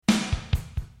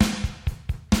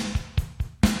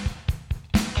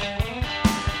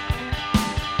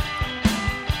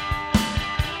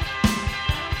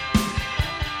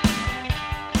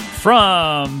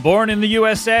From born in the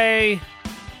USA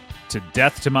to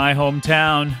death to my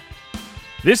hometown,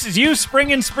 this is Youse,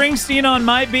 Springin, Springsteen on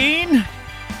my bean,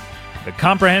 the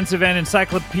comprehensive and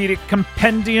encyclopedic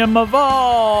compendium of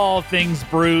all things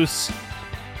Bruce.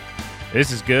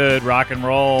 This is good rock and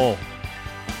roll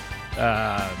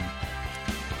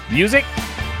music.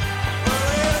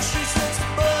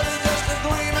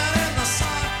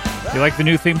 You like the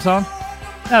new theme song?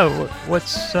 Oh,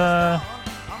 what's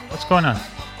going on?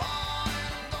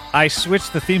 I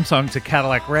switched the theme song to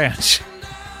Cadillac Ranch.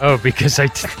 Oh, because I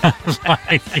did not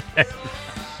like it.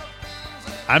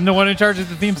 I'm the one in charge of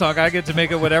the theme song. I get to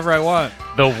make it whatever I want.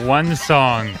 The one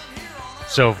song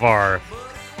so far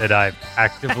that I've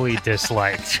actively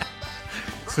disliked.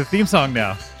 It's the theme song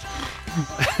now.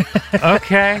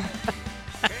 Okay.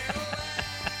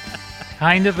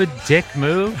 Kind of a dick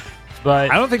move,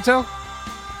 but I don't think so.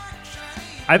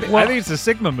 I think it's a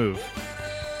Sigma move.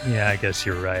 Yeah, I guess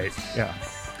you're right. Yeah.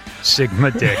 Sigma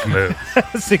dick move.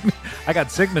 I got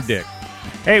Sigma dick.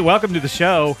 Hey, welcome to the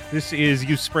show. This is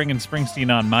Youse, Springin,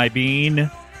 Springsteen on my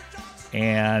bean.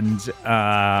 And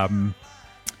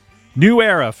new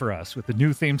era for us with the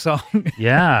new theme song.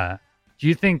 Yeah. Do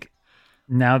you think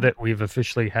now that we've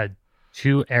officially had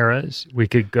 2 eras, we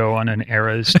could go on an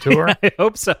eras tour? I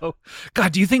hope so.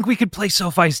 God, do you think we could play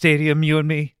SoFi Stadium, you and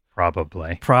me?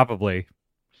 Probably.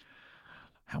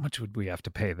 How much would we have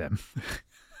to pay them?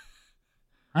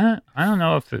 I don't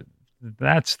know if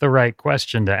that's the right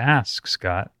question to ask,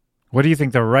 Scott. What do you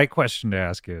think the right question to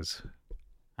ask is?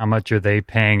 How much are they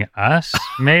paying us,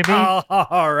 maybe? Oh,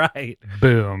 all right.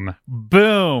 Boom.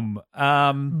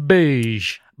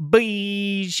 Beige.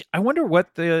 I wonder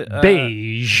what the...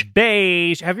 Beige.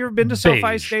 Have you ever been to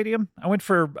SoFi Stadium? I went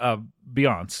for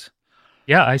Beyonce.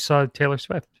 Yeah, I saw Taylor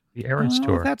Swift, the Eras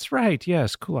tour. That's right.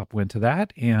 Yes, Cool Up went to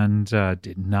that and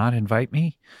did not invite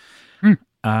me.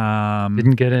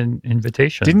 Didn't get an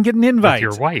invitation. Didn't get an invite.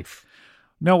 With your wife.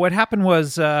 No, what happened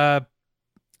was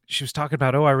she was talking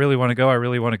about, I really want to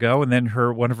go. And then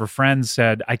one of her friends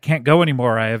said, I can't go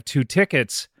anymore. I have 2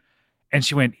 tickets. And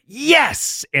she went,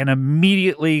 yes! And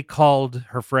immediately called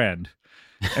her friend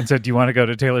and said, do you want to go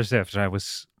to Taylor Swift? And I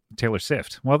was, Taylor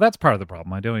Swift. Well, that's part of the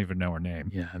problem. I don't even know her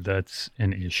name. Yeah, that's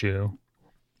an issue.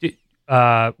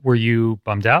 Were you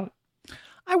bummed out?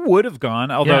 I would have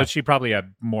gone, although she probably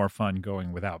had more fun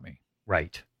going without me.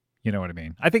 Right. You know what I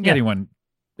mean? I think anyone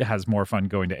has more fun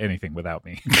going to anything without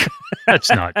me. That's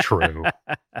not true.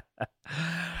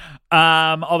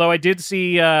 Although I did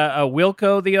see a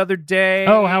Wilco the other day.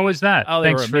 Oh, how was that? Oh,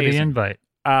 thanks for the invite.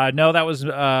 No, that was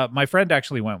my friend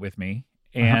actually went with me,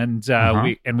 and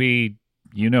we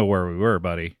you know where we were,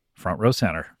 buddy, front row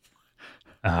center.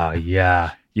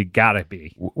 Yeah, you gotta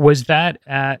be. Was that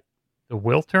at the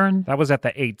Wiltern? That was at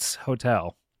the Ace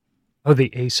Hotel. Oh,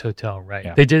 the Ace Hotel, right.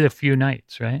 Yeah. They did a few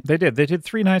nights, right? They did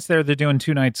 3 nights there. They're doing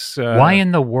 2 nights. Why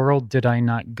in the world did I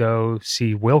not go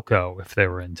see Wilco if they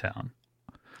were in town?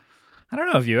 I don't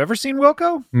know. Have you ever seen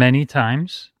Wilco? Many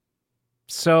times.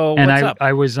 So and what's up?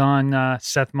 I was on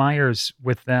Seth Meyers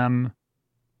with them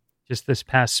just this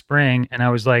past spring, and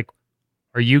I was like,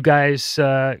 are you guys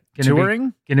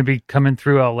touring? Going to be coming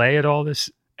through LA at all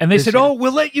this? And they said,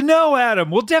 we'll let you know, Adam.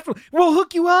 We'll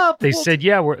hook you up. They said,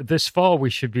 this fall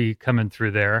we should be coming through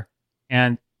there.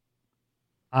 And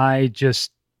I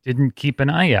just didn't keep an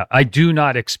eye out. I do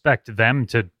not expect them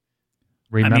to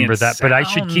remember that, but I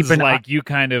should keep an eye. Like you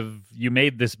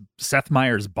made this Seth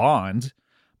Meyers bond,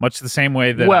 much the same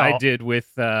way that I did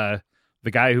with the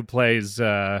guy who plays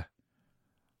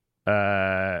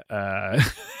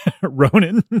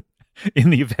Ronan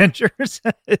in the Avengers.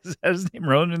 Is that his name?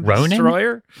 Ronan the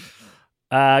Destroyer?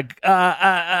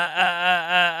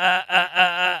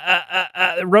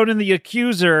 Ronan the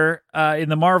Accuser in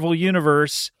the Marvel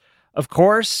Universe. Of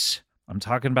course, I'm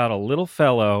talking about a little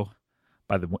fellow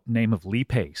by the name of Lee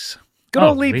Pace. Good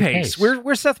old Lee Pace.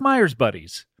 We're Seth Meyers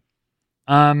buddies.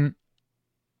 I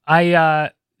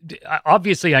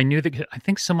obviously I knew that. I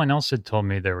think someone else had told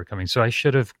me they were coming, so I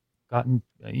should have gotten,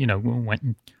 went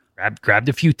and grabbed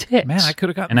a few tips. Man, I could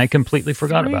have gotten, and I completely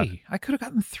forgot about it. I could have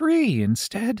gotten 3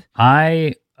 instead.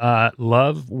 I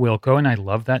love Wilco, and I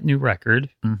love that new record.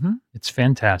 Mm-hmm. It's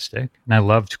fantastic, and I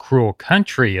loved Cruel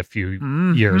Country a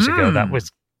few years ago. That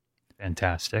was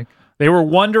fantastic. They were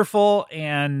wonderful,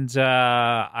 and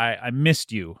I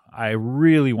missed you. I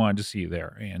really wanted to see you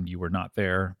there, and you were not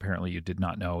there. Apparently, you did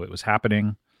not know it was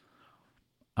happening.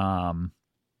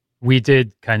 We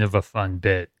did kind of a fun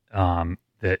bit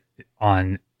that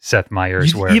on Seth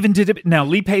Meyers. You even did it. Now,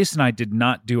 Lee Pace and I did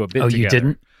not do a bit together. You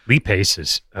didn't? Lee Pace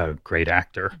is a great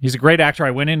actor. He's a great actor.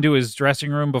 I went into his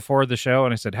dressing room before the show,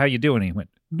 and I said, how you doing? He went,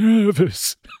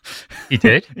 nervous. He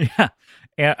did? Yeah.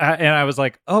 And I was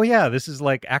like, oh, yeah, this is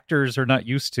like actors are not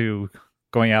used to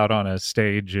going out on a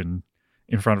stage and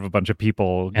in front of a bunch of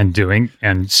people. And doing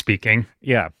and speaking.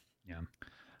 Yeah. Yeah.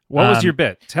 What was your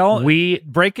bit?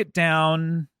 Break it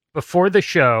down. Before the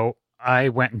show, I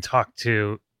went and talked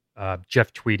to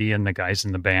Jeff Tweedy and the guys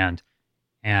in the band.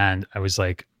 And I was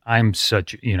like, I had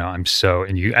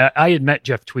met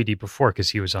Jeff Tweedy before because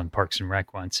he was on Parks and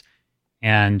Rec once.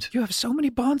 And you have so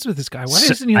many bonds with this guy. Why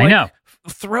isn't he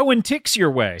throwing ticks your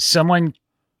way? Someone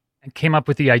came up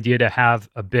with the idea to have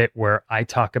a bit where I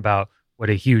talk about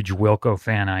what a huge Wilco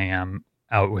fan I am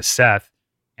out with Seth.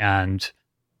 And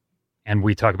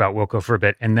we talk about Wilco for a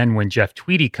bit. And then when Jeff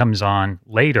Tweedy comes on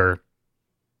later,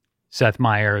 Seth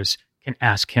Meyers can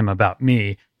ask him about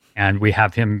me. And we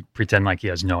have him pretend like he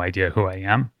has no idea who I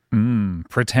am.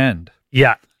 Pretend.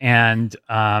 Yeah. And,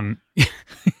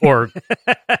 or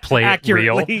play it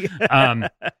real.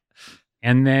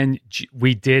 And then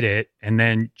we did it. And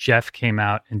then Jeff came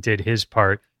out and did his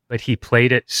part, but he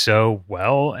played it so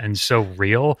well and so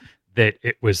real that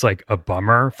it was like a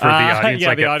bummer for the audience. Yeah,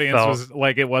 like the audience was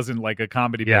like, it wasn't like a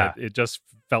comedy bit. It just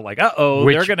felt like, they're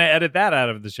going to edit that out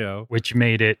of the show. Which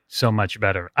made it so much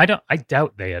better. I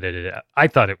doubt they edited it. I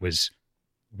thought it was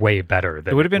way better.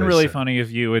 It would have been really funny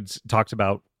if you had talked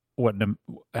about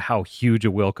how huge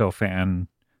a Wilco fan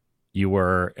you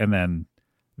were, and then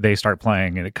they start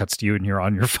playing and it cuts to you and you're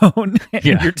on your phone and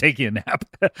you're taking a nap.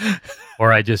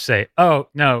 Or I just say, oh,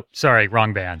 no, sorry,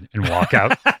 wrong band, and walk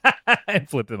out. And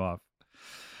flip them off.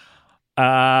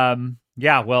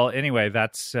 Yeah, well, anyway,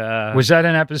 that's... Was that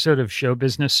an episode of Show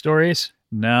Business Stories?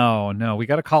 No, we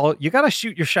got to call it... You got to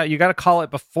shoot your shot. You got to call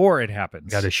it before it happens.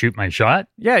 Got to shoot my shot?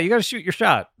 Yeah, you got to shoot your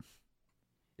shot.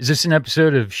 Is this an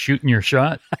episode of Shooting Your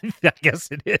Shot? I guess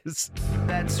it is.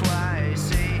 That's why I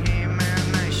say him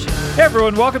and I shot. Hey,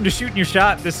 everyone, welcome to Shooting Your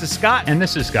Shot. This is Scott. And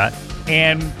this is Scott.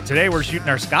 And today we're shooting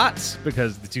our Scots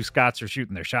because the two Scots are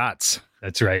shooting their shots.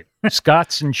 That's right.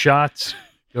 Scots and shots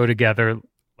go together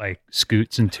like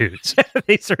scoots and toots.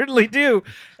 They certainly do.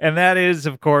 And that is,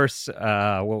 of course,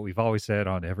 what we've always said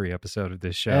on every episode of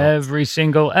this show. Every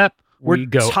single ep, we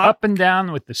go up and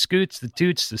down with the scoots, the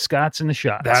toots, the Scots, and the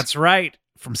shots. That's right.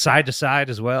 From side to side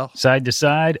as well. Side to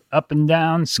side, up and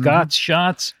down, Scots,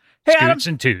 shots, hey, scoots, Adam,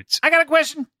 and toots. I got a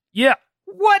question. Yeah.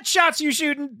 What shots you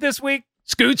shooting this week?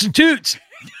 Scoots and toots.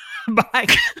 Bye.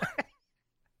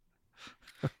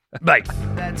 Bye.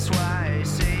 That's why I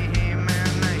say him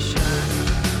and I shot.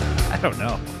 I don't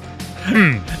know.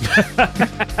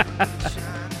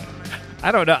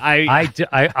 I don't know. I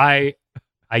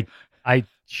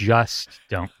just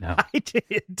don't know.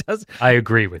 I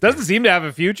agree with doesn't you. Seem to have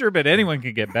a future, but anyone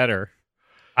can get better.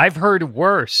 I've heard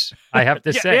worse, I have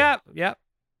to say. Yeah,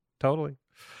 totally.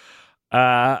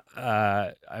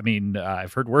 I mean,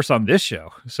 I've heard worse on this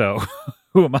show, so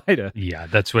who am I to? Yeah,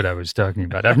 that's what I was talking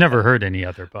about. I've never heard any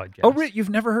other podcast. Oh, you've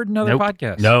never heard another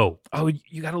podcast? No. Oh,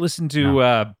 you got to listen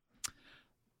to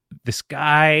this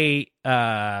guy.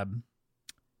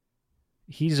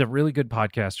 He's a really good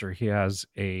podcaster. He has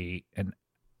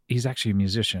he's actually a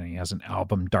musician. He has an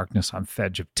album, Darkness on the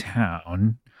Edge of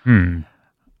Town.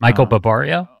 Michael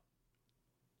Barbario?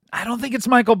 I don't think it's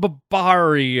Michael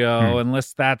Barbario,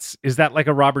 unless is that like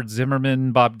a Robert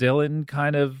Zimmerman, Bob Dylan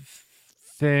kind of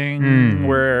thing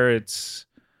where it's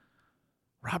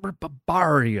Robert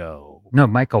Barbario. No,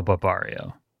 Michael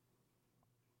Barbario.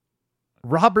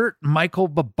 Robert Michael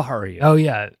Barbario. Oh,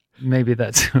 yeah. Maybe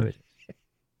that's who it is.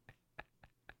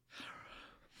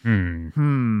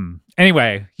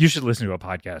 Anyway, you should listen to a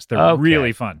podcast. They're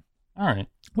really fun. All right.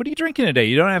 What are you drinking today?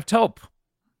 You don't have taupe.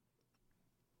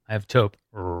 I have taupe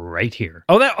right here.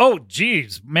 Oh,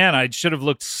 geez. Man, I should have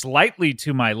looked slightly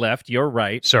to my left. You're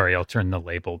right. Sorry, I'll turn the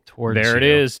label towards There it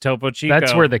is, Topo Chico.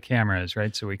 That's where the camera is,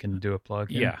 right? So we can do a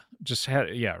plug in. Yeah.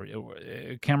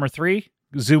 Camera 3.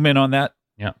 Zoom in on that.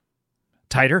 Yeah.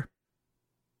 Tighter.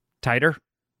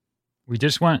 We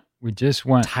just went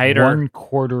tighter.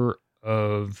 1/4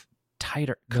 of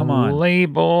tighter. Come on.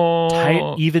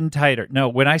 Label. Even tighter. No,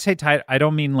 when I say tight, I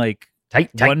don't mean like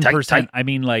tight 1%. I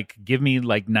mean like give me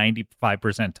like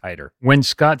 95% tighter. When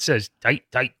Scott says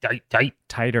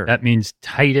tighter, that means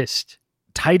tightest.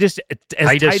 As tight as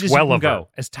well you can go.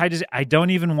 As tight as I don't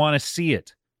even want to see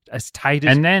it. As tight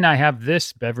as. And then I have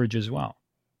this beverage as well.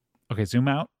 Okay, zoom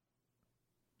out.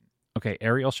 Okay,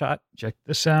 aerial shot. Check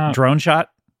this out. Drone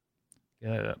shot.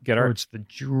 Get the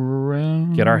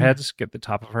drone. Get our heads. Get the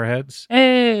top of our heads.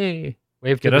 Hey,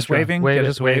 get us waving. Get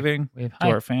us waving to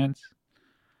our fans.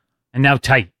 And now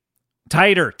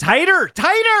tighter.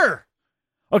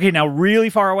 Okay, now really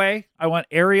far away. I want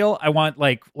aerial. I want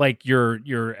like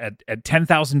you're at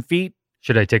 10,000 feet.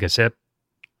 Should I take a sip?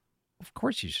 Of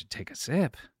course you should take a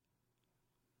sip.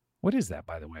 What is that,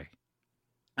 by the way?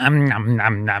 Nom,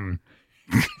 nom, nom.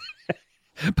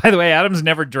 By the way, Adam's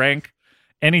never drank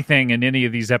anything in any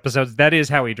of these episodes. That is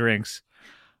how he drinks.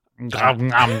 Nom,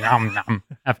 nom, nom, nom.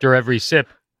 After every sip,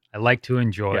 I like to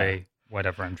enjoy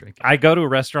whatever I'm drinking. I go to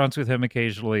restaurants with him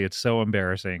occasionally. It's so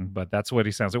embarrassing, but that's what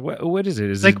he sounds like. What is it?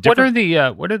 Is Like, it what are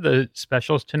different? the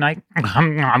specials tonight?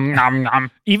 Nom, nom, nom,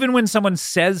 nom. Even when someone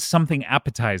says something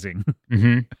appetizing.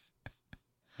 Mm-hmm.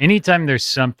 Anytime there's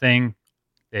something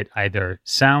that either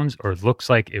sounds or looks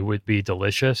like it would be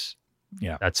delicious,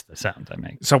 Yeah. that's the sound I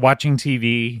make. So watching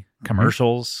TV,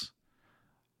 commercials.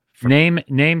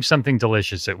 Name something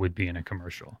delicious that would be in a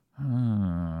commercial.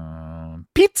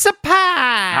 Pizza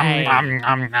pie. Nom,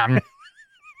 nom, nom, nom.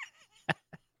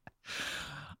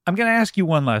 I'm going to ask you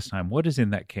one last time. What is in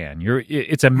that can?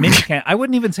 It's a mini can. I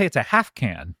wouldn't even say it's a half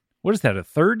can. What is that? A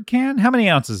third can? How many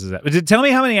ounces is that? Tell me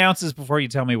how many ounces before you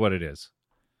tell me what it is.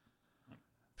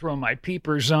 Throw my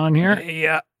peepers on here.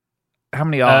 Yeah. How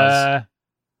many oz?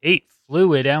 8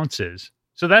 fluid ounces.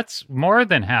 So that's more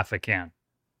than half a can.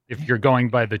 If you're going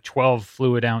by the 12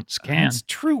 fluid ounce can. That's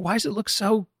true. Why does it look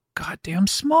so goddamn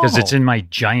small? Because it's in my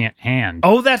giant hand.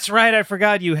 Oh, that's right. I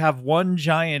forgot you have one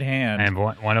giant hand. And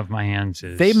one of my hands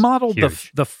is They modeled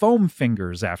huge. the foam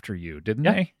fingers after you, didn't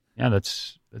Yeah. they? Yeah,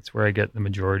 that's where I get the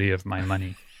majority of my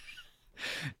money.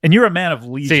 And you're a man of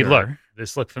leisure. See, look,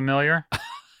 this look familiar?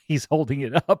 He's holding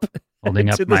it up. Holding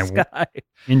up to my the sky.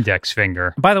 index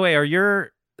finger. By the way,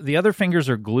 the other fingers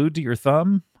are glued to your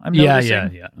thumb? I'm Yeah.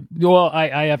 noticing. Well,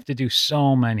 I have to do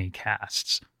so many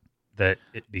casts that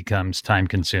it becomes time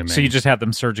consuming. So you just have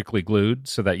them surgically glued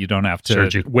so that you don't have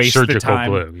to waste surgical the time.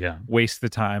 glue, yeah, Waste the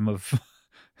time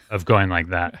of going like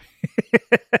that.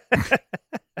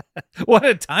 What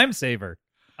a time saver.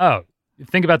 Oh,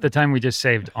 think about the time we just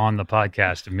saved on the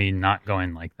podcast of me not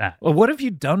going like that. Well, what have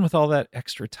you done with all that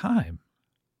extra time?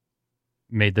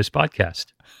 Made this podcast.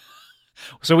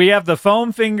 So we have the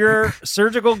foam finger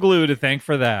surgical glue to thank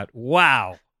for that.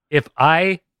 Wow. If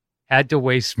I had to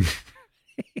waste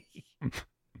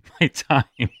my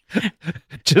time,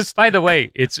 just by the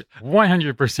way, it's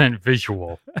 100%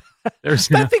 visual.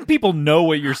 There's I think people know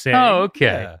what you're saying. Oh,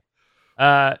 okay.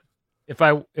 Yeah. If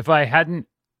I hadn't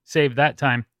saved that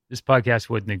time, this podcast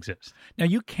wouldn't exist. Now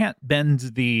you can't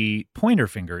bend the pointer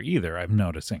finger either, I'm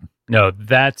noticing. No,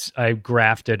 I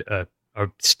grafted a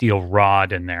steel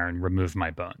rod in there and removed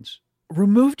my bones.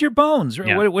 Removed your bones.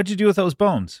 Yeah. What'd you do with those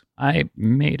bones? I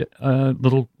made a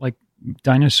little like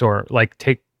dinosaur, like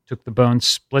took the bones,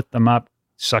 split them up,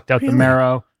 sucked out the Really?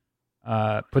 marrow,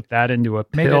 put that into a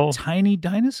Made pill, a tiny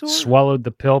dinosaur? swallowed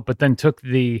the pill, but then took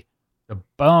the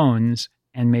bones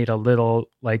and made a little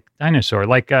like dinosaur,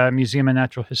 like a Museum of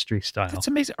Natural History style. That's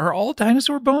amazing. Are all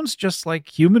dinosaur bones just like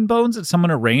human bones that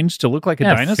someone arranged to look like a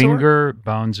Yeah, dinosaur? finger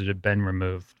bones that have been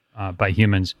removed by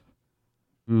humans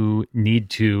who need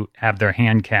to have their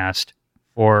hand cast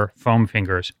for foam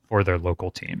fingers for their local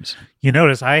teams. You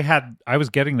notice I was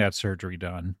getting that surgery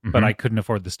done, but Mhm. I couldn't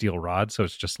afford the steel rod, so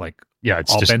it's just like Yeah,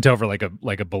 it's all just bent over like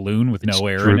a balloon with it's no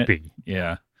air droopy. in it.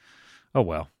 Yeah. Oh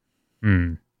well.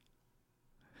 Mm.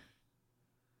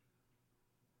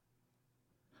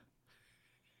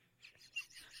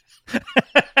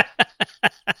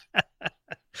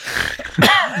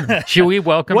 Should we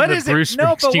welcome What the is Bruce it?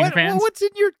 No, but Springsteen fans? what's in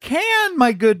your can,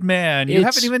 my good man? You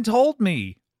It's- haven't even told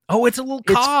me. Oh, it's a little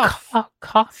It's cough.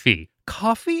 coffee.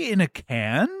 Coffee in a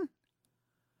can?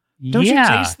 Don't you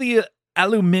Yeah. taste the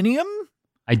aluminium?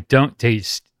 I don't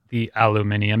taste the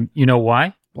aluminium. You know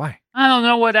why? Why? I don't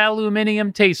know what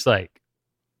aluminium tastes like.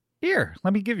 Here,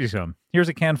 let me give you some. Here's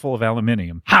a can full of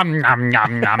aluminium. Hum, nom,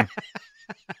 nom, nom.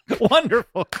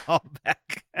 Wonderful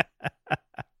callback.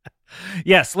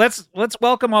 Yes, let's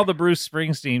welcome all the Bruce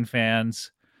Springsteen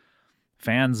fans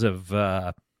of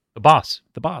The boss.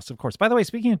 the boss, of course. By the way,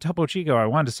 speaking of Topo Chico, I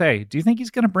wanted to say, do you think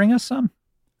he's going to bring us some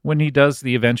when he does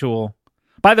the eventual?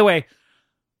 By the way,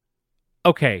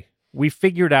 okay, we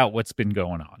figured out what's been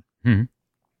going on. Mhm.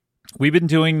 We've been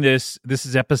doing this. This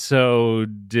is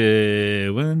episode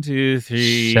 1, 2,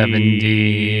 3,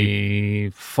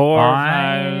 74, 4,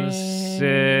 5,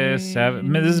 6,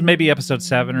 7. This is maybe episode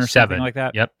 7 or something like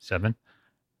that. Yep, 7.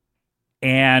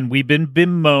 And we've been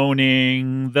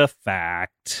bemoaning the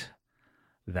fact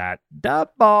that the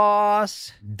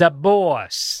boss The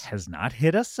boss. has not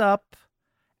hit us up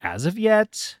as of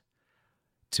yet.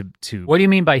 To What do you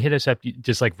mean by hit us up? You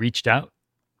just like reached out?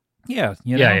 yeah,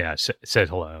 you know, Yeah. Said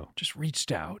hello. just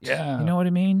reached out. Yeah. You know what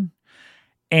I mean?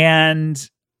 And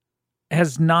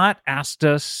has not asked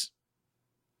us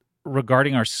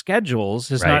regarding our schedules,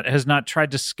 has Right. not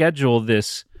tried to schedule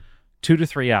this 2 to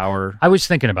 3 hour. I was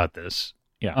thinking about this.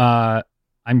 Yeah.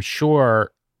 I'm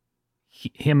sure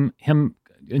him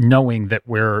knowing that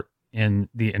we're in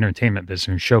the entertainment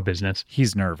business, show business.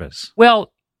 He's nervous.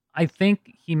 Well, I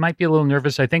think he might be a little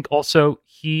nervous. I think also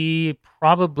he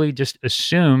probably just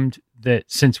assumed that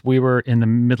since we were in the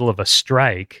middle of a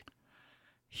strike,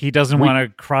 he doesn't want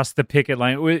to cross the picket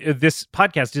line. This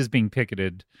podcast is being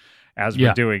picketed as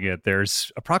we're doing it.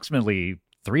 There's approximately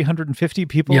 350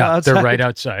 people outside. They're right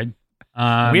outside.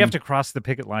 We have to cross the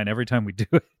picket line every time we do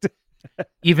it.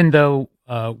 Even though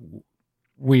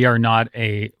we are not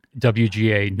a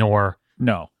WGA nor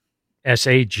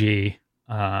SAG.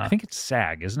 I think it's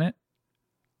SAG, isn't it?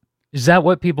 Is that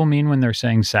what people mean when they're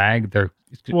saying SAG? They're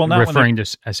referring to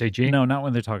SAG? No, not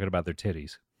when they're talking about their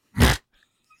titties.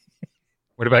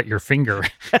 What about your finger?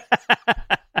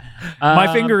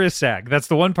 My finger is SAG. That's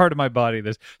the one part of my body.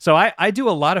 So I do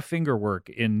a lot of finger work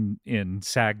in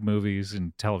SAG movies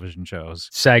and television shows.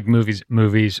 SAG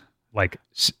movies like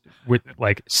with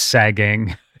like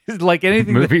sagging. Like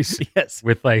anything movies, yes.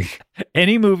 With like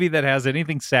any movie that has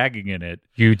anything sagging in it,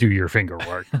 you do your finger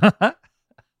work.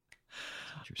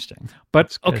 Interesting,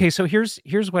 but okay. So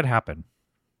here's what happened.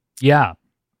 Yeah.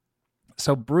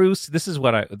 So Bruce, this is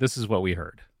what we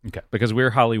heard. Okay, because we're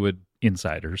Hollywood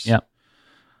insiders. Yeah.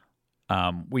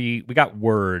 We got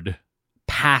word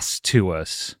passed to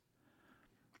us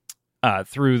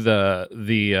through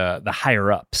the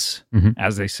higher ups,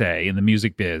 as they say in the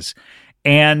music biz.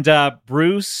 And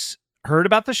Bruce heard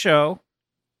about the show.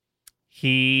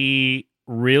 He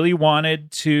really wanted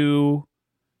to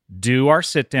do our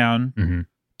sit down,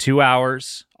 2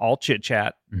 hours, all chit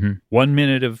chat, 1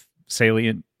 minute of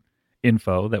salient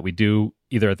info that we do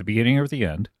either at the beginning or at the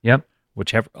end. Yep.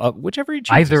 Whichever he chooses.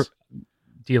 Either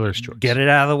dealer's choice. Get it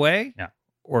out of the way. Yeah.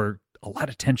 Or a lot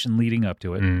of tension leading up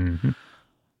to it.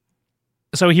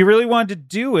 So he really wanted to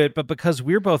do it, but because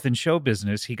we're both in show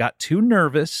business, he got too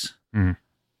nervous.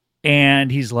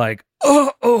 And he's like,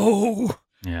 uh-oh.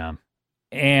 Yeah.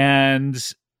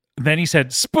 And then he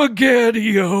said,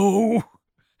 Spaghetti-O.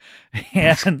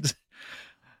 And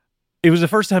it was the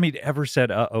first time he'd ever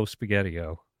said, uh-oh,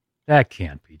 Spaghetti-O. That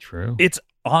can't be true. It's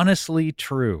honestly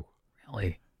true.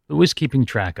 Really? Who was keeping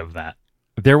track of that?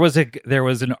 There was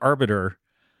an arbiter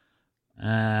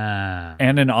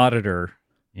and an auditor.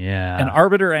 Yeah. An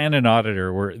arbiter and an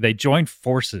auditor they joined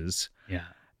forces. Yeah.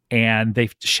 And they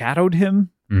shadowed him.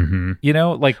 You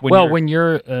know, like when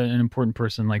you're an important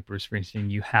person like Bruce Springsteen,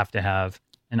 you have to have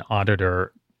an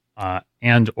auditor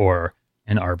and or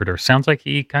an arbiter. Sounds like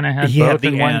he kind of had both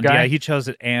in one guy. Yeah, he chose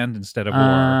it and instead of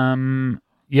or.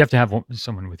 You have to have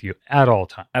someone with you at all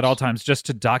times. At all times, just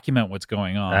to document what's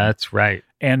going on. That's right.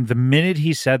 And the minute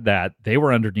he said that, they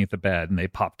were underneath the bed and they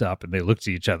popped up and they looked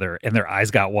at each other and their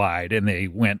eyes got wide and they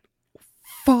went,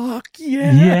 fuck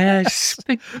yeah. Yes,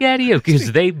 spaghetti.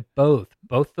 Because they both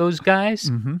those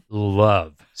guys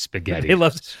love spaghetti.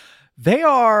 They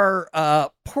are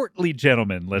portly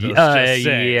gentlemen, let us just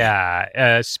say.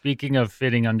 Yeah. Speaking of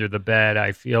fitting under the bed,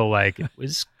 I feel like it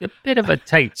was a bit of a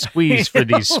tight squeeze for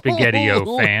these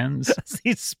Spaghetti-O fans.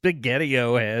 These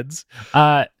Spaghetti-O heads.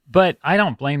 But I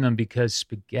don't blame them because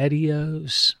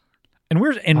Spaghetti-Os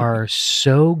are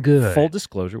so good. Full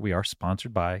disclosure, we are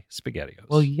sponsored by Spaghetti-Os.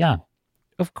 Well, yeah.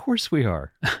 Of course we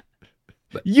are.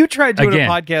 You tried doing a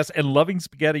podcast and loving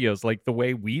SpaghettiOs like the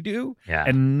way we do,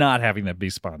 and not having them be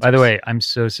sponsored. By the way, I'm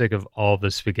so sick of all the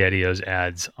SpaghettiOs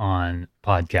ads on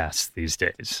podcasts these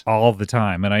days. All the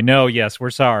time. And I know, yes, we're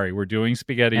sorry. We're doing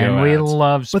SpaghettiO and we ads.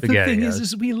 love SpaghettiOs. But the thing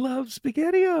is we love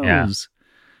SpaghettiOs. Yeah.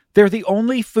 They're the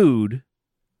only food,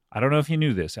 I don't know if you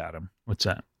knew this, Adam. What's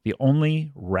that? The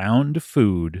only round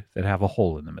food that have a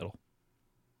hole in the middle.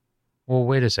 Well,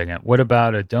 wait a second. What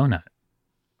about a donut?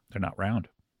 They're not round.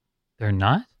 They're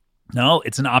not? No,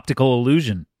 it's an optical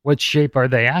illusion. What shape are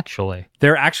they actually?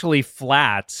 They're actually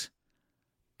flat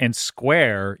and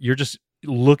square. You're just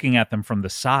looking at them from the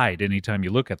side anytime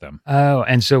you look at them. Oh,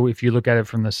 and so if you look at it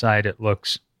from the side, it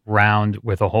looks round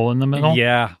with a hole in the middle?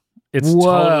 Yeah. It's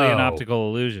totally an optical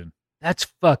illusion. That's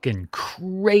fucking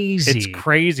crazy. It's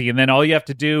crazy. And then all you have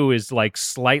to do is like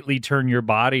slightly turn your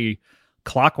body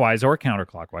clockwise or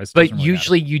counterclockwise. But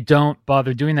usually you don't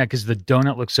bother doing that because the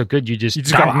donut looks so good. You just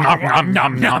go nom,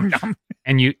 nom, nom, nom.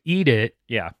 And you eat it.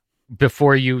 Yeah.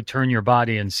 Before you turn your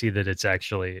body and see that it's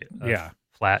actually a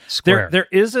flat square. There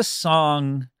is a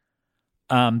song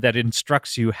that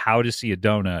instructs you how to see a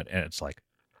donut, and it's like,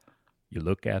 you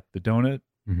look at the donut,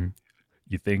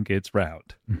 you think it's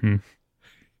round.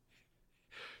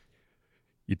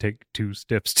 You take 2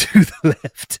 steps to the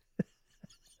left.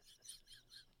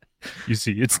 You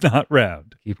see, it's not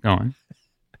round. Keep going.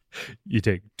 You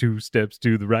take 2 steps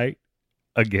to the right.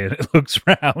 Again, it looks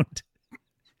round.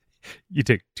 You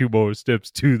take 2 more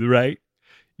steps to the right.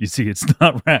 You see it's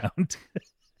not round.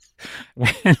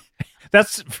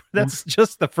 That's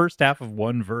just the first half of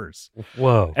one verse.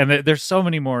 Whoa. And there's so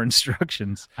many more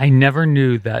instructions. I never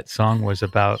knew that song was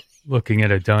about looking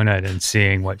at a donut and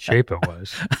seeing what shape it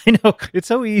was. I know. It's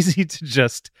so easy to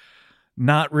just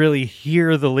not really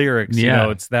hear the lyrics. Yeah. You know,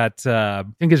 it's that... I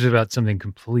think it's about something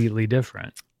completely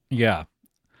different. Yeah.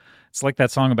 It's like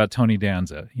that song about Tony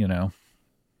Danza, you know?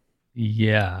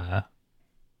 Yeah.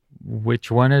 Which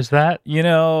one is that? You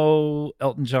know,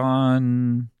 Elton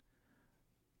John...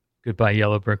 Goodbye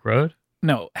Yellow Brick Road?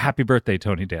 No, Happy Birthday,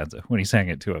 Tony Danza, when he sang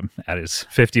it to him at his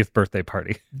 50th birthday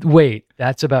party. Wait,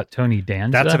 that's about Tony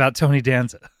Danza? That's about Tony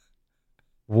Danza.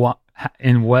 What?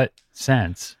 In what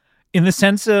sense? In the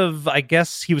sense of, I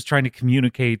guess he was trying to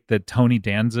communicate that Tony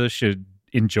Danza should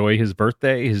enjoy his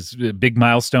birthday, his big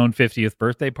milestone 50th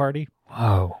birthday party.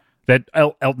 Whoa. That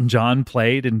Elton John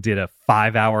played and did a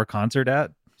 5-hour concert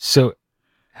at. So,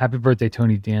 Happy Birthday,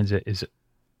 Tony Danza is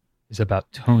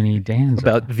about Tony Danza.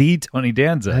 About the Tony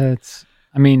Danza.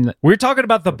 We're talking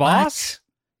about the boss.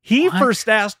 He first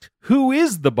asked, who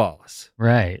is the boss?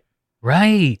 Right.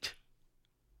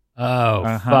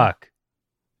 Oh, fuck.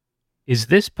 Is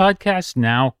this podcast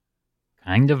now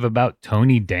kind of about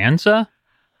Tony Danza?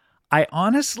 I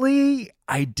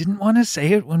didn't want to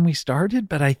say it when we started,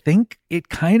 but I think it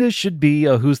kind of should be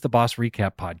a Who's the Boss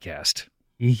recap podcast.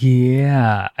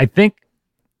 Yeah, I think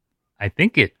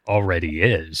it already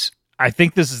is. I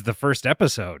think this is the first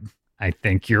episode. I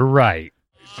think you're right.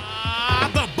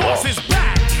 The boss is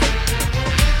back.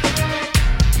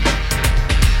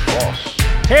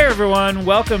 Hey everyone,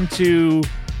 welcome to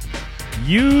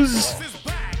Youse,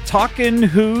 Talkin,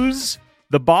 Who's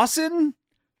the Bossin.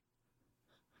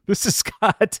 This is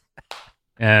Scott.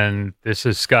 And this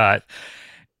is Scott.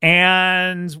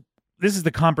 And this is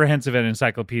the comprehensive and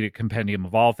encyclopedic compendium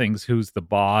of all things Who's the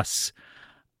Boss.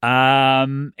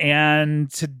 And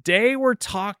today we're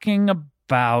talking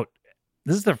about,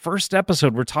 this is the first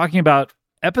episode. We're talking about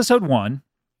episode 1.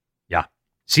 Yeah.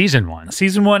 Season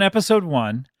 1, episode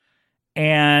 1.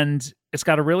 And it's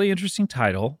got a really interesting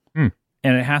title. And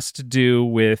it has to do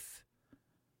with,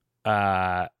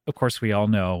 of course, we all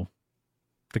know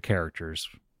the characters.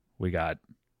 We got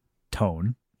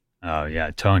Tone. Oh,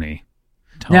 yeah, Tony.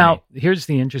 Now, here's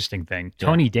the interesting thing.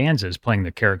 Tony Danza is playing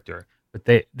the character, but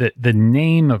the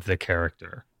name of the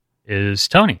character is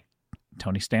Tony.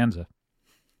 Tony Stanza.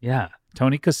 Yeah.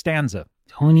 Tony Costanza.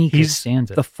 He's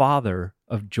Costanza. The father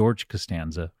of George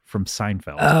Costanza from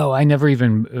Seinfeld. Oh, I never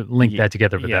even linked that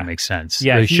together, but that makes sense.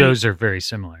 Yeah, the shows are very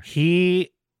similar.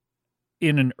 He,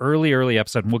 in an early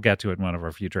episode, and we'll get to it in one of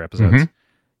our future episodes,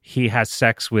 he has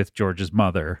sex with George's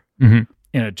mother in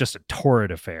just a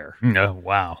torrid affair. Oh,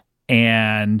 wow.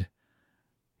 And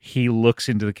he looks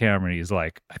into the camera and he's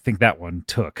like, I think that one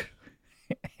took.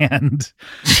 And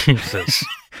Jesus.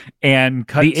 And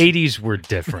the 80s were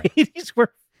different. The 80s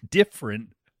were different.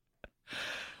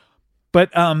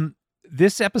 But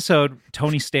this episode,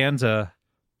 Tony Stanza,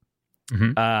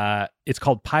 it's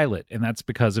called Pilot, and that's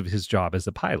because of his job as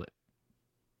a pilot.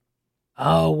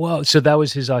 Oh, whoa. So that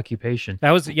was his occupation.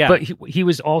 That was, yeah. But he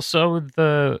was also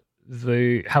the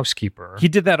housekeeper. He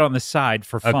did that on the side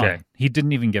for fun. Okay. He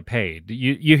didn't even get paid.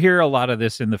 You hear a lot of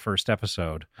this in the first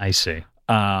episode. I see.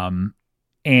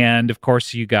 And of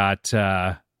course you got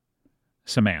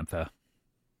Samantha.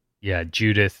 Yeah,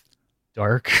 Judith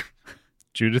Dark.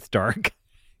 Judith Dark.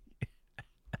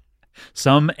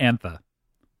 Samantha.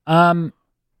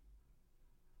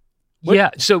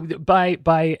 Yeah, so by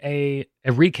a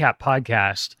recap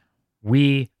podcast,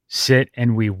 we sit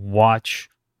and we watch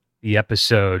the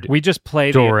episode. We just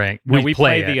play we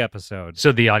play the episode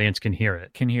so the audience can hear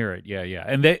it. Yeah.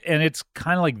 And it's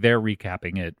kind of like they're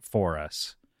recapping it for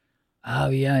us. Oh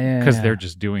yeah. Because they're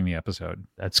just doing the episode.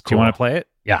 That's cool. Do you want to play it?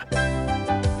 Yeah.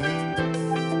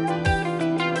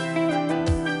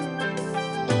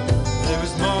 There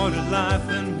is more to life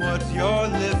than what you're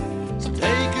living. So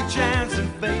take a chance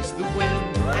and face the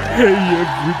wind. Hey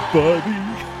everybody,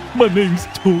 my name's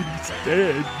Tony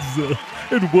Stanza,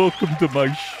 and welcome to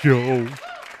my show.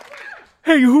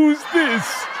 Hey, who's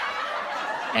this?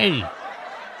 Hey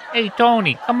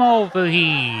Tony, come over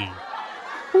here.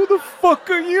 Who the fuck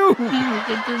are you?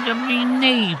 I'm your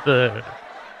neighbor.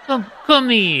 Come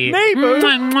here. Neighbor?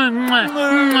 Neighbor?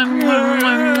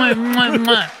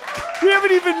 We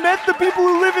haven't even met the people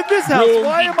who live in this house.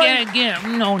 Why am I?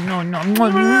 No.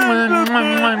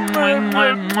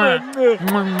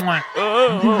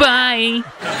 Bye.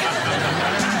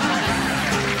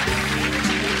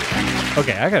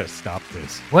 Okay, I gotta stop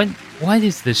this. What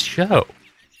is this show?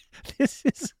 This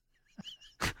is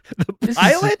The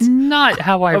pilot? This is not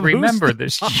how I of Who's remember the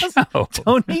this Boss?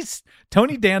 show.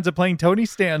 Tony Danza playing Tony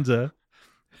Stanza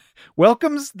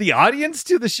welcomes the audience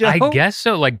to the show. I guess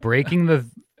so, like breaking the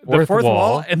fourth wall,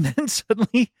 wall. and then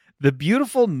suddenly the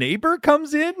beautiful neighbor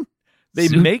comes in. They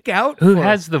So- make out. Who for-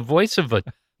 has the voice of a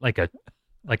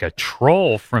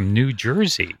troll from New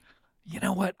Jersey? You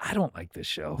know what? I don't like this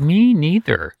show. Me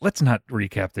neither. Let's not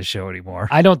recap this show anymore.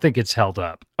 I don't think it's held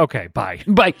up. Okay, bye.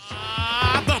 But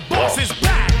The boss is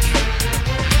back.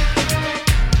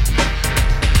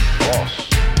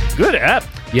 Good app.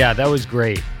 yeah, that was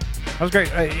great. That was great.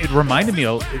 It reminded me,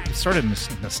 it's sort of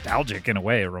nostalgic in a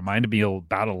way. It reminded me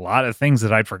about a lot of things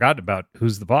that I'd forgotten about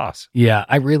Who's the Boss. Yeah,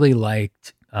 I really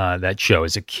liked that show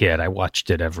as a kid. I watched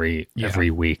it every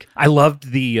week. I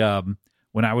loved the,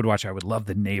 when I would watch, I would love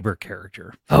the neighbor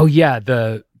character. Oh yeah,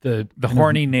 the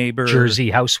horny neighbor. Jersey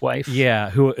housewife. Yeah,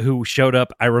 who showed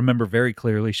up. I remember very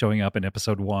clearly showing up in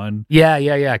episode 1.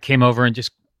 Yeah. Came over and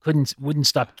just wouldn't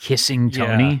stop kissing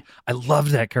Tony. Yeah. I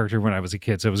loved that character when I was a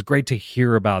kid. So it was great to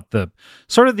hear about the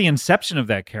sort of the inception of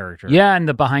that character. Yeah, and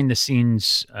the behind the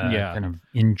scenes Yeah. kind of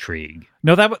intrigue.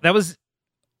 No, that was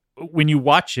when you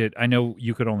watch it. I know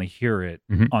you could only hear it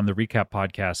Mhm. on the recap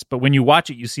podcast, but when you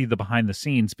watch it, you see the behind the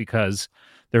scenes because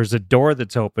there's a door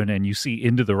that's open and you see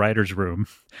into the writer's room.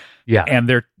 Yeah. And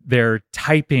they're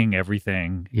typing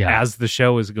everything as the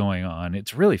show is going on.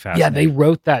 It's really Yeah, fascinating. they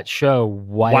wrote that show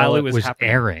while it was happening.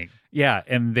 airing. Yeah,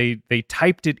 and they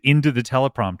typed it into the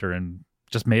teleprompter and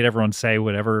just made everyone say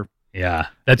whatever. Yeah,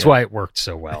 that's why it worked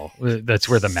so well. That's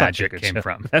where the Such a magic good came show.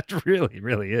 from. That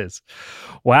really is.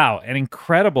 Wow, an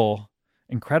incredible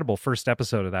first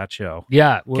episode of that show.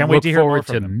 Yeah, we'll Can't look wait to hear more forward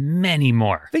from to them. many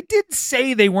more. They did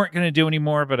say they weren't going to do any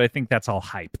more, but I think that's all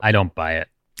hype. I don't buy it.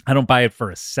 I don't buy it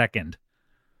for a second.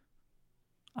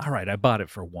 All right, I bought it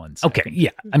for 1 second. Okay,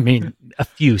 yeah, I mean a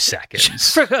few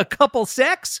seconds, For a couple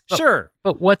secs? Sure.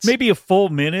 but what's Maybe a full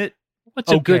minute. a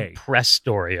okay. good press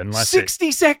story unless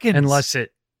 60 seconds. unless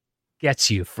it gets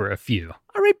you for a few?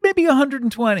 All right, maybe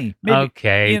 120. Maybe,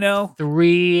 Okay,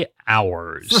 3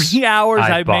 hours. 3 hours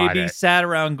I bought maybe it. sat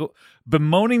around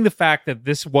bemoaning the fact that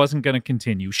this wasn't going to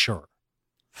continue. Sure.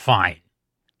 Fine,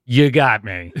 you got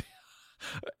me.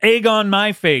 Egg on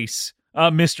my face,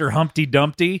 Mr. Humpty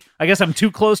Dumpty. I guess I'm too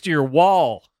close to your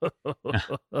wall.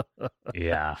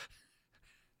 Yeah,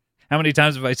 How many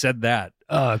times have I said that?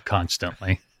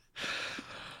 constantly.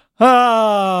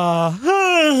 Ah.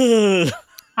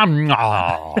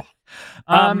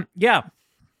 Yeah.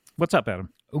 What's up, Adam?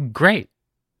 Great.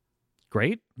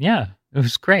 Great. Yeah, it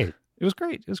was great. It was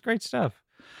great. It was great stuff.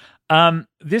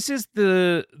 This is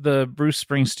the Bruce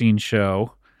Springsteen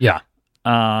show. Yeah.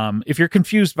 If you're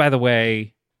confused, by the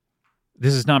way,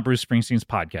 this is not Bruce Springsteen's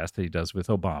podcast that he does with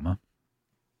Obama.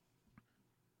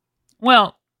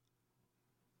 Well,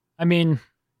 I mean,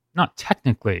 not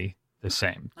technically the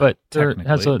same, but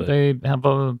they have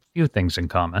a few things in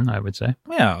common, I would say.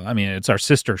 Yeah, I mean, it's our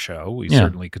sister show. We Yeah,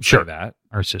 certainly could sure. say that.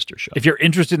 Our sister show. If you're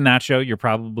interested in that show, you're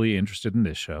probably interested in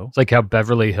this show. It's like how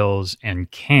Beverly Hills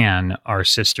and Cannes are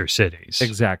sister cities.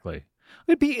 Exactly.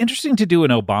 It'd be interesting to do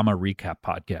an Obama recap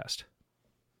podcast.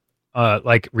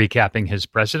 Like recapping his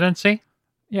presidency.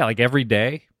 Yeah, like every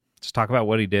day. Just talk about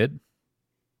what he did.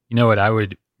 You know what I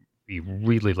would be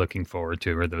really looking forward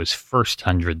to are those first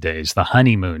 100 days, the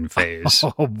honeymoon phase.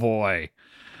 Oh, boy.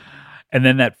 And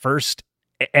then that first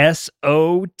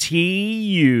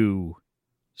SOTU.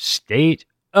 State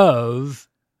of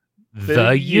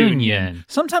the Union.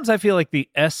 Sometimes I feel like the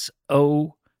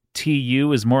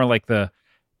SOTU is more like the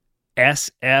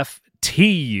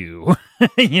SFTU.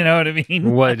 You know what I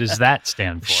mean? What does that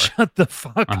stand for? Shut the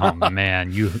fuck Oh up.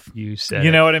 man, you said You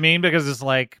it. know what I mean? Because it's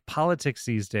like politics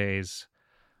these days.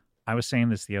 I was saying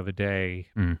this the other day.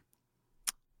 Mm.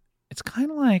 It's kind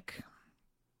of like,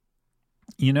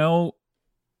 you know,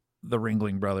 the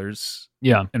Ringling Brothers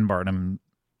Yeah, and Barnum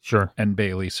sure. and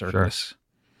Bailey circus.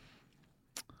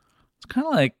 It's kind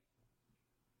of like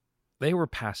they were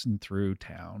passing through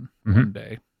town Mhm. one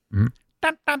day. Mhm.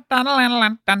 Dun, dun, dun, dun,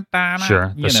 dun, dun, dun, Sure.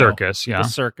 you The know, circus, yeah. The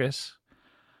circus.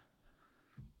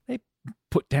 They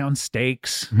put down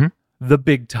stakes, Mhm. the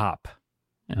big top,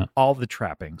 Yeah. all the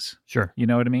trappings. Sure. You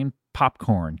know what I mean?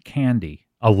 Popcorn, candy,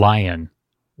 A lion,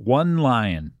 one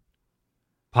lion,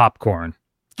 popcorn,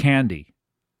 candy,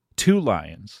 2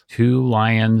 lions, 2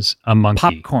 lions, a monkey.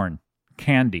 popcorn,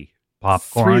 candy,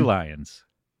 Popcorn. 3 lions,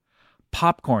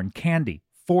 popcorn, candy,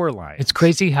 4 lions. It's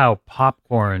crazy how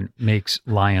popcorn makes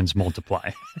lions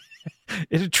multiply.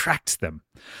 It attracts them.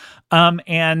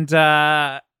 And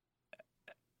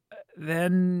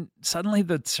then suddenly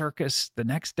the circus the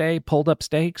next day pulled up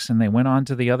stakes and they went on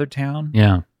to the other town,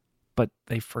 Yeah. but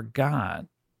they forgot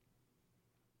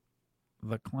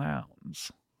the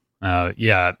clowns.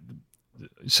 Yeah.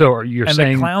 So you're and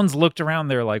saying the clowns looked around.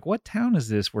 They're like, "What town is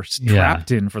this? We're trapped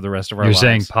in for the rest of our lives."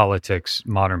 You're saying politics,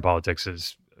 modern politics,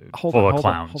 is full of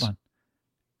clowns. Hold on.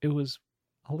 It was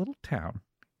a little town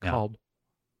called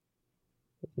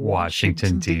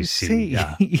Washington D.C.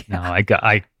 Yeah. Yeah. No,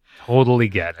 I totally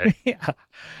get it. Yeah.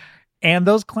 And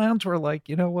those clowns were like,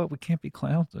 you know what? We can't be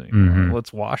clowns anymore. Mm-hmm.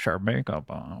 Let's wash our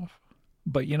makeup off.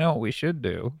 But you know what we should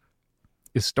do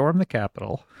is storm the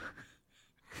Capitol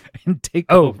and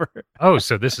take over. Oh,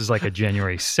 so this is like a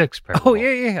January 6th parallel. Oh,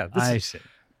 yeah. I see.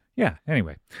 Yeah.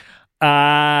 Anyway.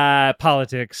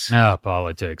 Politics.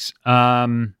 Politics.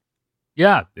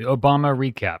 Yeah, the Obama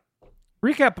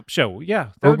Recap show. Yeah.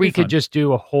 Or we could just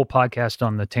do a whole podcast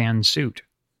on the tan suit.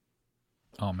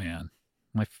 Oh, man.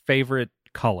 My favorite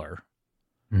color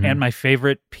and my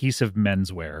favorite piece of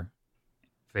menswear.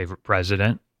 Favorite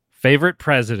president.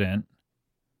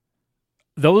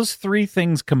 Those three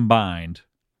things combined,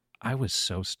 I was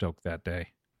so stoked that day.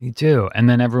 Me too. And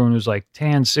then everyone was like,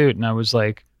 tan suit. And I was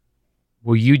like,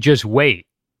 well, you just wait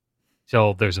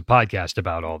till there's a podcast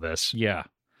about all this. Yeah.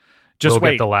 Just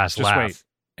wait. Get the last laugh. Wait.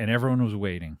 And everyone was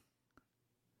waiting.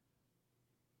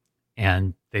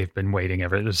 And they've been waiting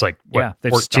ever. It's like,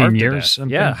 14 years?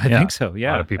 Yeah, I think so.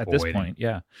 Yeah. A lot of people at this waiting. point.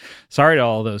 Yeah. Sorry to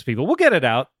all those people. We'll get it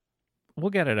out.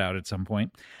 At some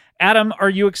point. Adam, are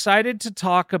you excited to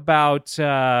talk about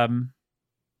the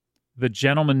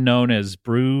gentleman known as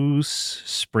Bruce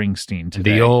Springsteen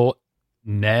today? The old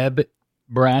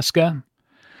Nebraska?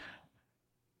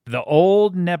 The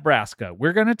old Nebraska.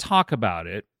 We're going to talk about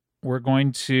it. We're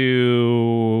going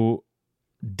to,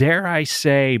 dare I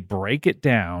say, break it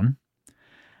down.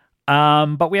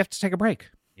 But we have to take a break.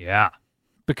 Yeah.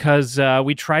 Because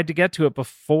we tried to get to it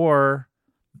before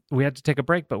we had to take a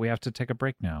break, but we have to take a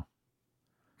break now.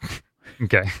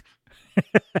 Okay.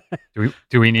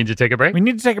 Do we need to take a break? We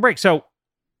need to take a break. So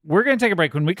we're going to take a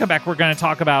break. When we come back, we're going to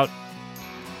talk about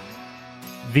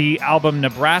the album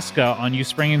Nebraska on You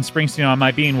Springin, Springsteen on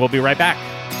My Bean. We'll be right back.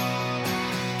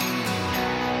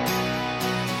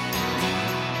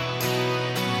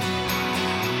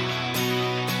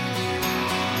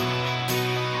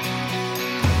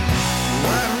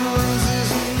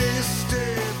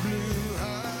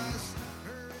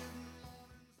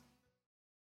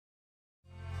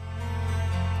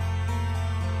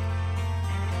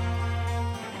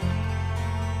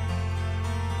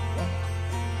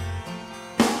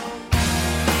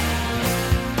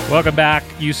 Welcome back.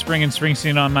 You Springin,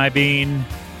 Springsteen on My Bean.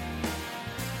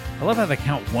 I love how they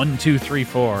count 1, 2, 3,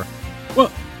 4.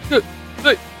 1, 2,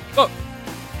 3, 4.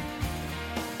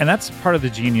 And that's part of the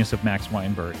genius of Max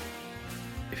Weinberg.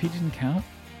 If he didn't count,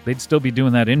 they'd still be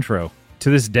doing that intro to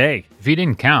this day. If he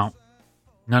didn't count,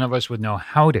 none of us would know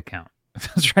how to count.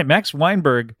 That's right. Max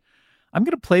Weinberg. I'm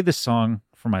going to play this song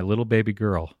for my little baby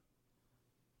girl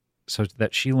so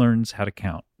that she learns how to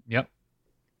count. Yep.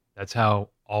 That's how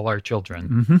all our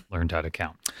children learned how to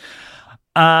count.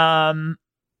 I'm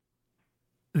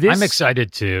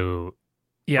excited for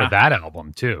that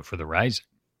album too, for the Rising.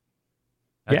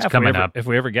 That's coming up. If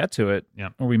we ever get to it,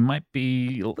 or we might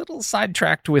be a little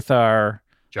sidetracked with our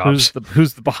Jobs.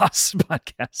 Who's the Boss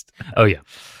podcast. Oh yeah,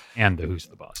 and the Who's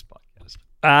the Boss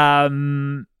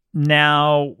podcast.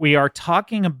 Now we are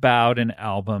talking about an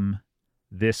album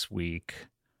this week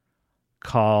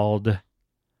called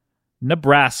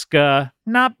Nebraska.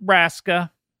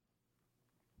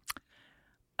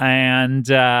 And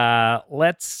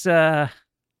let's do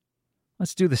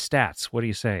the stats. What do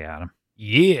you say, Adam?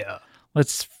 Yeah.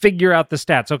 Let's figure out the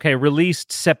stats. Okay,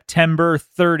 released September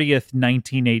 30th,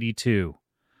 1982.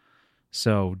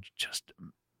 So just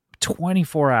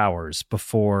 24 hours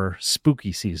before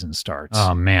spooky season starts.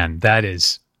 Oh, man, that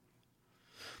is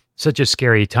such a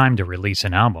scary time to release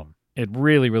an album. It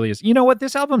really, really is. You know what?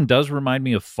 This album does remind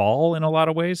me of fall in a lot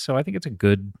of ways, so I think it's a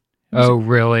good... Oh,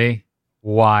 really?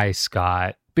 Why,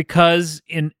 Scott? Because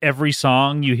in every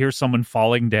song, you hear someone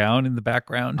falling down in the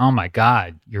background. Oh, my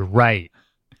God. You're right.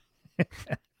 I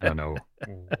don't know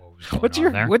what was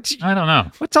going on there. I don't know.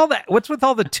 What's all that? What's with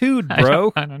all the tood,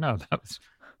 bro? I don't know. That was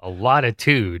a lot of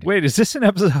tood. Wait, is this an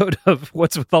episode of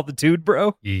What's with all the tood,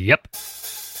 bro? Yep.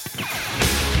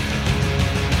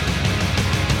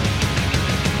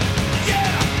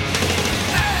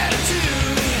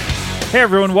 Hey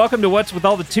everyone, welcome to What's with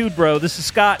all the tood, bro. This is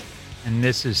Scott. And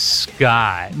this is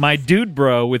Scott. My dude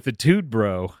bro with the tood,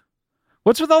 bro.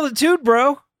 What's with all the tood,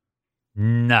 bro?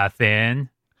 Nothing.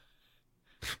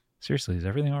 Seriously, is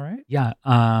everything all right? Yeah,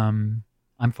 I'm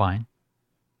fine.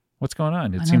 What's going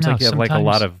on? It seems like you have like a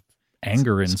lot of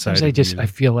anger inside. I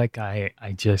feel like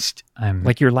I'm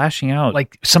like you're lashing out.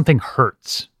 Like something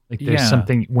hurts. Like there's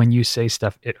something when you say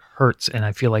stuff, it hurts, and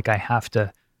I feel like I have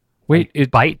to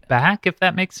bite back. If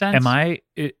that makes sense.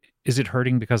 Is it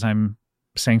hurting because I'm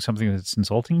saying something that's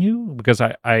insulting you? Because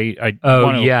I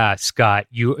yeah, Scott,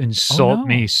 you insult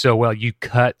me so well. You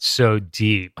cut so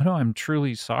deep. Oh no, I'm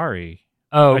truly sorry.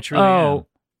 Oh, I truly am.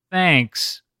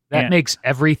 Thanks. That makes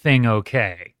everything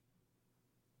okay.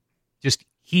 Just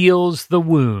heals the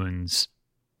wounds.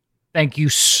 Thank you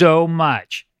so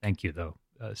much. Thank you, though,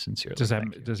 sincerely.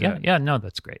 No,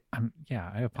 that's great.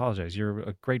 I apologize. You're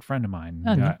a great friend of mine.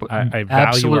 No, I value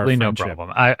absolutely our no friendship.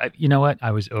 problem. I you know what?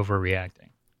 I was overreacting.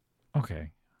 Okay,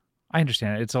 I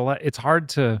understand. It's a lot. It's hard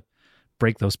to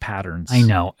break those patterns. I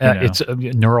know. It's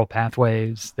neural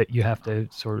pathways that you have to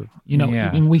sort of,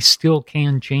 and we still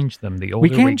can change them. The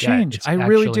older we change. Get, I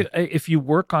really do. If you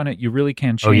work on it, you really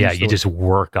can change. Oh yeah, you just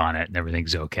work on it and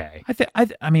everything's okay.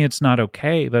 I mean, it's not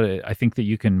okay, but I think that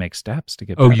you can make steps to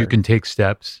get better. Oh, you can take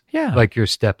steps? Yeah. Like you're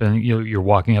stepping, you're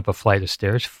walking up a flight of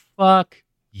stairs. Fuck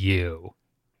you.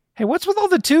 Hey, what's with all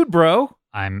the toot, bro?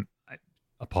 I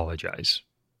apologize.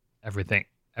 Everything.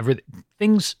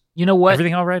 Things, you know what?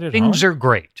 Everything all right at home? Things are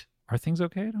great. Are things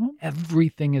okay at home?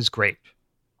 Everything is great.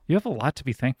 You have a lot to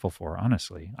be thankful for,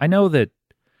 honestly. I know that,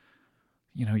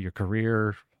 your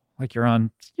career, like you're on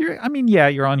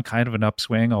kind of an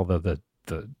upswing, although the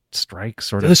strike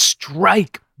sort of. The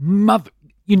strike,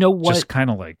 you know what? Just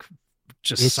kind of like,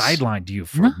 sidelined you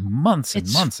for months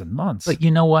and months and months. But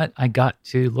you know what? I got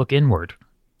to look inward.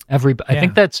 I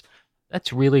think that's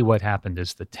really what happened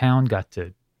is the town got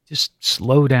to just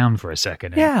slow down for a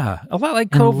second. A lot like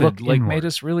COVID, made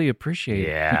us really appreciate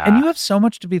it. And you have so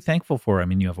much to be thankful for. I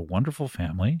mean, you have a wonderful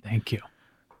family. Thank you.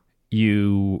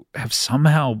 You have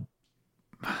somehow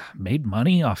made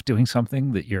money off doing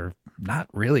something that you're not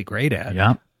really great at.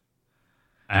 Yeah.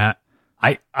 I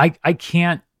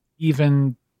can't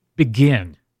even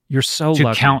begin. You're so to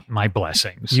lucky. Count my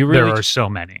blessings. There are so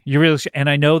many. You really, and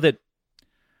I know that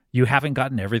you haven't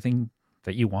gotten everything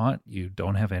that you want. You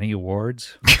don't have any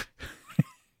awards.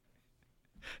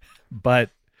 But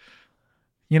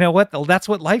you know what? That's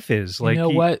what life is. Like, you know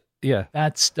what? Yeah.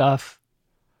 That stuff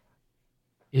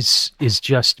is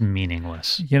just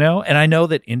meaningless. And I know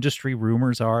that industry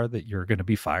rumors are that you're going to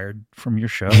be fired from your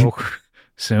show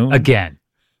soon. Again,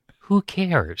 who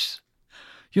cares?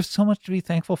 You have so much to be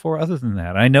thankful for other than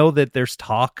that. I know that there's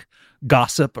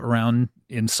gossip around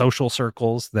in social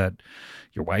circles that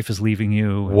your wife is leaving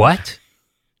you. What?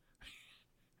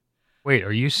 Wait,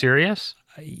 are you serious?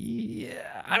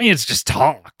 Yeah. I mean, it's just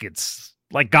talk. It's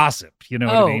like gossip. You know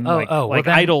what I mean? Like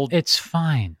idle. It's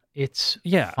fine. It's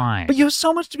fine. But you have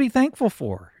so much to be thankful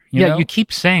for. You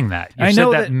keep saying that. You've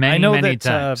said that many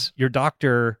times. Your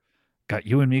doctor got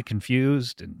you and me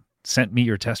confused and sent me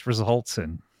your test results,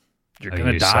 and you're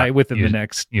going to die within the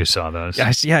next... You saw those.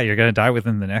 Yeah, you're going to die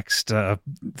within the next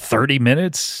 30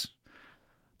 minutes.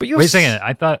 But wait a second.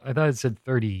 I thought it said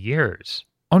 30 years.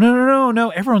 Oh, no.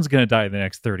 Everyone's going to die in the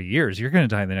next 30 years. You're going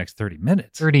to die in the next 30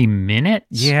 minutes. 30 minutes?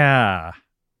 Yeah.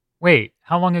 Wait,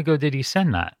 how long ago did he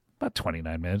send that? About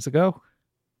 29 minutes ago.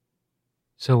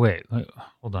 So wait,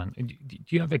 hold on. Do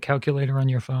you have a calculator on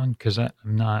your phone? Because I'm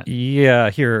not. Yeah,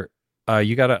 here.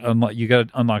 You got to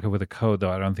unlock it with a code,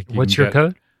 though. I don't think you What's your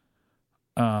code?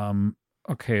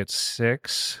 Okay, it's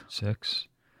 6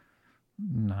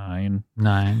 9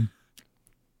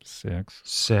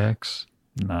 6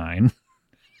 9.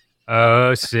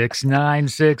 Oh,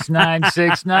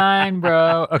 696969,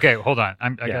 bro. Okay, hold on. I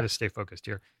got to stay focused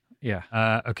here. Yeah.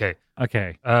 Okay.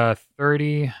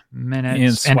 30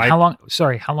 minutes. And how long?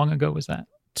 Sorry, how long ago was that?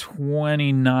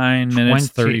 29 minutes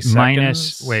 30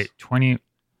 seconds.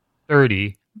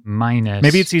 30 minus.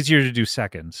 Maybe it's easier to do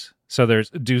seconds. So there's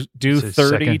do 30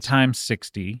 seconds. times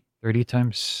 60. 30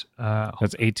 times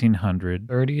that's 1800.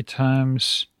 30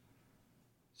 times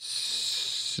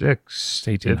 6.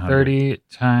 1800. 30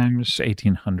 times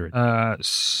 1800.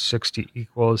 60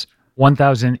 equals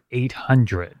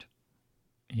 1800.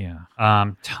 Yeah.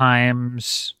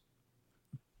 Times.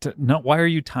 No, why are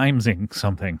you timesing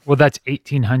something? Well, that's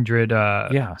 1800.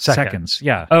 Seconds.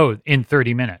 Yeah. Oh, in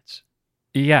 30 minutes.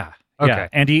 Yeah. Okay.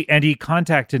 Yeah. And he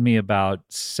contacted me about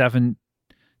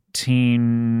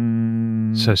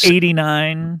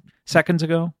 1789 seconds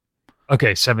ago.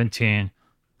 Okay, 17.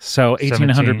 So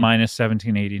 1800 minus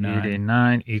 1789.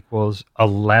 89 equals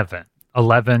 11.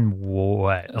 11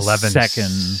 what? 11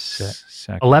 seconds.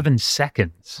 11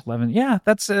 seconds. 11. Yeah,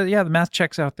 that's the math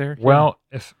checks out there. Well,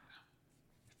 if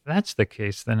that's the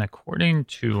case, then according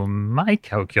to my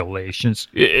calculations,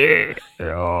 hold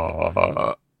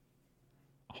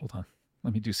on.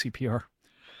 Let me do CPR.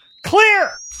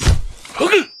 Clear.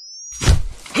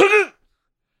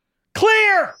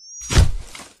 Clear.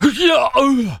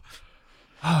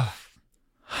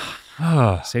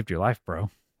 Saved your life, bro.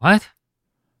 What?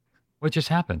 What just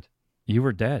happened? You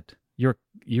were dead.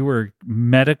 You were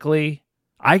medically.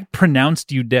 I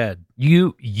pronounced you dead.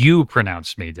 You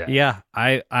pronounced me dead. Yeah,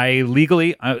 I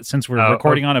legally, since we're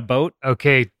recording on a boat.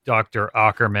 Okay, Dr.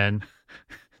 Ackerman.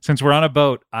 Since we're on a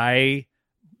boat, I,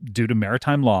 due to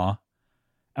maritime law,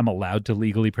 am allowed to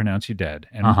legally pronounce you dead,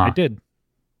 and I did.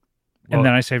 And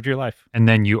then I saved your life. And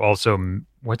then you also,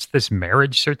 what's this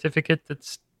marriage certificate?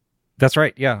 That's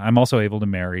right. Yeah, I'm also able to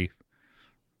marry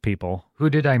people. Who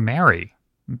did I marry?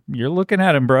 You're looking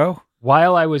at him, bro.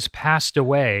 While I was passed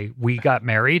away, we got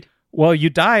married? Well, you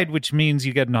died, which means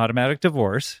you get an automatic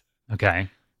divorce. Okay.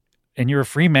 And you're a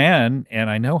free man, and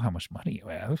I know how much money you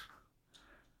have.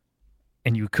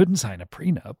 And you couldn't sign a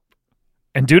prenup.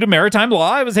 And due to maritime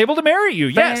law, I was able to marry you.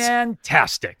 Yes.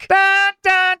 Fantastic. Dun,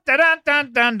 dun, dun, dun,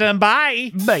 dun, dun, dun.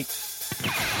 Bye. Bye.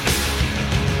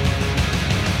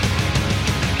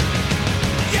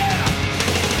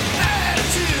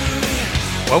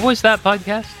 What was that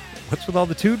podcast? What's with all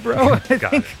the toot, bro?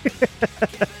 God.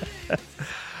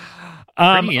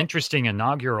 Pretty interesting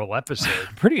inaugural episode.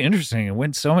 Pretty interesting. It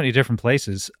went so many different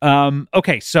places.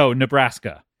 Okay, so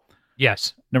Nebraska.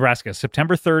 Yes. Nebraska,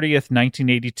 September 30th,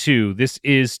 1982. This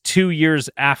is 2 years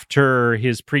after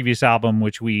his previous album,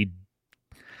 which we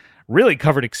really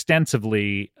covered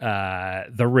extensively,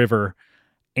 The River,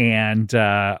 and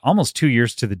almost 2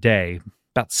 years to the day,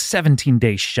 about 17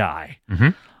 days shy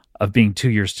of being 2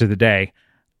 years to the day.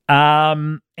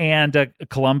 And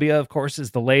Columbia, of course,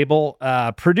 is the label.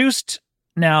 Produced,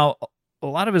 now, a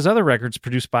lot of his other records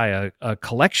produced by a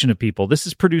collection of people. This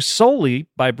is produced solely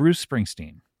by Bruce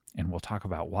Springsteen. And we'll talk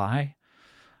about why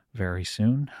very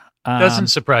soon. Doesn't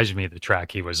surprise me the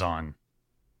track he was on,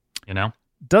 you know?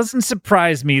 Doesn't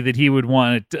surprise me that he would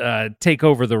want to take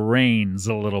over the reins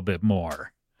a little bit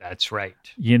more. That's right.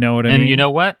 You know what I mean? And you know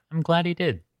what? I'm glad he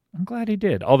did. I'm glad he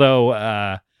did. Although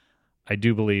I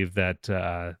do believe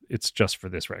that it's just for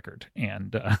this record.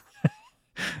 And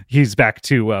he's back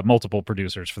to multiple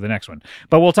producers for the next one.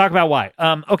 But we'll talk about why.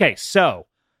 Okay, so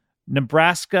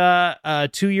Nebraska,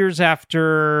 2 years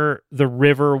after The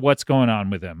River, what's going on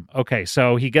with him? Okay,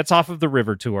 so he gets off of the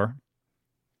River tour,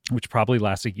 which probably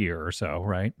lasts a year or so,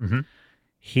 right? Mm-hmm.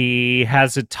 He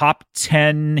has a top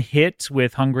 10 hit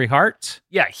with Hungry Heart.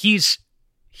 Yeah, he's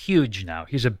huge now.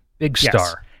 He's a big star.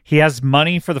 Yes. He has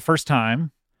money for the first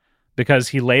time because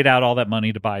he laid out all that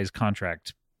money to buy his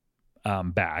contract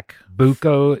back.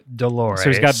 Buco Dolores. So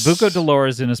he's got Buco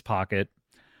Dolores in his pocket.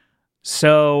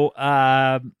 So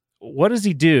what does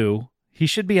he do? He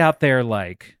should be out there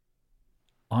like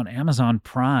on Amazon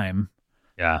Prime.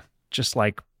 Yeah. Just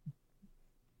like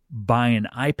buying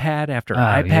iPad after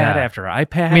iPad after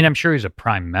iPad. I mean, I'm sure he's a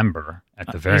Prime member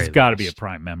at the very least. He's got to be a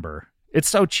Prime member. It's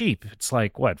so cheap. It's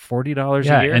like, what, $40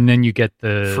 a year? And then you get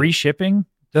the... free shipping?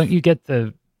 Don't you get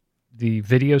the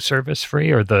video service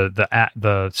free or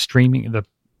the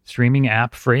streaming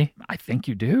app free? I think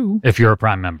you do. If you're a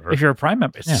Prime member. If you're a Prime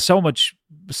member. It's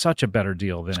such a better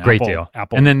deal than it's a Apple. Great deal.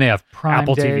 Apple, and then they have Prime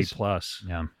Apple Days. TV Plus.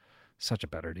 Yeah. Such a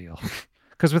better deal.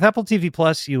 Because with Apple TV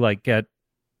Plus, you like get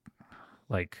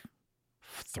like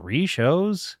 3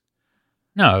 shows.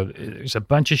 No, there's a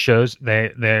bunch of shows.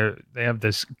 They have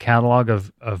this catalog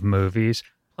of movies.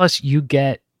 Plus, you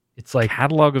get it's like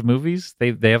catalog of movies.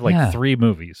 They have like 3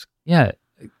 movies. Yeah,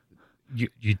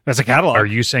 that's a catalog. Are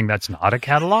you saying that's not a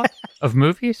catalog of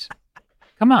movies?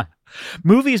 Come on,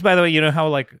 movies. By the way, you know how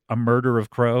like A Murder of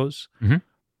Crows. Mm-hmm.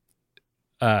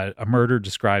 A murder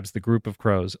describes the group of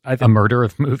crows. A murder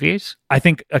of movies. I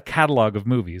think a catalog of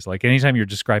movies. Like anytime you're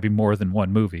describing more than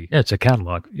one movie. Yeah, it's a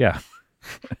catalog. Yeah.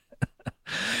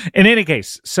 In any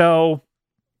case, so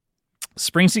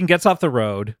Springsteen gets off the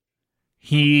road.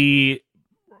 He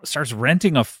starts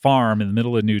renting a farm in the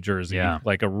middle of New Jersey,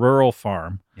 like a rural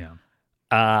farm.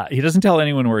 Yeah. He doesn't tell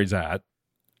anyone where he's at.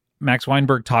 Max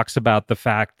Weinberg talks about the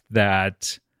fact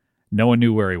that no one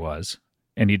knew where he was,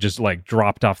 and he just like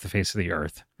dropped off the face of the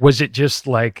earth. Was it just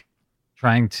like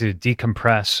trying to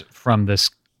decompress from this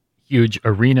huge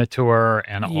arena tour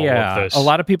and all of this? A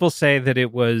lot of people say that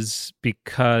it was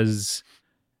because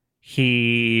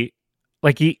he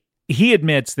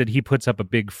admits that he puts up a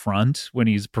big front when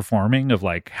he's performing of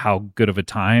like how good of a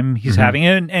time he's having,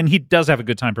 and he does have a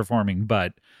good time performing,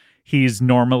 but he's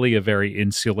normally a very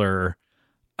insular,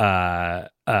 we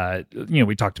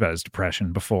talked about his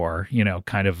depression before,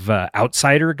 kind of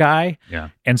outsider guy. Yeah.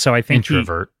 And so I think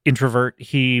introvert,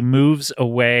 he moves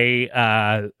away.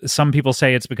 Some people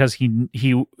say it's because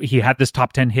he had this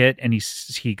top 10 hit and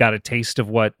he got a taste of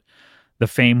what the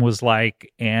fame was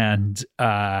like. And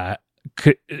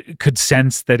could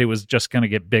sense that it was just going to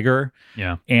get bigger.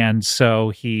 Yeah. And so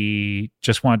he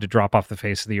just wanted to drop off the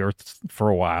face of the earth for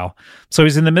a while. So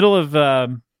he's in the middle of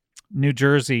New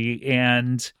Jersey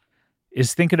and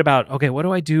is thinking about, okay, what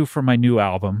do I do for my new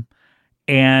album?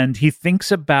 And he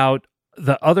thinks about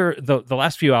the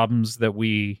last few albums that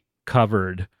we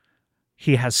covered.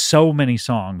 He has so many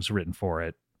songs written for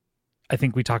it. I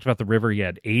think we talked about The River. He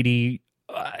had 80.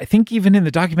 I think even in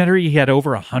the documentary, he had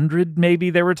over 100, maybe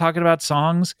they were talking about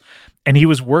songs. And he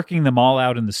was working them all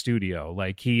out in the studio.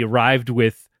 Like he arrived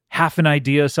with half an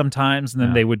idea sometimes, and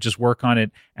then they would just work on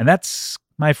it. And that's,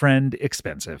 my friend,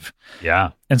 expensive.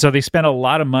 Yeah. And so they spent a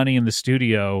lot of money in the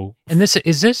studio. And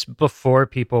is this before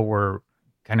people were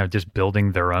kind of just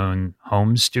building their own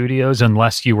home studios?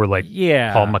 Unless you were like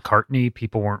Paul McCartney,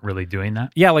 people weren't really doing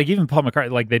that. Yeah, like even Paul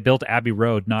McCartney, like they built Abbey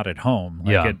Road not at home.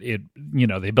 Like it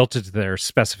they built it to their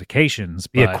specifications.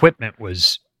 But the equipment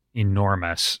was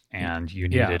enormous, and you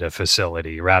needed a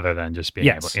facility rather than just being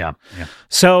able. Yeah.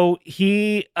 So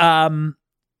he when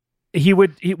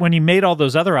he made all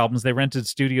those other albums, they rented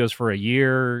studios for a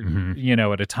year,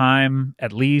 at a time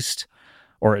at least.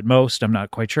 Or at most, I'm not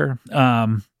quite sure.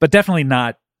 But definitely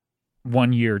not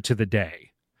 1 year to the day.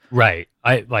 Right.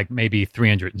 I like maybe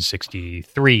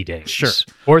 363 days. Sure.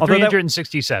 Or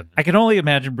 367. I can only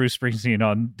imagine Bruce Springsteen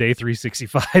on day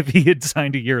 365. He had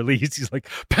signed a year lease. He's like,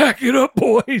 pack it up,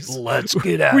 boys. Let's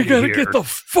get out of here. We got to get the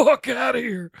fuck out of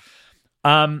here.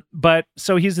 But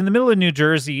so he's in the middle of New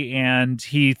Jersey and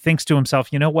he thinks to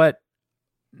himself, you know what?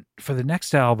 For the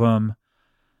next album,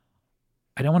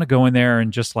 I don't want to go in there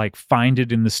and just like find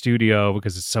it in the studio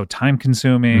because it's so time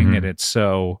consuming and it's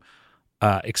so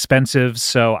expensive.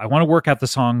 So I want to work out the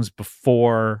songs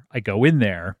before I go in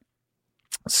there.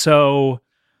 So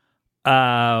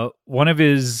one of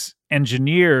his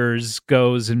engineers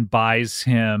goes and buys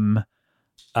him,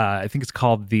 I think it's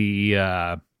called the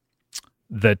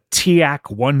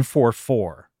TIAC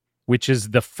 144, which is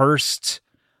the first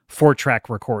 4-track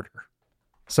recorder.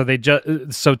 So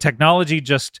so technology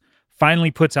just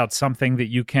finally puts out something that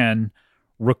you can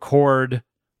record.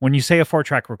 When you say a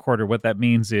 4-track recorder, what that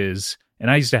means is,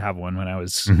 and I used to have one when I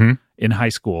was in high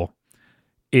school,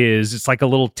 is it's like a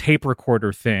little tape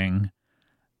recorder thing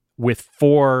with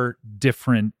 4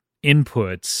 different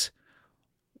inputs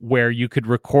where you could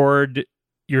record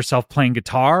yourself playing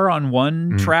guitar on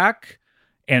one track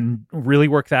and really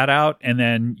work that out. And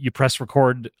then you press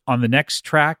record on the next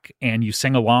track and you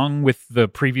sing along with the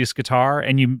previous guitar.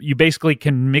 And you basically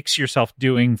can mix yourself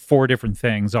doing 4 different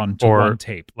things onto one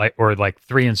tape. Like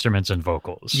 3 instruments and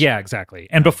vocals. Yeah, exactly.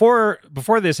 And before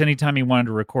this, anytime he wanted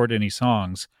to record any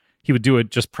songs, he would do it,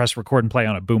 just press record and play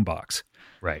on a boombox.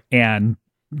 Right. And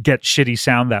get shitty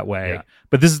sound that way. Yeah.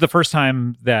 But this is the first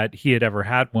time that he had ever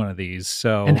had one of these.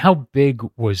 So, and how big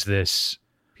was this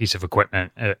piece of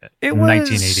equipment in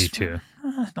 1982?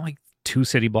 Like 2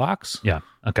 city blocks. Yeah.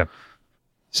 Okay.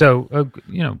 So,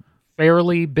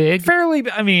 fairly big.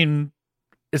 I mean,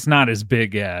 it's not as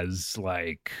big as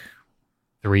like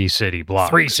 3 city blocks.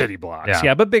 3 city blocks.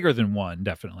 Yeah, but bigger than 1,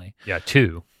 definitely. Yeah,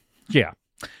 2. Yeah.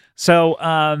 So,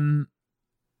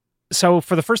 so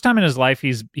for the first time in his life,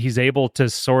 he's able to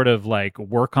sort of like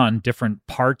work on different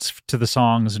parts to the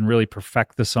songs and really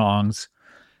perfect the songs.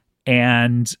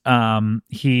 And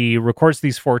he records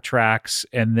these 4 tracks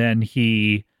and then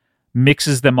he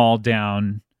mixes them all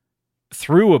down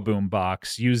through a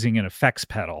boombox using an effects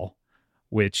pedal,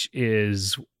 which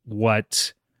is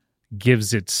what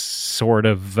gives it sort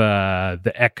of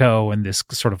the echo and this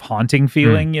sort of haunting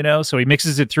feeling, So he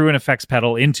mixes it through an effects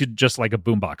pedal into just like a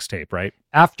boombox tape, right?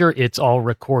 After it's all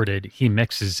recorded, he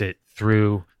mixes it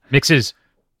through. Mixes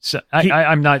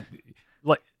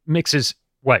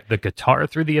what, the guitar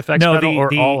through the effects pedal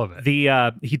or all of it?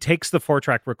 He takes the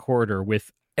 4-track recorder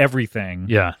with everything.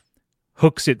 Yeah.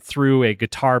 Hooks it through a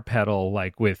guitar pedal,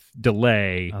 like with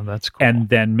delay. Oh, that's cool. And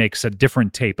then makes a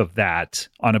different tape of that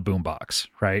on a boombox,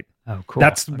 right? Oh, cool.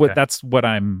 That's what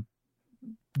I'm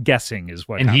guessing is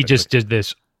what. And he just did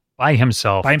this by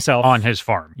himself on his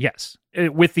farm. Yes.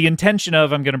 With the intention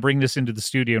of, I'm going to bring this into the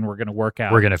studio and we're going to work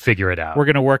out. We're going to figure it out. We're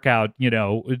going to work out,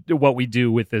 what we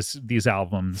do with these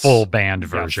albums. Full band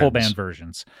versions. Full band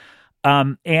versions.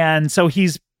 And so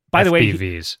he's, by the way,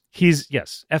 FPVs.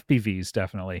 FPVs,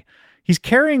 definitely. He's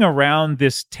carrying around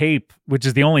this tape, which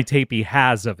is the only tape he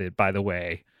has of it, by the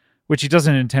way, which he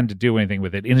doesn't intend to do anything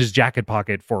with it, in his jacket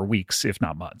pocket for weeks, if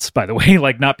not months, by the way,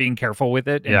 like not being careful with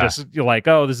it. And just you're like,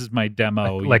 oh, this is my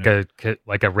demo. Like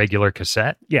a regular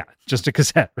cassette? Yeah, just a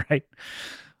cassette, right?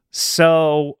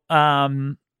 So,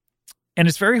 and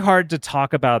it's very hard to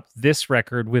talk about this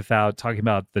record without talking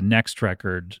about the next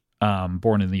record,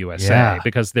 Born in the USA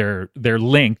because they're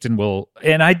linked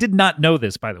and I did not know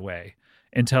this, by the way,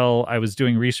 until I was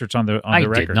doing research on the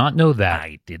record. I did not know that.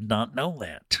 I did not know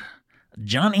that.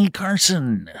 Johnny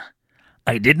Carson.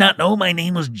 I did not know my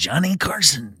name was Johnny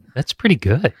Carson. That's pretty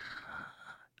good.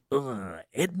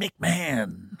 Ed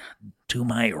McMahon to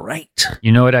my right.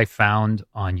 You know what I found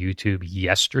on YouTube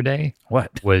yesterday?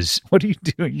 What are you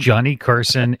doing? Johnny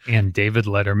Carson and David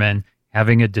Letterman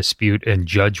having a dispute and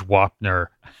Judge Wapner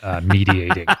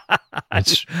mediating.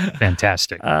 It's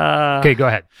fantastic. Okay, go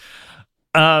ahead.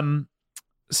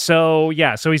 So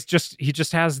he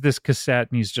just has this cassette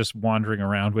and he's just wandering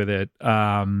around with it,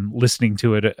 listening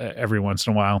to it every once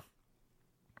in a while,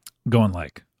 going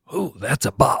like, "Oh, that's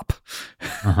a bop."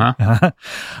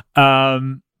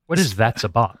 What is "That's a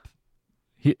Bop"?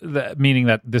 Meaning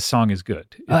that this song is good.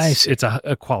 It's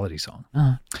a quality song.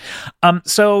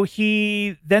 So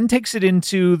he then takes it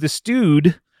into the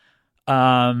stewed.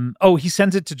 He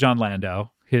sends it to John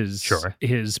Landau,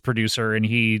 his producer, and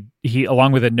he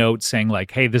along with a note saying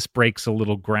like, "Hey, this breaks a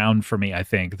little ground for me. I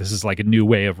think this is like a new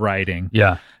way of writing."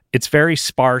 Yeah, it's very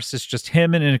sparse. It's just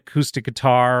him and an acoustic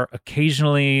guitar.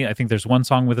 Occasionally, I think there's one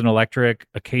song with an electric.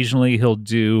 Occasionally, he'll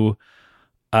do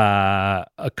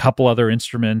a couple other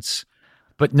instruments.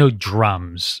 But no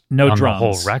drums. No on drums. The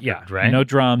whole record, right? No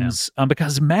drums. Yeah.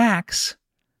 Because Max,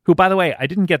 who, by the way, I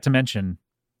didn't get to mention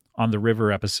on the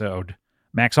River episode,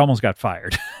 Max almost got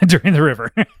fired during the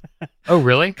River. Oh,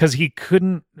 really? Because he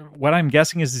couldn't, what I'm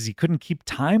guessing is he couldn't keep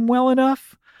time well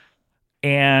enough.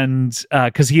 And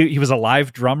because he was a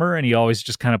live drummer and he always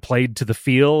just kind of played to the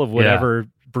feel of whatever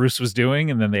Bruce was doing.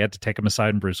 And then they had to take him aside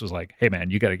and Bruce was like, "Hey, man,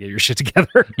 you got to get your shit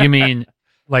together." You mean...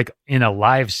 like in a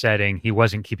live setting, he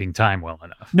wasn't keeping time well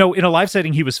enough. No, in a live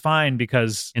setting, he was fine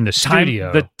because in the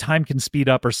studio, the time can speed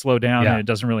up or slow down, and it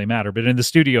doesn't really matter. But in the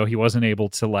studio, he wasn't able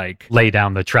to like lay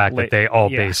down the track that they all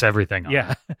base everything on.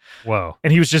 Yeah, whoa.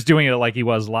 And he was just doing it like he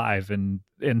was live, and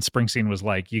Springsteen was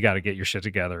like, "You got to get your shit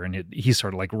together," and he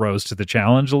sort of like rose to the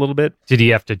challenge a little bit. Did he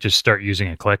have to just start using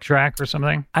a click track or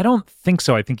something? I don't think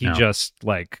so. I think he just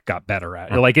like got better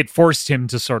at it. Like it forced him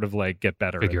to sort of like get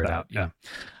better. Figure at it that. out. Yeah.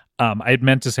 I had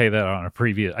meant to say that on a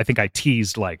previous. I think I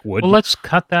teased like would. Well, let's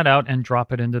cut that out and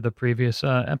drop it into the previous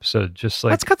episode. Just like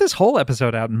let's cut this whole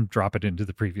episode out and drop it into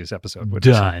the previous episode.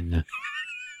 Done.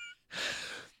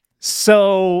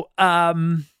 So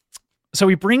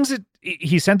he brings it.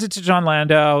 He sent it to John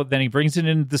Landau. Then he brings it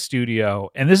into the studio.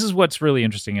 And this is what's really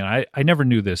interesting. And I never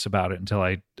knew this about it until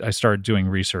I started doing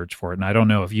research for it. And I don't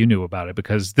know if you knew about it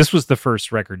because this was the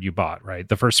first record you bought, right?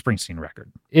 The first Springsteen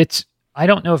record. I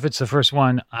don't know if it's the first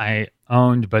one I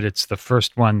owned, but it's the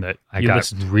first one that I got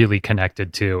really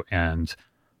connected to and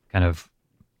kind of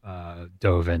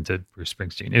dove into Bruce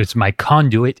Springsteen. It's my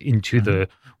conduit into the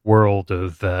world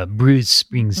of Bruce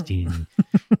Springsteen.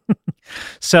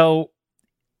 So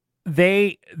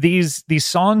these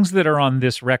songs that are on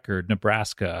this record,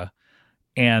 Nebraska,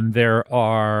 and there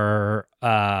are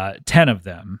 10 of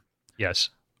them. Yes.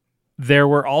 There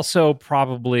were also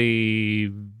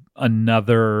probably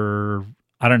another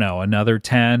 10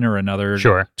 or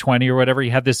another 20 or whatever. He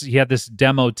had this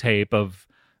demo tape of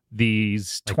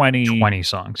these like 20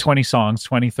 songs,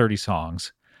 30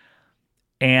 songs.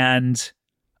 And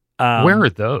where are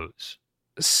those?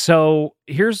 So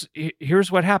here's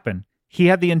what happened. He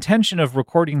had the intention of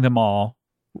recording them all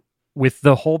with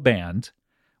the whole band,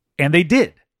 and they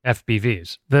did.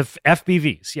 FBVs. The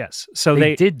FBVs, yes. So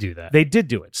they did do that. They did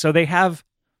do it. So they have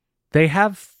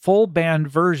full band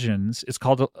versions. It's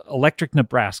called Electric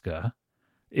Nebraska.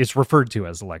 It's referred to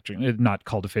as Electric, not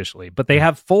called officially, but they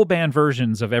have full band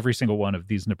versions of every single one of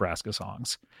these Nebraska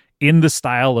songs in the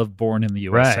style of Born in the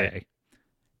USA. Right.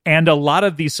 And a lot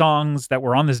of these songs that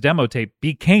were on this demo tape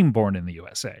became Born in the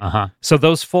USA. Uh-huh. So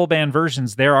those full band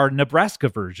versions, there are Nebraska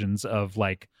versions of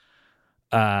like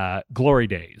Glory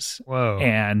Days. Whoa.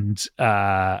 And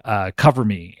Cover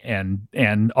Me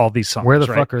and all these songs. Where the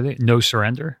fuck are they? No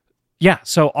Surrender? Yeah,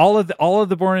 so all of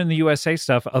the Born in the USA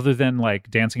stuff, other than like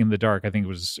Dancing in the Dark, I think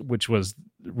which was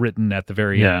written at the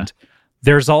very end.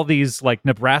 There's all these like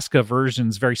Nebraska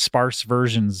versions, very sparse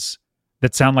versions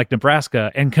that sound like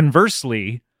Nebraska, and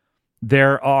conversely,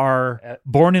 there are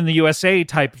Born in the USA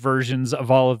type versions of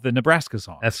all of the Nebraska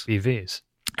songs. FBVs,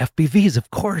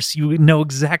 of course. You know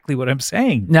exactly what I'm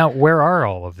saying. Now, where are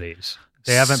all of these?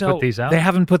 They haven't put these out? They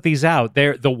haven't put these out.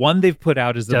 The one they've put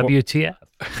out is the WTF.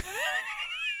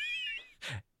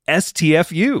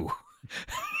 STFU.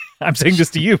 I'm saying this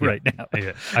to you right now.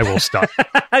 I will stop.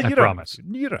 I promise.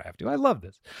 You don't have to. I love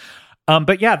this.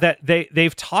 But yeah, that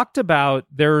they've talked about,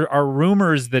 there are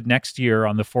rumors that next year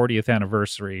on the 40th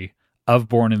anniversary of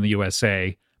Born in the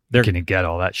USA, They're going to get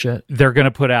all that shit. They're going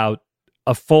to put out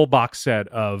a full box set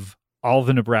of all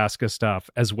the Nebraska stuff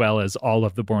as well as all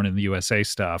of the Born in the USA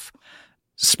stuff.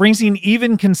 Springsteen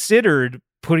even considered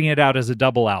putting it out as a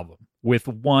double album with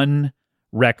one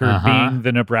record being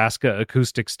the Nebraska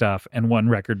acoustic stuff and one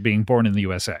record being Born in the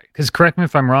USA. Because correct me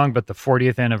if I'm wrong, but the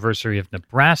 40th anniversary of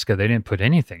Nebraska, they didn't put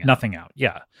anything out. Nothing out,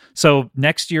 yeah. So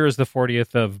next year is the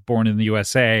 40th of Born in the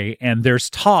USA, and there's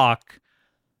talk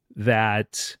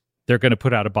that they're going to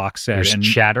put out a box set. There's and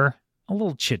chatter? A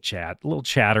little chit-chat, a little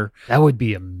chatter. That would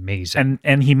be amazing.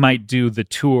 And he might do the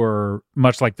tour,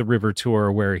 much like the River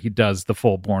Tour, where he does the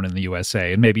full Born in the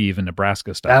USA and maybe even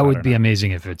Nebraska stuff. That would be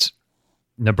amazing if it's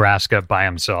Nebraska by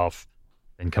himself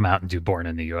and come out and do Born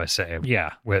in the USA.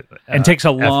 Yeah. With and takes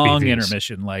a long FBVs.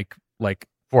 intermission, like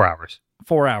 4 hours.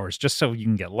 4 hours, just so you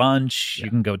can get lunch. Yeah.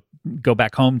 You can go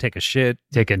back home, take a shit.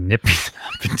 Take a nip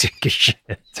and take a shit.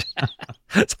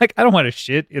 It's like, I don't want to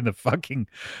shit in the fucking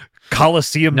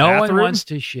Coliseum bathroom. No one wants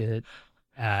to shit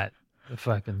at the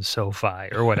fucking SoFi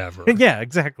or whatever. Yeah,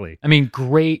 exactly. I mean,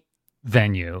 great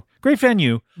venue. Great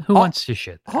venue. Who wants to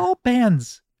shit there? All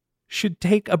bands should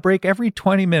take a break every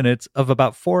 20 minutes of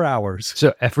about 4 hours.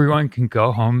 So everyone can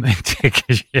go home and take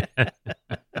a shit.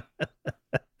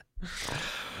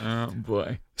 Oh,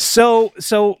 boy. So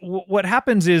what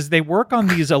happens is they work on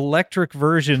these electric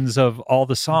versions of all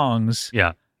the songs.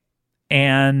 Yeah.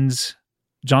 And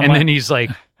then he's like,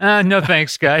 no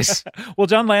thanks, guys. Well,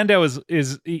 John Landau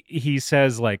he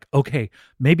says like, okay,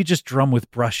 maybe just drum with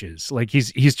brushes. Like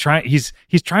he's trying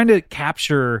to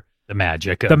capture the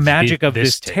magic of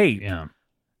this tape. Yeah.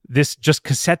 This just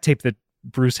cassette tape that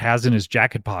Bruce has in his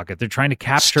jacket pocket. They're trying to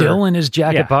capture. Still in his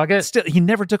jacket pocket? Still, he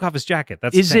never took off his jacket.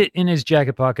 Is it in his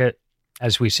jacket pocket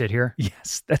as we sit here?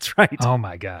 Yes, that's right. Oh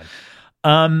my God.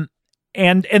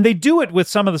 And they do it with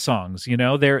some of the songs, you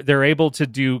know. They're able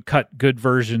to cut good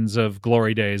versions of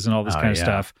Glory Days and all this kind of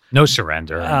stuff. No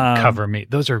Surrender, Cover Me.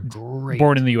 Those are great.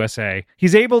 Born in the USA.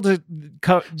 He's able to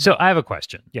cut. So I have a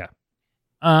question. Yeah.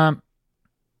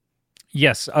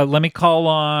 Yes. Let me call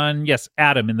on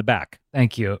Adam in the back.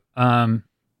 Thank you. Adam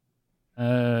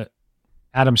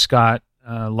Scott,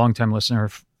 longtime listener,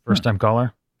 first time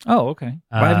caller. Oh, okay.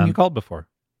 Why haven't you called before?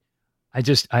 I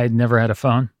had never had a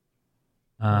phone.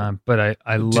 But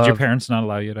I love. Did your parents not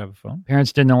allow you to have a phone?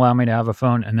 Parents didn't allow me to have a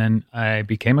phone, and then I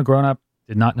became a grown up.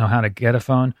 Did not know how to get a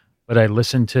phone, but I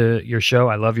listened to your show.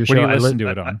 I love your show. What do you listen to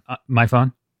it on? My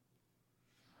phone.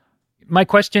 My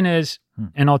question is,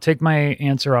 and I'll take my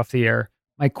answer off the air.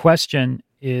 My question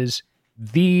is,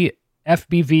 the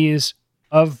FBVs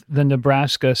of the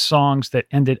Nebraska songs that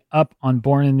ended up on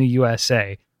Born in the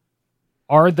USA,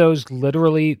 are those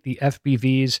literally the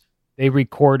FBVs they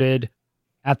recorded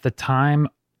at the time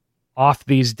off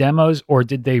these demos, or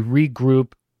did they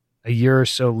regroup a year or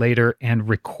so later and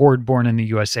record Born in the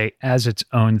USA as its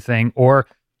own thing? Or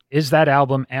is that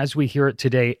album, as we hear it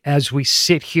today, as we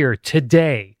sit here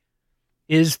today,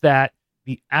 is that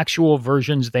the actual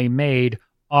versions they made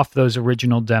off those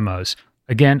original demos?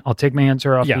 Again, I'll take my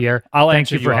answer off the air.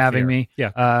 Thank you for having me.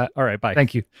 Yeah. All right. Bye.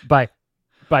 Thank you. Bye.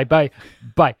 Bye.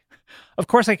 Of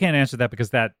course, I can't answer that because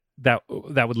that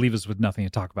would leave us with nothing to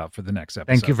talk about for the next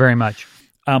episode. Thank you very much.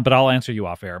 But I'll answer you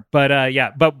off air.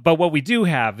 But but what we do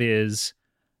have is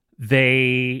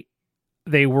they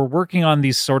were working on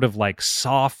these sort of like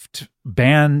soft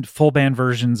full band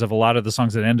versions of a lot of the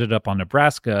songs that ended up on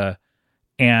Nebraska,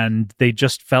 and they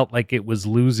just felt like it was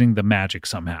losing the magic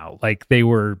somehow. Like they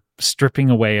were stripping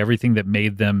away everything that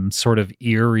made them sort of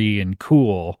eerie and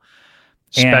cool.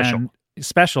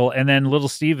 Special. And then Little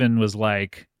Steven was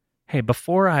like, hey,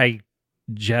 before I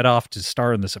jet off to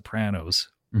star in The Sopranos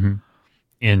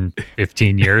in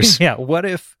 15 years, what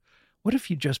if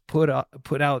you just put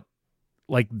out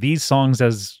like these songs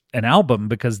as an album,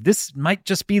 because this might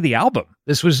just be the album.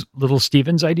 This was Little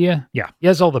Steven's idea. Yeah, he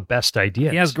has all the best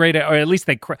ideas. He has great, or at least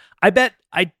I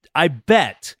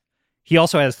bet he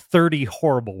also has 30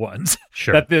 horrible ones.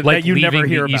 Sure, that you never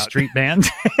hear about. East Street Band.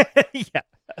 Yeah.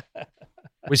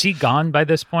 Was he gone by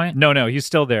this point? No, he's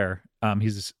still there.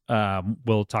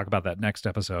 We'll talk about that next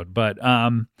episode. But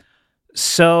a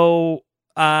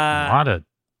lot of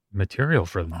material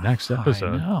for the next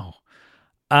episode. I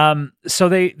know. So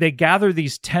they gather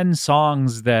these 10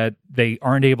 songs that they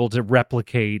aren't able to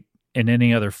replicate in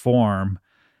any other form,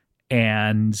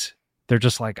 and they're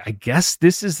just like, I guess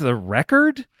this is the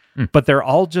record, but they're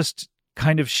all just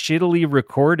kind of shittily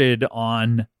recorded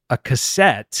on a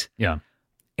cassette. Yeah.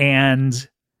 And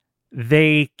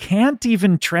they can't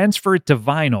even transfer it to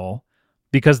vinyl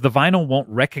because the vinyl won't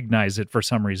recognize it for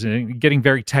some reason. Getting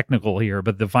very technical here,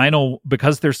 but the vinyl,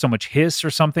 because there's so much hiss or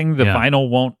something, the vinyl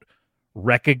won't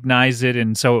recognize it,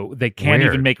 and so they can't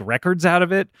even make records out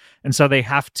of it, and so they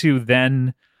have to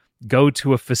then go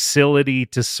to a facility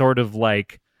to sort of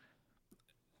like,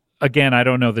 again, I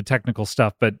don't know the technical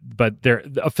stuff, but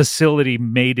a facility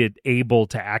made it able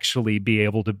to actually be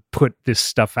able to put this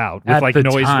stuff out with like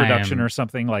noise reduction or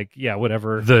something, like,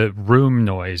 whatever. The room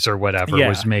noise or whatever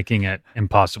was making it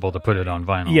impossible to put it on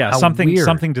vinyl. Yeah,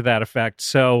 something to that effect.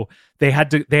 So they had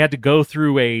to go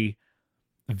through a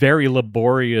very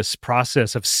laborious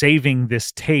process of saving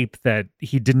this tape that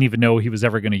he didn't even know he was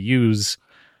ever going to use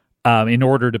in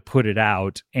order to put it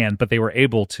out, but they were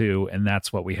able to, and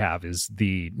that's what we have is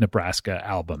the Nebraska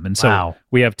album. And so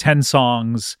we have 10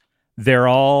 songs. They're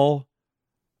all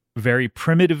very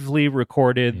primitively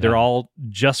recorded. Yeah. They're all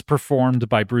just performed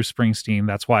by Bruce Springsteen.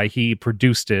 That's why he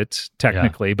produced it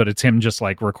technically, but it's him just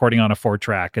like recording on a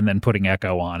 4-track and then putting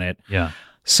echo on it. Yeah.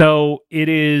 So it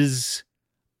is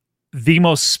the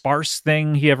most sparse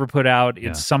thing he ever put out.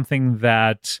 It's something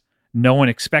that no one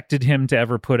expected him to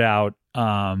ever put out.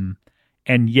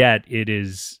 And yet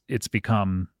it's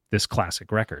become this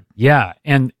classic record. Yeah.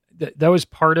 And that was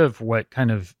part of what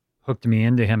kind of hooked me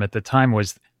into him at the time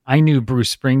was I knew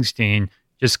Bruce Springsteen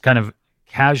just kind of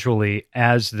casually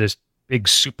as this big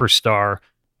superstar.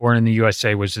 Born in the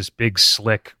USA was this big,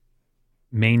 slick,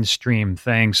 mainstream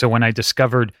thing. So when I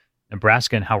discovered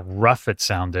Nebraska and how rough it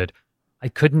sounded, I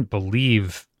couldn't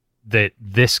believe that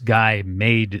this guy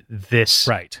made this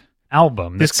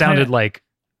album. This sounded like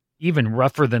even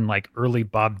rougher than like early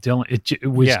Bob Dylan. It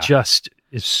was just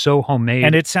is so homemade.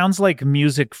 And it sounds like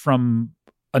music from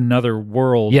another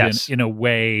world in a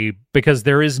way, because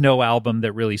there is no album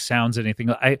that really sounds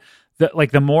anything.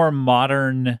 The more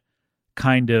modern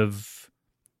kind of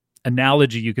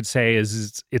analogy you could say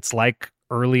is it's like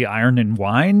early Iron and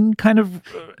Wine kind of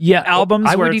albums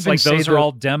I where would it's even like say those are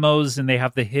all demos and they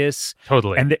have the hiss.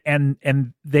 Totally.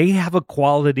 And they have a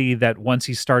quality that once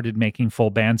he started making full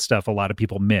band stuff, a lot of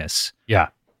people miss. Yeah.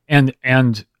 And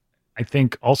I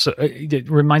think also it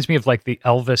reminds me of like the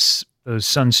Elvis, those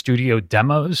Sun Studio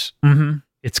demos. Mm-hmm.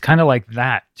 It's kind of like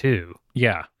that too.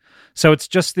 Yeah. So it's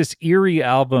just this eerie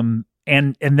album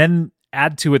and then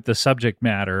add to it the subject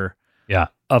matter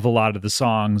of a lot of the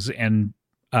songs. And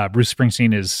Bruce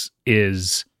Springsteen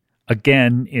is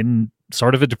again in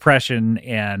sort of a depression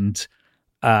and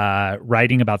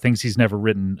writing about things he's never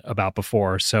written about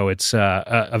before. So it's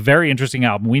a very interesting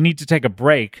album. We need to take a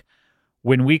break.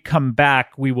 When we come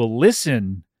back, we will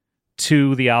listen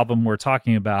to the album we're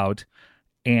talking about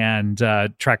and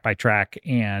track by track,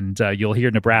 and you'll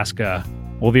hear Nebraska.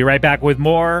 We'll be right back with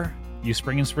more You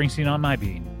Springin' Springsteen on My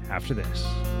Bean after this.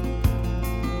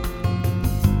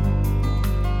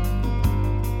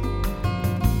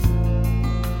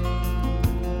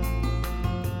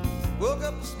 Woke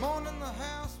up this morning, the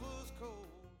house was cold.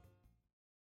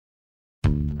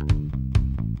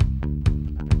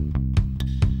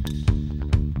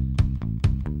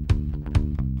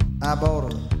 I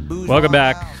bought a Welcome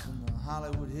back.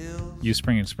 You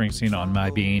Springin' Springsteen on My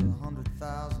Bean.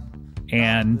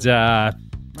 And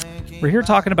we're here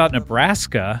talking about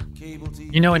Nebraska.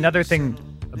 You know, another thing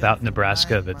about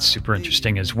Nebraska that's super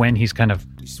interesting is when he's kind of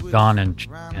gone and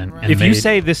if you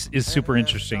say this is super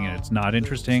interesting and it's not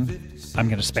interesting, I'm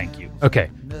going to spank you. Okay.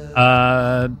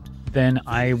 Then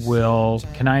I will.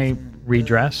 Can I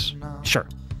redress? Sure.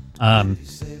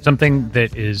 Something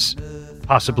that is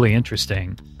possibly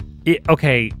interesting.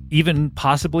 Okay, even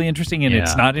possibly interesting, and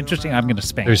it's not interesting, I'm going to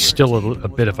spank There's you. still a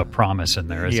bit of a promise in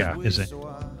there, isn't it?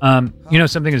 You know,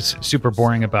 something that's super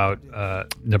boring about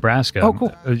Nebraska. Oh,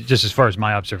 cool. Just as far as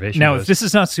my observation Now, goes. if this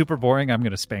is not super boring, I'm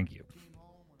going to spank you.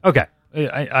 Okay.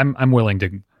 I'm willing to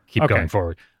keep going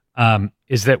forward.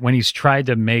 Is that when he's tried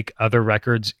to make other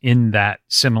records in that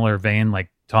similar vein, like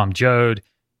Tom Joad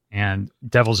and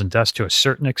Devils and Dust to a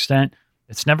certain extent,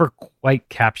 it's never quite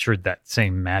captured that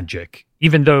same magic.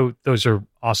 Even though those are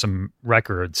awesome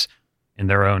records in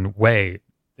their own way,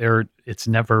 it's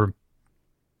never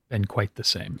been quite the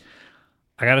same.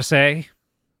 I got to say,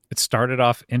 it started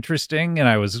off interesting, and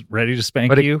I was ready to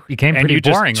spank you. It became pretty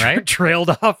boring, right? Trailed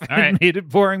off and made it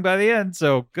boring by the end,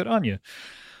 so good on you.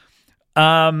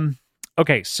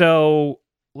 Okay, so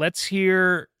let's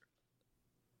hear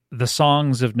the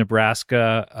songs of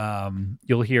Nebraska.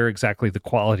 You'll hear exactly the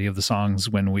quality of the songs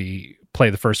when we play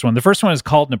the first one. The first one is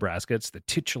called Nebraska. It's the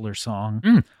titular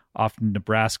song off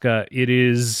Nebraska. It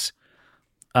is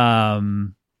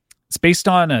it's based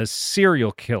on a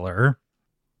serial killer.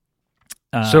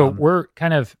 So we're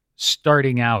kind of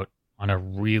starting out on a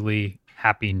really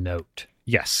happy note.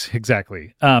 Yes,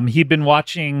 exactly. He'd been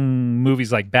watching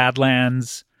movies like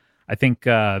Badlands. I think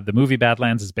the movie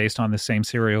Badlands is based on the same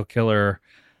serial killer.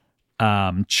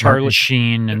 Martin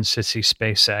Sheen and Sissy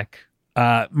Spacek.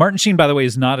 Martin Sheen, by the way,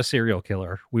 is not a serial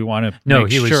killer. We want to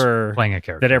make sure was playing a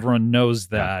character. that everyone knows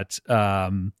that.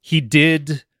 He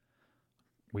did,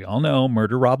 we all know,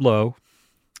 murder Rob Lowe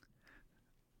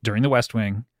during The West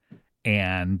Wing,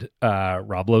 and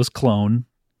Rob Lowe's clone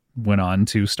went on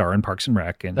to star in Parks and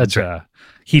Rec. And that's right.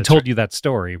 He told you that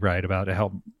story, right, about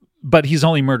how, but he's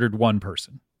only murdered one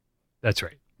person. That's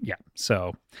right. Yeah,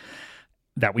 so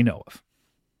that we know of.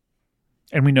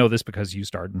 And we know this because you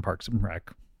starred in Parks and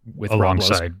Rec with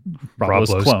alongside Rob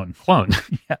Lowe's clone.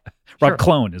 Yeah. Rob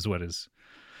Clone is what is.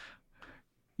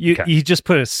 You just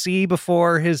put a C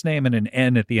before his name and an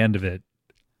N at the end of it.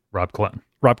 Rob Clone.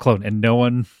 And no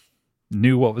one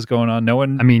knew what was going on. No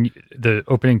one. I mean, the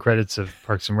opening credits of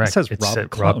Parks and Rec says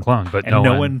Rob Clone, but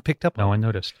no one picked up. No one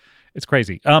noticed. It's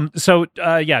crazy. So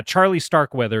Charlie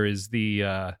Starkweather is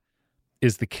the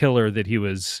killer that he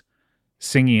was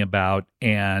singing about,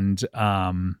 and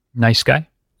nice guy.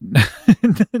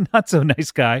 Not so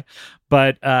nice guy,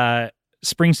 but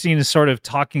Springsteen is sort of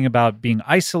talking about being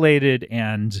isolated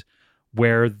and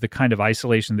where the kind of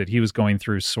isolation that he was going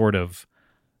through sort of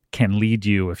can lead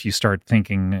you if you start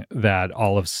thinking that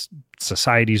all of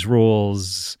society's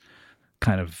rules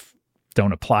kind of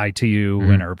don't apply to you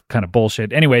and are kind of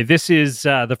bullshit. Anyway, this is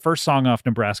the first song off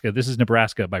Nebraska. This is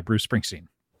Nebraska by Bruce Springsteen.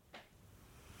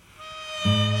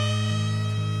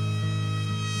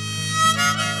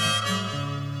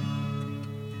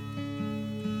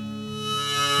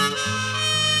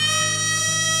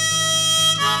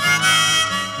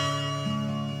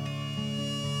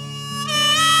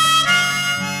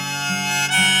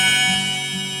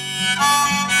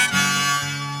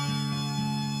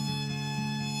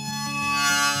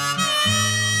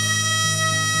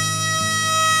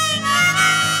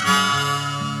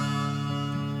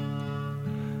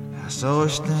 Saw her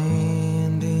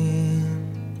standing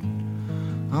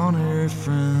on her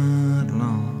front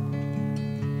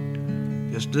lawn,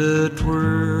 just a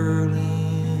twirling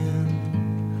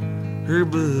her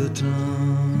baton.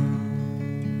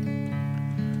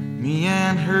 Me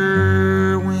and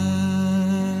her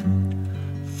went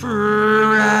for a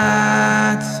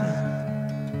ride,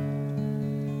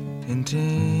 and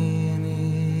 10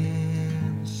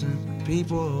 innocent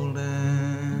people died.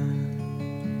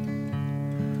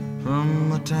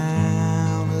 From a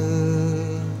town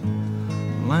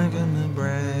of Lincoln,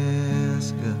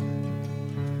 Nebraska,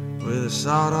 with a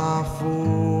sawed-off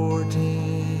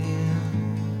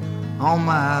 410 on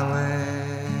my lap,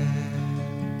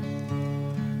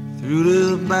 through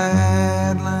the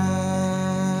Badlands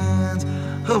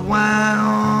of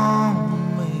Wyoming,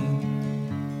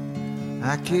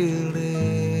 I killed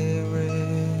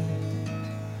everything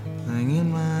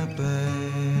in my path.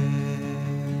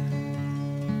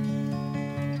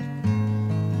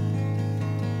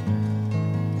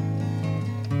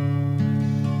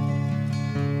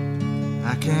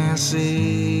 I can't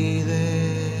say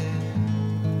that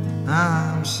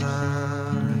I'm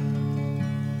sorry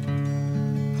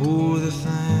for the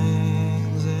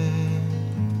things that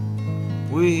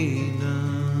we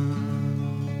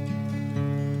done,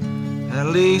 at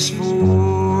least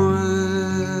for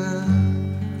a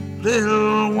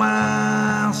little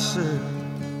while, sir.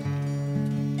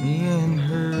 Me and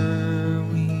her,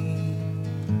 we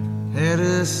had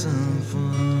us some fun.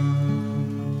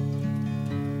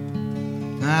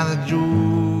 Now the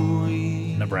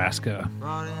jury Nebraska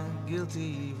brought in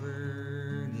guilty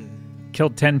verdict.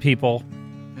 Killed 10 people.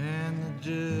 And the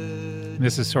judge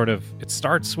This is sort of, it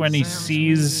starts when he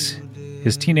sees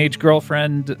his teenage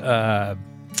girlfriend that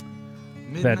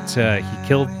he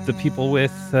killed the people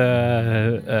with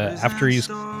after he's,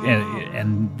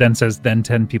 and then says, then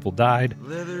 10 people died.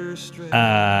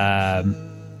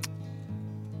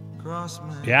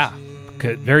 Yeah,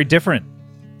 very different.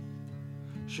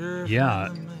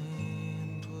 Yeah.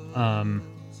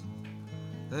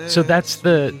 So that's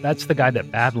the guy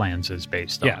that Badlands is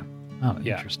based on. Yeah. Oh,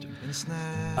 Yeah. interesting.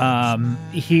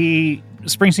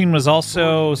 Springsteen was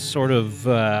also sort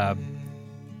of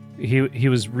he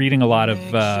was reading a lot of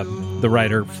the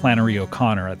writer Flannery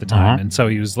O'Connor at the time, and so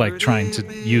he was like trying to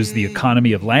use the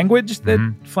economy of language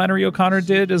that Flannery O'Connor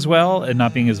did as well, and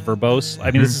not being as verbose. I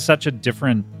mean, this is such a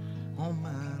different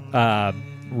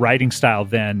writing style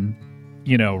than,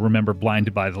 you know, remember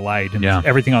Blinded by the Light and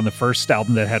everything on the first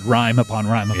album that had rime upon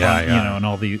rhyme upon, you know, and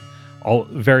all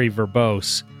very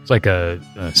verbose. It's like a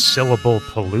syllable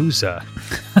palooza.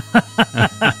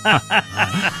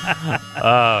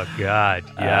 Oh God,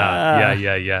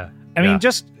 yeah. I mean,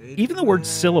 just even the word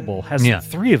syllable has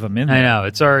 3 of them in there. I know,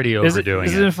 it's already overdoing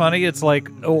Isn't it funny? It's like,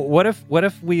 what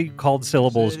if we called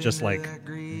syllables just like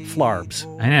flarbs.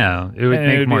 I know. It would And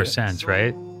make more sense,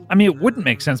 right? I mean, it wouldn't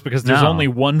make sense because there's No. only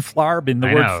one flarb in the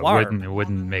I word know. flarb. It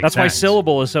wouldn't make That's sense. why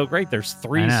syllable is so great. There's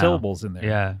 3 I know. syllables in there.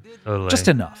 Yeah, totally. Just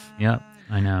enough. Yep,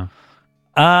 I know.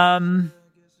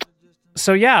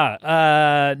 So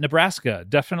yeah, Nebraska,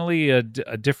 definitely a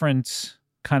different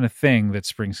kind of thing that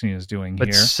Springsteen is doing But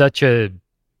here. such a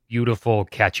beautiful,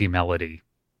 catchy melody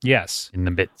Yes. in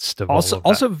the midst of Also, all of that.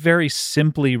 also very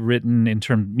simply written in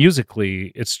terms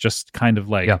musically. It's just kind of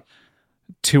like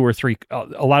 2 or 3.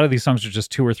 A lot of these songs are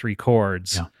just 2 or 3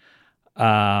 chords.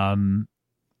 Yeah. And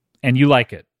you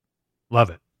like it. Love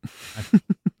it.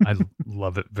 I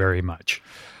love it very much.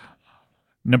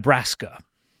 Nebraska.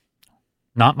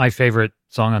 Not my favorite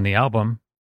song on the album,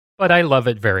 but I love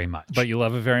it very much. But you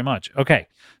love it very much. Okay.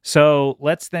 So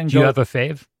let's then Do go. you have a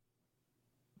fave?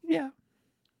 Yeah.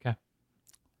 Okay.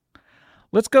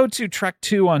 Let's go to track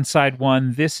 2 on side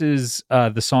 1. This is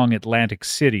the song Atlantic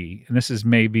City. And this is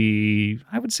maybe,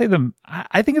 I would say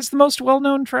I think it's the most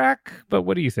well-known track, but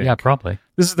what do you think? Yeah, probably.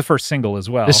 This is the first single as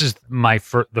well. This is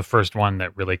the first one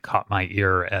that really caught my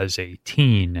ear as a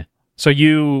teen. So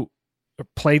you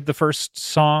played the first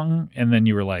song and then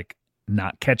you were like,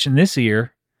 not catching this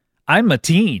ear. I'm a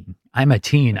teen. I'm a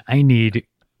teen. I need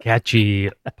catchy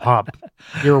pop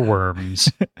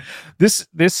earworms. This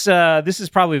is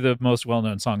probably the most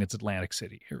well-known song. It's Atlantic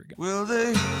City. Here we go. Well,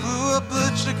 they blew up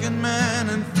the chicken man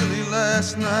in Philly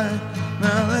last night.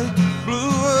 Now they blew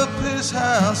up his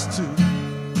house too.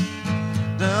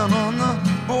 Down on the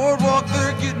boardwalk,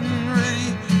 they're getting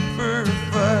ready for a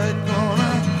fight.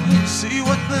 Gonna see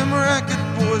what them racket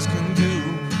boys can do.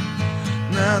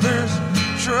 Now there's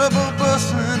trouble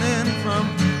busting in from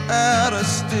out of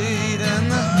state,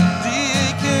 and the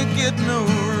DA can't get no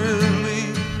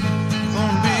relief.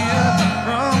 Gonna be a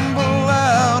rumble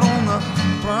out on the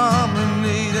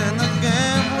promenade, and the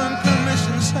gambling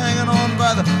commission's hanging on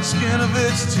by the skin of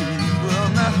its teeth. Well,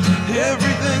 now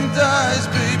everything dies,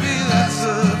 baby, that's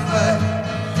a fact.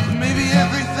 But maybe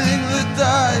everything that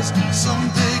dies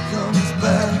someday comes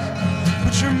back.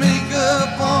 Put your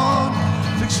makeup on,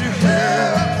 fix your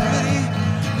hair pretty,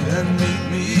 and meet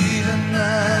me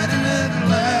tonight in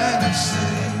Atlantic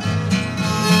City.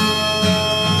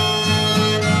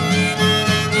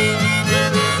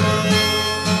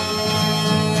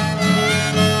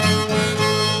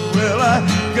 Well, I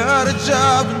got a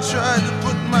job and tried to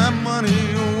put my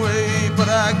money away, but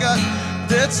I got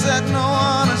debts that no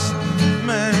honest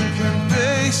man can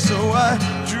pay. So I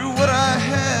drew what I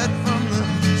had from the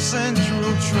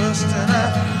Central Trust, and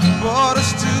I bought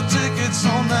us 2 tickets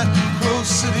on that Close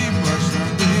City bus.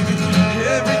 Now, baby,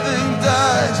 everything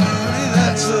dies, honey,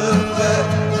 that's a fact.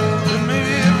 But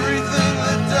maybe everything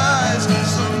that dies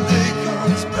someday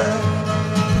comes back.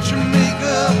 Put your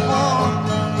makeup on,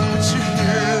 put your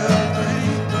hair up pretty,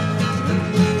 and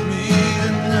meet me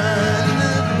tonight in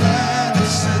Atlantic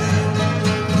City.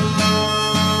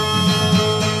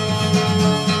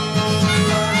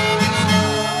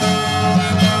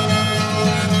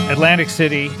 Atlantic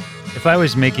City. If I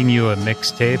was making you a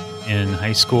mixtape in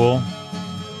high school,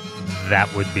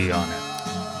 that would be on it.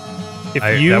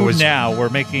 If now were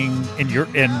making and you're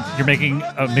making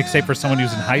a mixtape for someone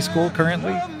who's in high school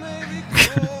currently.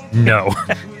 No.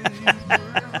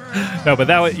 No, but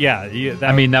that was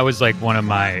that was like one of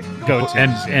my go-tos.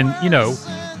 And you know,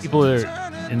 people are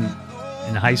in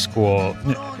high school,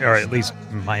 or at least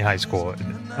my high school,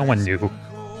 no one knew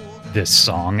this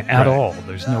song at all.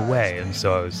 There's no way. And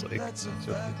so I was like,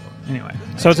 anyway.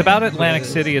 So it's about Atlantic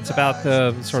City. It's about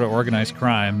the sort of organized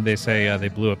crime. They say they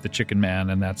blew up the Chicken Man,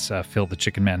 and that's Phil the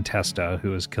Chicken Man Testa,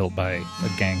 who was killed by a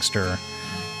gangster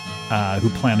who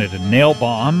planted a nail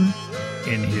bomb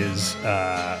in his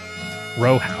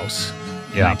row house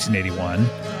in 1981.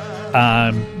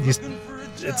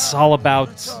 It's all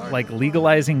about like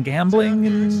legalizing gambling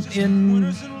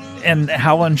and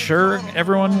how unsure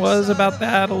everyone was about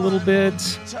that a little bit.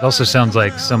 It also sounds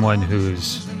like someone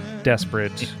who's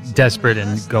desperate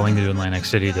and going to Atlantic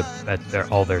City to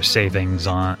bet all their savings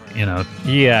on, you know.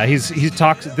 Yeah, he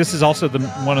talks. This is also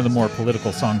one of the more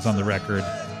political songs on the record,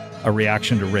 a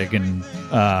reaction to Reagan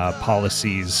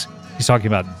policies. He's talking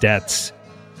about debts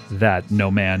that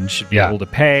no man should be able to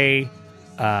pay.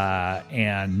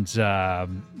 And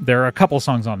there are a couple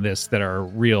songs on this that are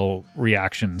real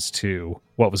reactions to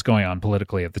what was going on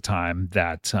politically at the time.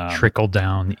 That trickle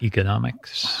down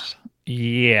economics.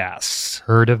 Yes,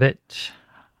 heard of it?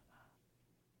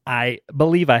 I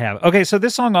believe I have. Okay, so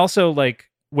this song also, like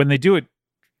when they do it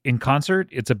in concert,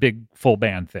 it's a big full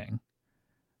band thing,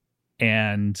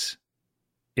 and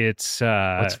it's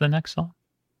what's the next song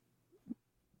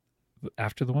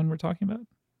after the one we're talking about,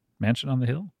 Mansion on the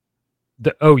Hill.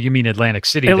 You mean Atlantic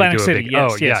City? Atlantic City,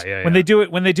 yes. Yeah. When they do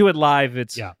it live,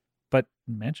 it's... Yeah. But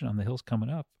Mansion on the Hill's coming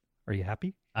up. Are you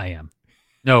happy? I am.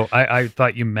 No, I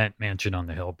thought you meant Mansion on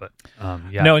the Hill, but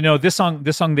yeah. No, this song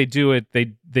they do it,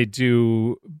 they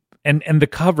do... And the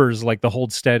covers, like the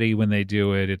Hold Steady, when they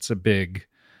do it, it's a big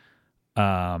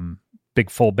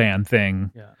full band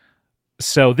thing. Yeah.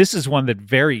 So this is one that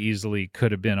very easily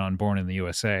could have been on Born in the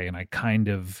USA, and I kind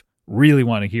of really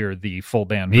want to hear the full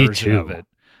band version of it.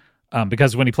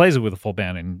 Because when he plays it with a full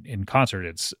band in concert,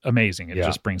 it's amazing. It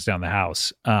just brings down the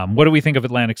house. What do we think of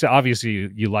Atlantic City?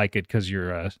 Obviously, you like it because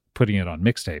you're putting it on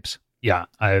mixtapes. Yeah,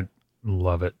 I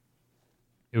love it.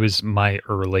 It was my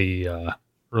early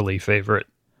favorite.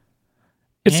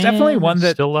 It's definitely one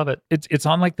that still love it. It's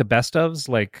on like the best ofs,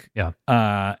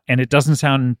 and it doesn't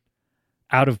sound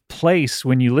out of place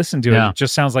when you listen to it. It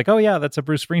just sounds like, oh yeah, that's a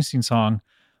Bruce Springsteen song.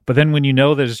 But then when you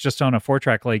know that it's just on a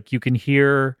 4-track, like you can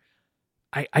hear,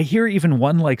 I hear even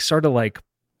one like sort of like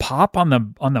pop on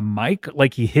the mic,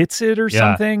 like he hits it or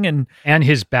something, and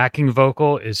his backing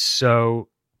vocal is so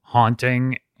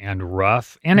haunting and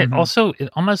rough, and it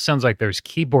almost sounds like there's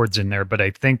keyboards in there, but I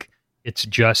think it's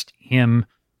just him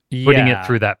putting it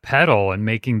through that pedal and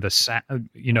making the sound,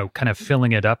 kind of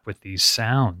filling it up with these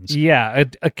sounds. Yeah,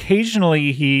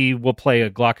 occasionally he will play a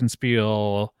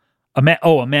glockenspiel. A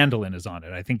mandolin is on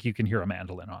it. I think you can hear a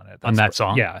mandolin on it. On that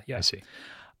song? Yeah. I see.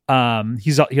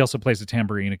 He also plays a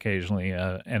tambourine occasionally,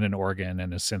 and an organ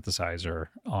and a synthesizer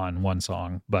on one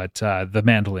song. But the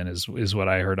mandolin is what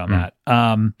I heard on that.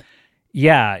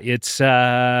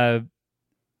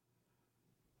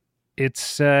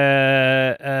 It's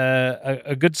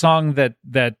a good song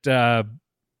that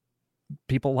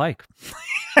people like.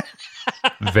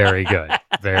 Very good.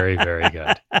 Very, very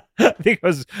good. I think I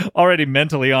was already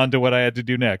mentally on to what I had to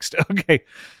do next. Okay.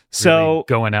 So really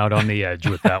going out on the edge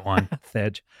with that one.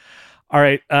 Edge. All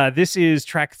right. This is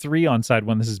track 3 on side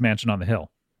 1. This is Mansion on the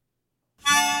Hill.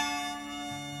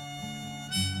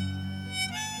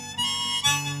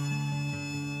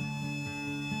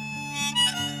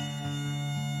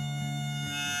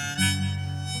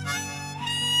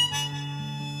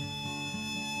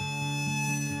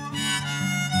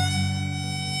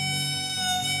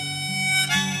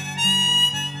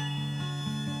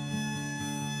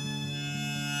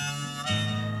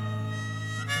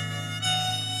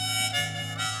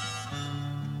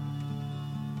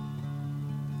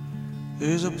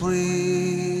 There's a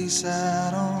place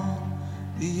out on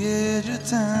the edge of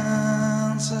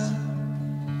town, sir,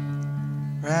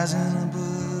 rising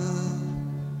above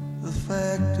the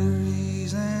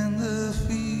factories and the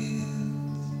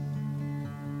fields.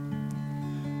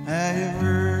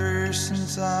 Ever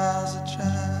since I was a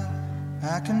child,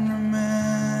 I can remember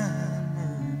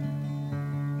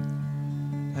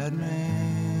that mansion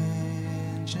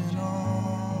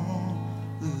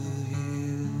on the hill.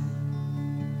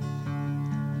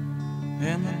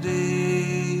 In the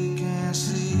day you can't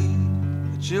see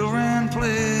the children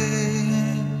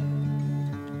playing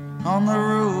on the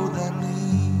road that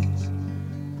leads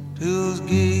to those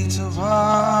gates of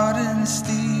hardened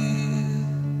steel.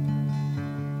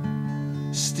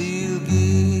 Steel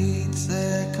gates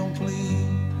that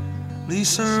completely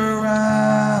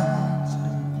surround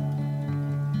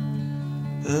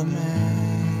the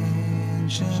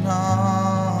mansion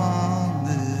on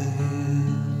the hill.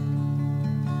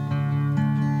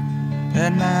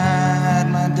 At night,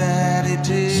 my daddy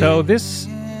takes. So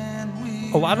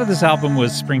a lot of this album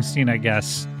was Springsteen, I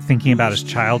guess, thinking about his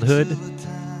childhood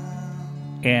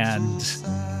and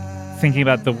thinking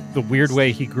about the weird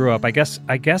way he grew up. I guess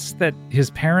that his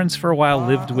parents for a while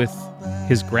lived with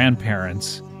his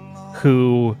grandparents,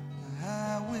 who,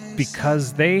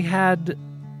 because they had,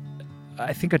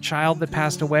 I think, a child that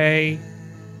passed away,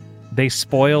 they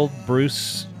spoiled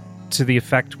Bruce to the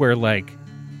effect where, like,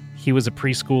 he was a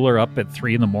preschooler up at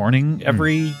 3 a.m.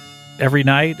 every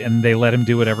night, and they let him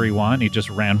do whatever he wanted. He just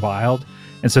ran wild.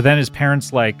 And so then his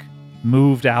parents, like,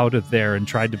 moved out of there and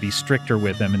tried to be stricter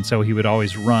with him, and so he would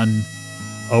always run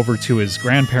over to his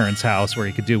grandparents' house where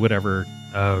he could do whatever.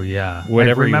 Oh yeah,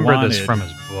 whatever. I remember he wanted. this from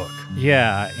his book.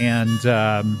 Yeah, and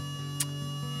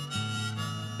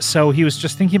so he was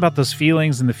just thinking about those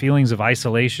feelings and the feelings of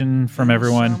isolation from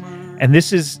everyone. And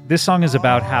this song is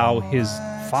about how his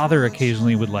father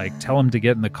occasionally would, like, tell him to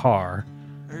get in the car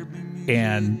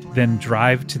and then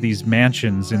drive to these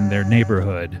mansions in their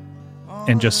neighborhood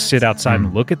and just sit outside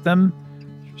and look at them.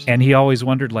 And he always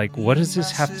wondered, like, what does this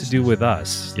have to do with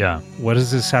us? Yeah. What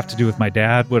does this have to do with my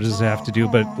dad? What does it have to do?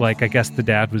 But, like, I guess the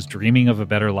dad was dreaming of a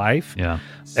better life. Yeah.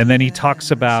 And then he talks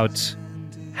about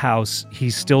house, he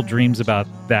still dreams about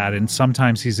that, and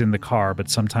sometimes he's in the car, but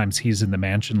sometimes he's in the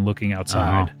mansion looking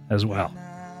outside as well.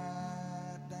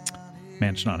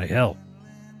 Mansion on a hill.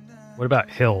 What about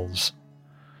Hills?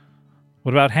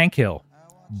 What about Hank Hill?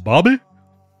 Bobby?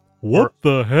 What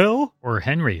the hell? Or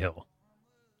Henry Hill?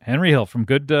 Henry Hill from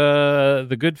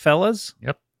the Good Fellas?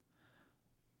 Yep.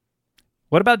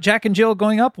 What about Jack and Jill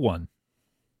going up one?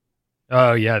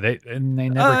 Oh, yeah. They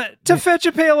never... to fetch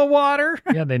a pail of water?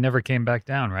 Yeah, they never came back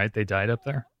down, right? They died up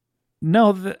there?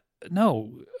 No.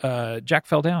 Jack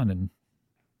fell down and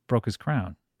broke his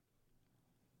crown.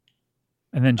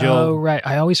 And then Jill... Oh, right.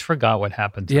 I always forgot what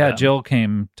happened to them. Jill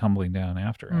came tumbling down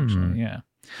after, actually. Yeah.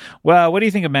 Well, what do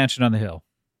you think of Mansion on the Hill?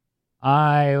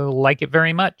 I like it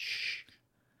very much.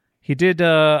 He did,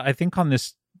 I think on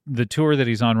the tour that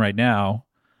he's on right now,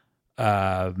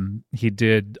 he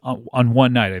did on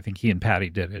one night. I think he and Patty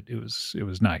did it. It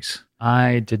was nice.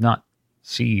 I did not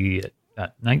See it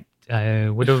that night. I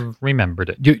would have remembered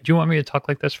it. Do you want me to talk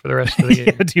like this for the rest of the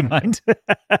yeah, do you mind?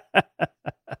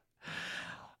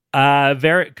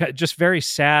 Very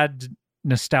sad,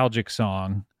 nostalgic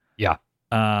song. Yeah.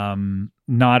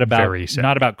 Not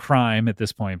about crime at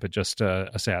this point, but just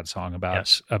a sad song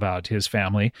about his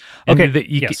family. Okay, and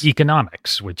the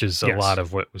economics, which is a lot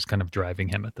of what was kind of driving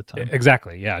him at the time.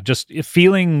 Exactly. Yeah, just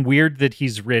feeling weird that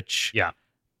he's rich. Yeah,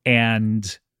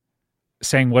 and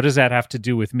saying, "What does that have to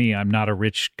do with me? I'm not a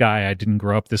rich guy. I didn't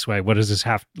grow up this way. What does this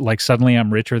have? Like suddenly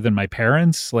I'm richer than my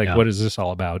parents? Like what is this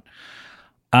all about?"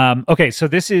 Okay, so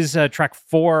this is track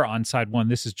 4 on side 1.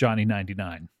 This is Johnny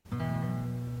 99.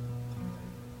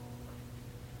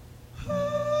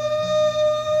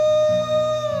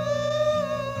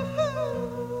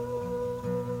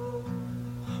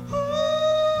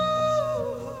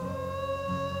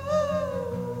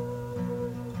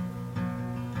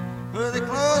 Well, they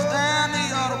closed down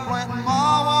the auto plant in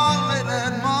Ma late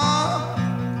that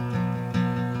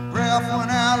month. Ralph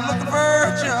went out looking for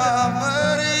a job,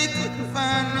 but he couldn't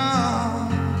find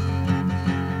none.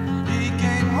 He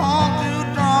came home too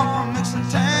drunk from mixing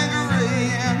Tanqueray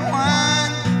and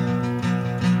wine.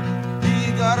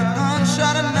 He got a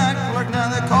gunshot at night clerk, now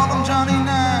they call him Johnny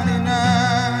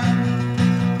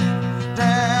 99.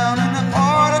 Down in the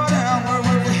part of town where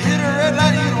you hit a red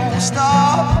light, you don't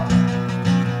stop.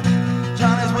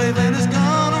 Johnny's waving his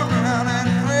gun around and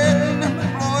threatening to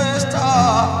blow his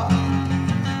top.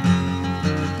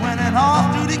 When an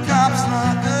off-duty cop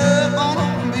snuck up on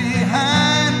him from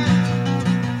behind,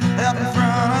 out in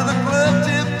front of the club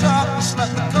tip-top,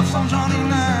 slapped the cuffs on Johnny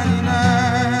 99.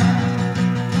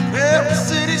 Every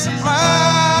city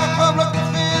supplied a public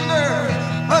defender,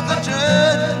 but the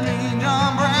judge was mean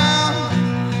John Brown.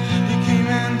 He came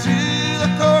into the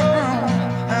courtroom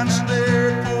and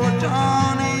stared poor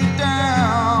Johnny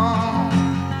down.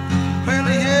 Well,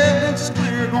 the evidence is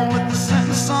clear, going with the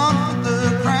sentence on for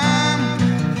the crime.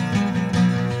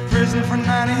 Prison for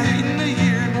 98 in a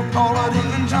year, and we'll call it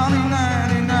even Johnny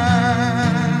 99.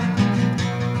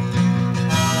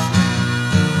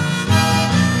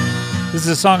 This is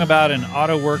a song about an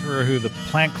auto worker who the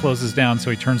plant closes down,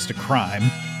 so he turns to crime.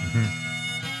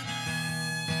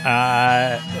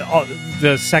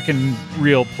 The second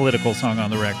real political song on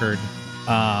the record.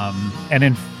 And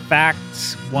in fact,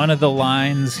 one of the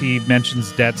lines he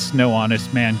mentions debts no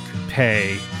honest man could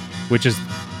pay, which is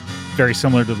very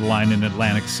similar to the line in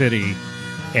Atlantic City.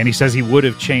 And he says he would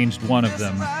have changed one of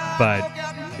them, but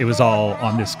it was all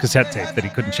on this cassette tape that he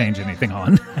couldn't change anything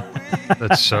on.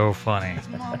 That's so funny.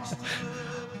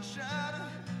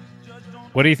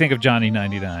 What do you think of Johnny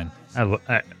 99? I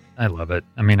love it.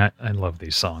 I mean, I love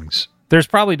these songs. There's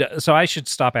probably... So I should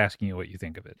stop asking you what you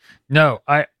think of it. No,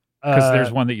 because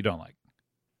there's one that you don't like.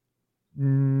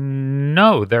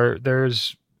 No,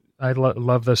 there's... I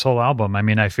love this whole album. I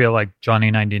mean, I feel like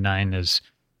Johnny 99 is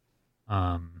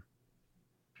among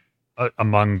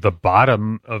the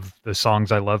bottom of the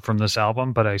songs I love from this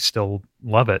album, but I still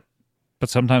love it. But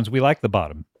sometimes we like the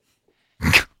bottom.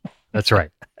 That's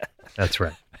right. That's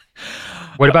right.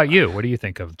 What about you? What do you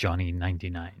think of Johnny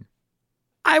 99?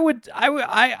 I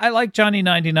like Johnny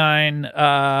 99.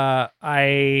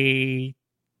 I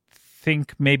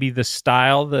think maybe the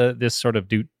style, this sort of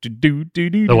do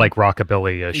the like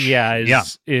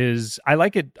rockabilly-ish. Is I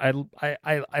like it. I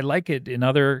like it in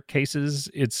other cases.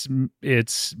 It's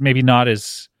maybe not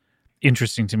as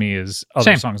interesting to me as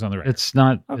other songs on the record. It's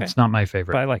not my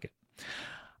favorite, but I like it.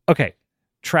 Okay,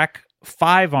 track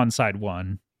 5 on side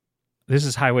 1. This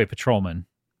is Highway Patrolman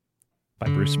by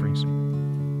Bruce Springsteen.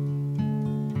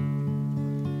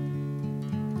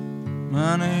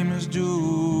 My name is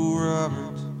Joe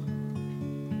Roberts.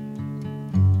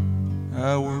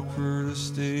 I work for the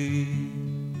state.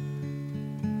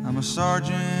 I'm a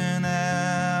sergeant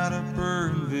out of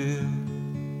Burnville,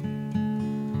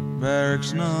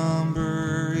 barracks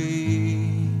number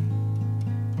 8.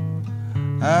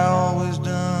 I always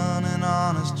done an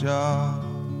honest job,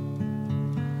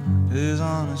 as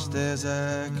honest as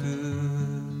I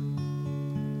could.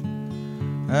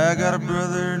 I got a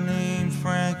brother named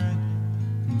Frankie,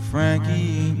 and Frankie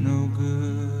ain't no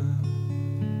good.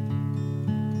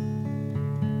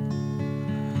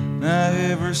 Now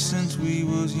ever since we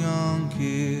was young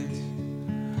kids,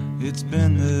 it's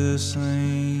been the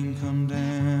same come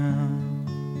down.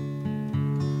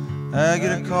 I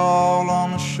get a call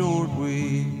on the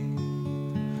shortwave,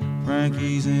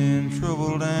 Frankie's in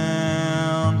trouble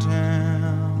downtown.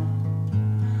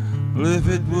 Well, if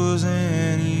it was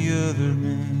any other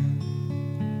man,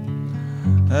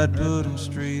 I'd put him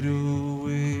straight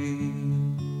away.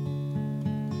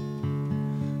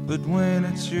 But when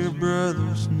it's your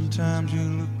brother, sometimes you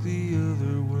look the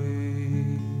other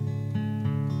way.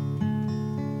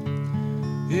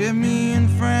 Yeah, me and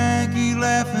Frankie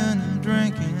laughing and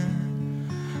drinking,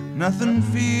 nothing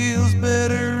feels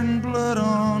better than blood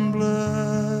on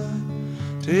blood.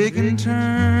 Taking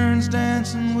turns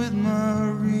dancing with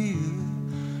Maria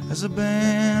as a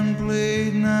band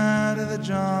played Night of the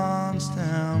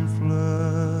Johnstown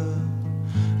Flood.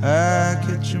 I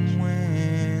catch him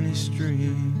when he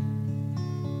streams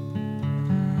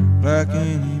like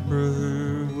any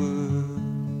brother would.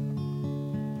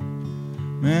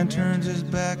 Man turns his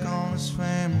back on his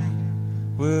family,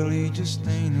 well, he just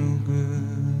ain't no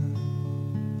good.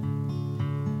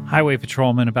 Highway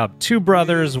Patrolman, about two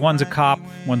brothers. One's a cop,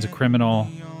 one's a criminal.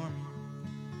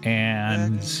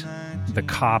 And the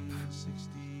cop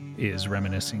is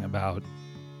reminiscing about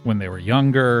when they were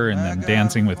younger and them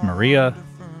dancing with Maria,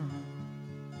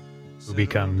 who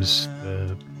becomes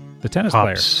the tennis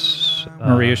player.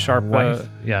 Maria Sharp, wife.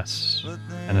 Yes.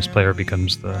 Tennis player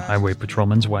becomes the highway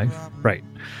patrolman's wife. Right.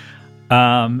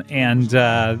 And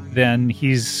then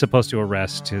he's supposed to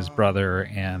arrest his brother,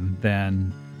 and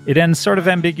then it ends sort of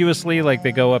ambiguously. Like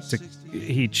they go up to,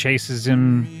 he chases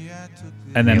him,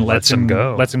 and then lets him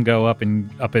go up in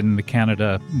the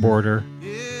Canada border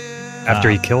after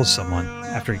he kills someone.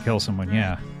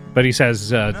 Yeah. But he says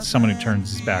someone who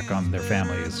turns his back on their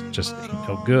family is just ain't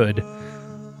no good.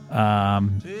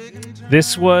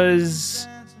 This was,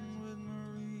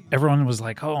 everyone was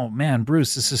like, oh man,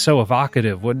 Bruce, this is so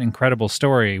evocative. What an incredible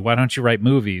story. Why don't you write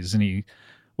movies? And he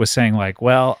was saying like,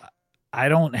 well, I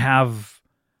don't have,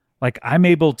 like, I'm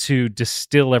able to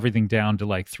distill everything down to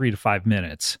like 3 to 5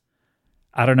 minutes.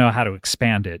 I don't know how to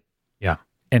expand it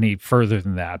any further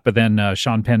than that. But then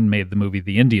Sean Penn made the movie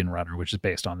The Indian Runner, which is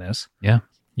based on this. Yeah.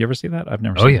 You ever see that? I've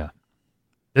never seen it. Oh, yeah.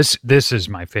 This is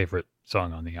my favorite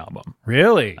song on the album.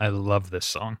 Really? I love this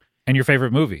song. And your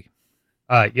favorite movie?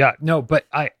 Yeah. No, but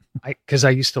because I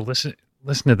used to listen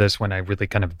to this when I really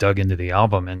kind of dug into the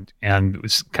album and it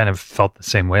was kind of felt the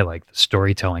same way. Like the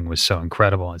storytelling was so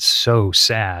incredible. It's so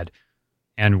sad.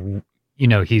 And, you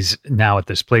know, he's now at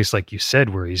this place, like you said,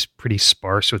 where he's pretty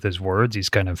sparse with his words. He's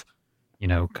kind of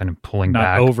pulling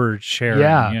back. Not oversharing.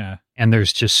 Yeah. And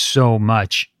there's just so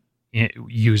much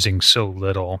using so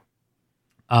little.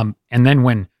 And then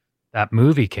when that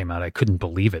movie came out, I couldn't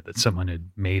believe it that someone had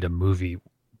made a movie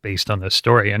based on this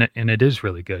story. And it is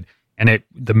really good. And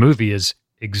the movie is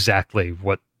exactly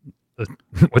what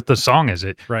the song is.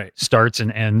 It starts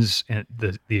and ends, and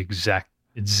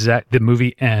the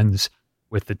movie ends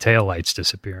with the taillights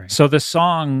disappearing. So the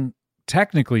song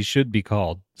technically should be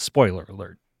called Spoiler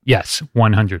Alert. Yes,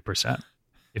 100%.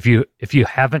 If you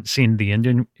haven't seen the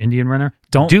Indian Runner,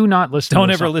 do not listen.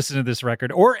 Don't ever listen to this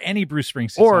record or any Bruce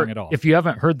Springsteen song at all. If you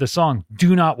haven't heard the song,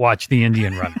 do not watch the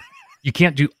Indian Runner. You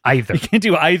can't do either. You can't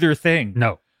do either thing.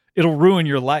 No, it'll ruin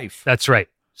your life. That's right.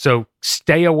 So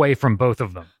stay away from both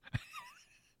of them.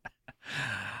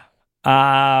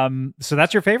 So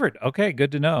that's your favorite. Okay,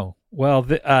 good to know. Well,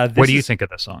 what do you think of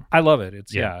the song? I love it.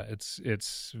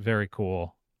 It's very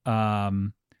cool.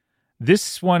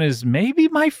 This one is maybe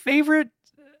my favorite.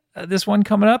 This one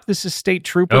coming up. This is State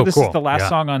Trooper. Oh, this cool. is the last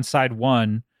song on side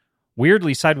 1.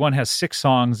 Weirdly, side 1 has 6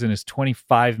 songs and is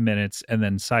 25 minutes, and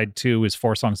then side 2 is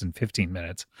 4 songs and 15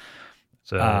 minutes.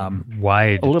 So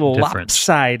wide, a little difference.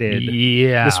 Lopsided.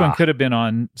 Yeah, this one could have been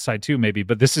on side 2 maybe,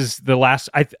 but this is the last.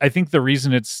 I think the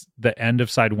reason it's the end of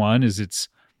side 1 is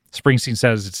Springsteen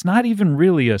says it's not even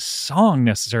really a song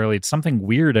necessarily. It's something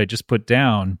weird I just put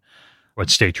down. What,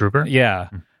 State Trooper? Yeah.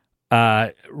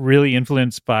 Really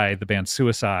influenced by the band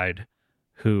Suicide,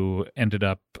 who ended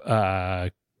up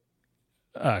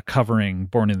covering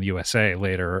Born in the USA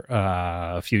later,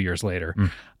 a few years later.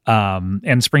 And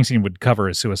Springsteen would cover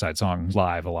his Suicide song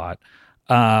live a lot.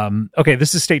 Okay,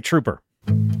 this is State Trooper.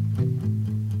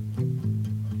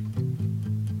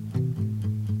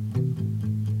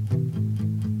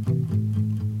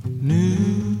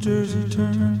 New Jersey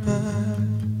Turnpike,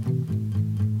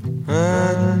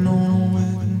 riding on a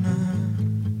wet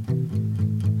night,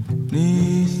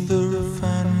 'neath the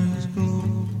refinery's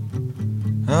glow,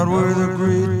 out where the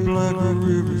great black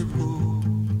rivers flow.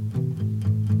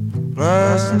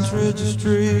 License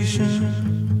registration,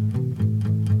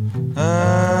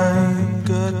 I ain't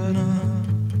got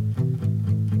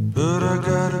none, but I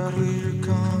got a clear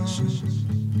conscience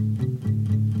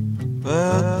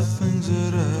about the things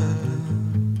that I've done.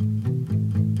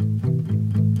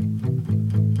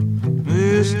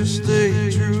 Mr.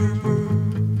 State Trooper,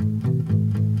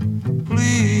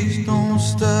 please don't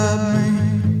stop me.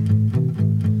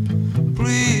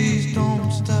 Please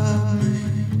don't stop me.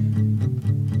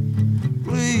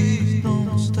 Please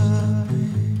don't stop me.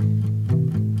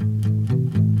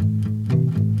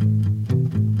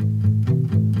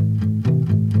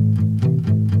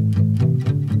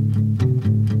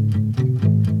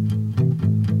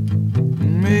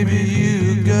 Maybe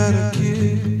you got a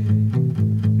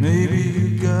kid, maybe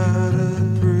you got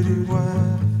a pretty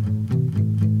wife.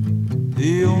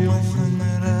 The only thing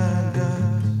that I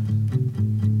got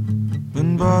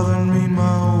been bothering me my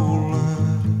whole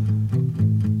life.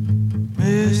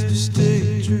 Mr.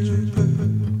 State Trooper,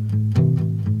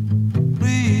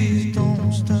 please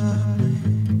don't stop me.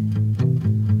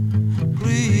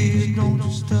 Please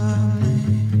don't stop me.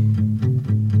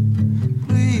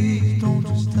 Please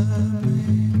don't stop me.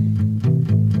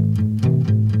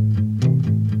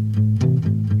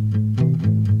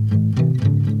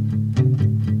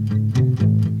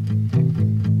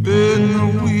 In the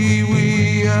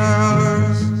wee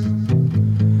hours,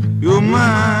 your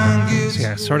mind gets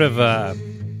Yeah, sort of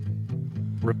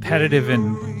repetitive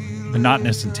and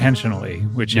monotonous intentionally,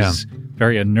 which is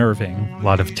very unnerving. A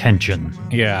lot of tension.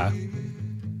 Yeah.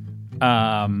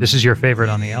 This is your favorite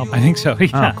on the album? I think so.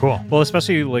 Yeah. Oh, cool. Well,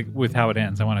 especially like with how it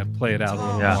ends. I want to play it out a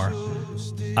little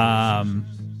more.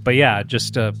 But yeah,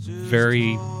 just a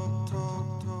very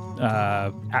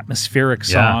atmospheric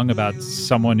song about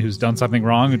someone who's done something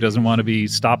wrong who doesn't want to be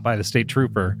stopped by the state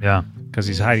trooper. Yeah, because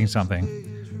he's hiding something.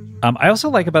 I also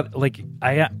like about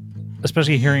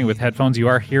especially hearing it with headphones, you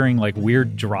are hearing like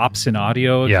weird drops in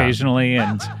audio occasionally,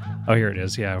 and oh, here it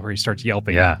is. Yeah, where he starts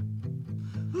yelping. Yeah.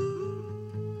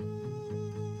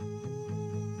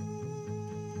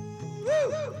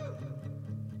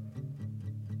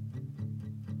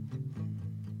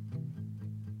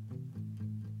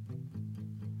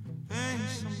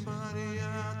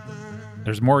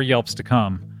 There's more yelps to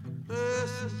come.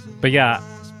 But yeah,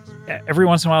 every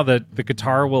once in a while the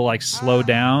guitar will like slow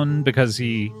down because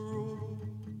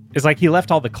it's like he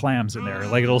left all the clams in there.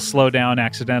 Like it'll slow down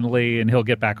accidentally and he'll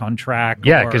get back on track.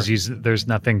 Yeah, because there's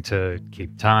nothing to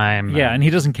keep time. Yeah, and he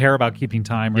doesn't care about keeping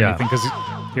time or anything because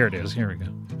here it is. Here we go.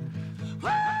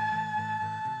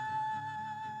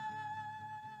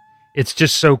 It's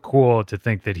just so cool to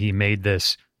think that he made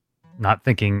this not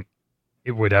thinking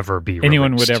it would ever be released.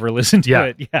 Anyone would ever listen to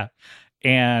it. Yeah.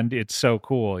 And it's so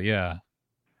cool. Yeah.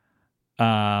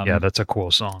 Yeah, that's a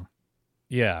cool song.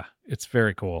 Yeah, it's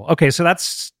very cool. Okay, so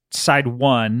that's side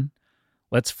one.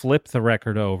 Let's flip the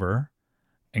record over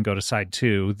and go to side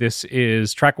two. This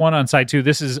is track one on side two.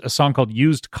 This is a song called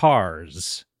Used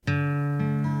Cars. My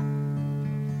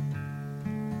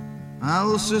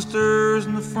little sister's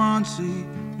in the front seat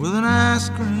with an ice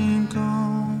cream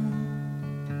cone.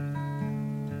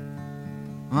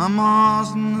 My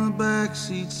mom's in the back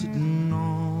seat sitting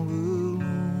all alone.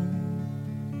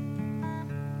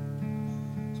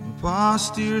 So my pa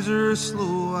steers her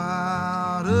slow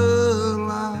out of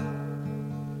light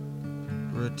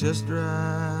for a test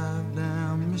drive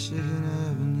down Michigan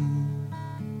Avenue.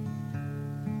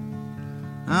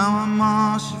 Now my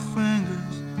mom, she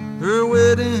fingers her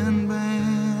wedding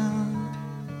band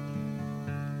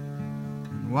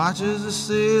and watches the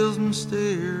salesman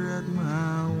stare at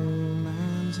my old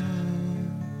man's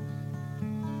hand.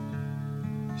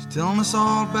 He's telling us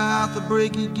all about the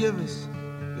break he'd give us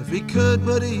if he could,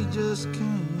 but he just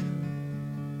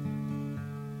can't.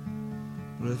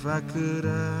 But if I could,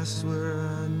 I swear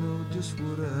I know just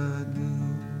what I'd do.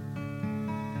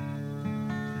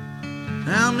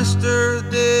 Now, Mr.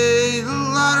 Day, the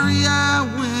lottery I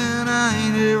win, I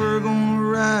ain't ever gonna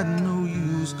ride no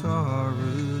used car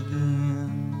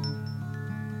again.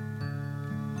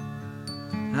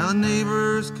 Now the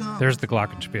neighbors come. There's the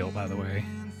glockenspiel, by the way.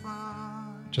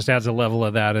 Just adds a level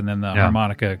of that, and then the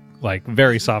harmonica, like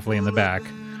very softly in the back.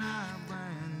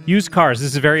 Used Cars.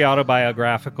 This is very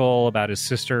autobiographical about his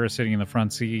sister sitting in the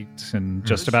front seat and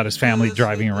just about his family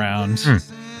driving around.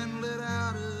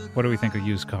 What do we think of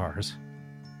Used Cars?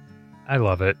 I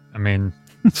love it. I mean,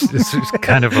 this is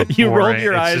kind of a You boring, rolled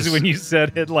your eyes just, when you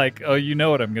said it like, oh, you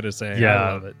know what I'm going to say. Yeah.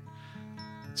 I love it.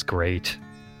 It's great.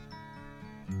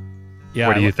 Yeah,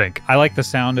 what do you think? I like the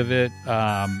sound of it.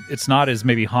 It's not as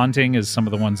maybe haunting as some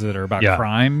of the ones that are about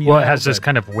crime. Well, it has this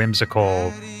kind of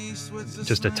whimsical,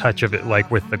 just a touch of it,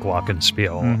 like with the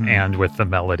glockenspiel and with the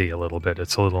melody a little bit.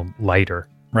 It's a little lighter.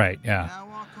 Right, yeah.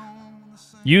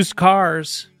 Used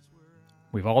Cars.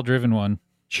 We've all driven one.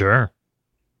 Sure.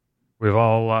 We've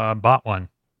all bought one.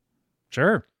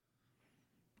 Sure.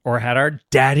 Or had our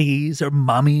daddies or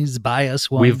mummies buy us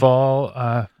one. We've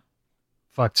all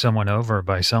fucked someone over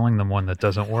by selling them one that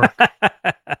doesn't work.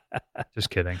 Just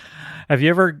kidding. Have you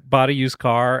ever bought a used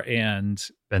car and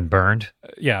been burned?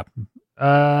 Yeah.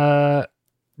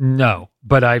 No,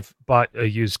 but I've bought a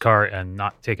used car and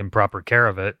not taken proper care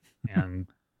of it, and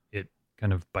it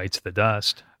kind of bites the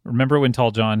dust. Remember when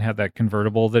Tall John had that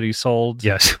convertible that he sold?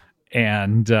 Yes.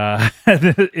 And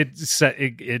it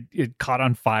caught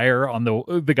on fire on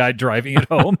the guy driving it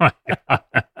home. I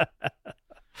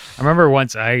remember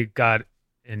once I got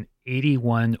an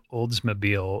 81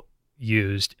 Oldsmobile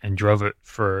used and drove it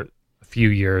for a few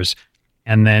years.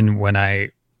 And then when I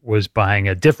was buying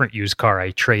a different used car,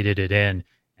 I traded it in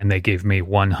and they gave me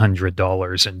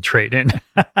 $100 in trade-in.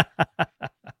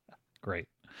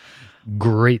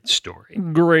 Great story.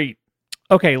 Great.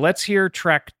 Okay, let's hear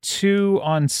track 2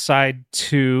 on side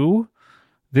 2.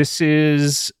 This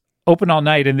is Open All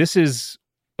Night, and this is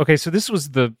okay. So this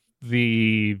was the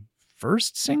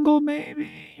first single, maybe,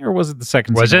 or was it the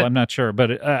second single? I'm not sure,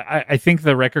 but I think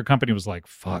the record company was like,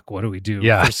 "Fuck, what do we do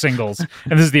for singles?"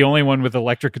 And this is the only one with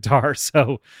electric guitar,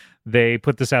 so they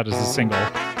put this out as a single.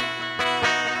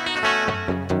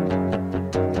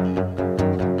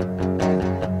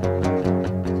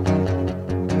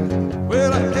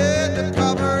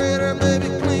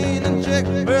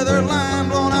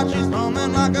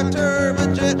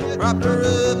 Dropped her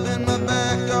up in my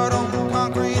backyard on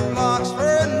concrete blocks for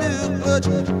a new clutch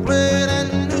plate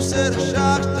and a new set of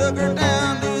shocks. Took her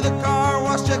down to the car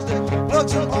wash, checked the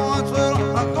plugs and points. Well,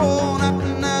 I'm going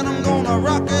after that, I'm gonna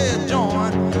rock a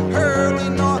joint. Early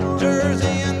North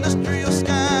Jersey industrial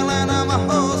skyline. I'm a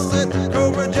whole set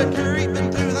Cobra jet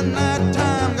creeping through the night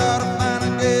time. Gotta find a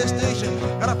gas station,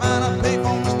 gotta find a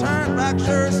payphone that's turned back.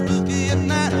 Sure it's spooky at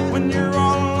night when you're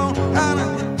all alone. Gotta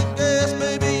hit the gas,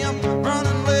 baby, I'm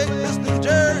running late.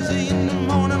 Jersey in the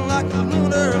morning like a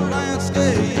lunar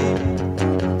landscape.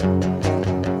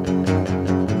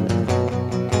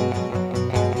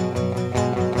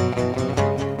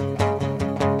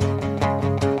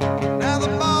 Now the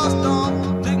boss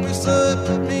don't dig me, so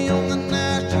put me on the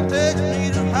national. Takes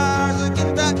me to hours to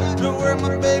get back to where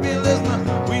my baby lives. Now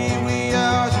wee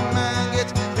hours your mind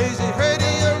gets hazy.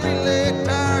 Radio relay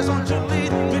tires, won't you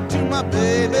lead me to my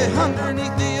baby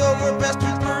underneath the overpass?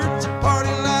 Two birds,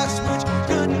 party lights switch.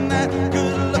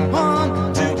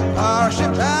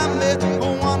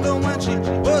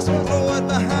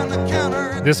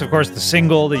 This, of course, the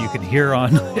single that you can hear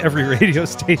on every radio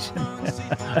station.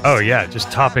 Oh, yeah,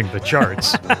 just topping the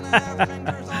charts.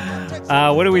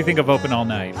 What do we think of Open All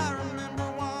Night?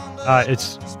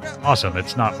 It's awesome.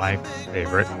 It's not my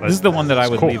favorite. This is the one that I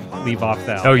would cool. leave off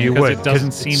that. Oh, you would? It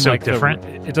doesn't seem so like different.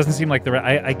 It doesn't seem like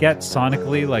I get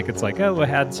sonically like it's like, oh, it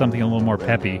had something a little more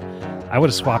peppy. I would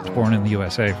have swapped Born in the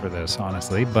USA for this,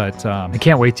 honestly, but I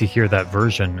can't wait to hear that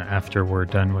version after we're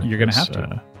done with. You're going to have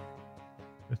to.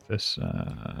 With this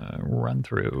run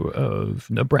through of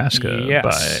Nebraska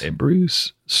by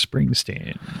Bruce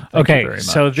Springsteen. Okay,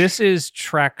 so this is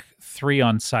track 3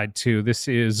 on side 2. This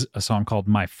is a song called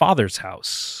My Father's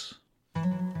House.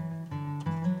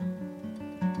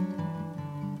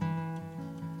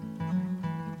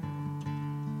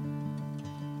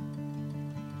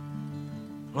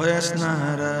 Last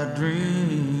night I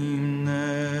dreamed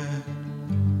that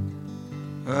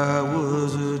I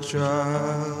was a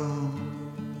child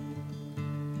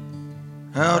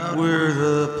out where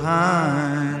the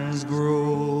pines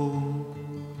grow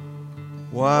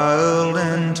wild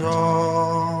and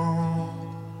tall.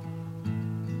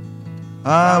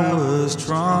 I was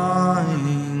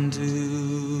trying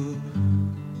to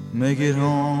make it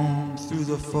home through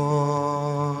the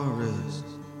forest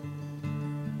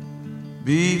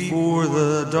before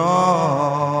the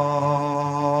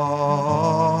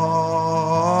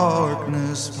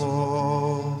darkness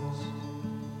falls.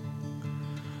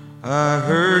 I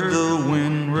heard the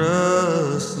wind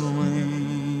rustling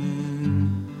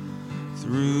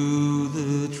through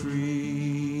the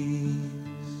trees.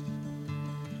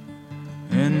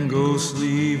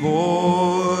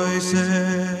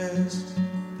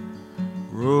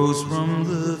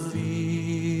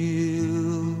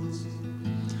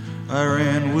 I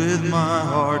ran with my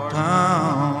heart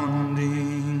pounding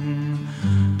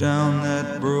down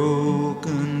that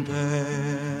broken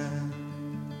path,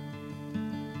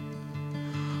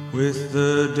 with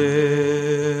the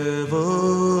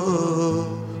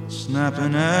devil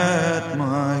snapping at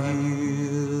my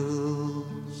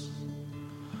heels.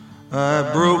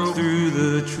 I broke through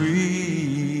the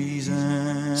trees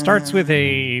and starts with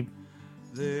an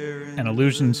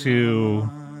allusion to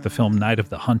the film Night of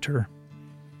the Hunter.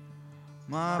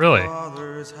 Really?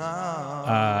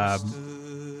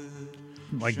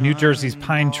 Like New Jersey's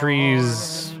pine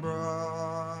trees,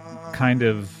 kind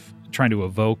of trying to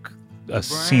evoke a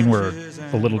scene where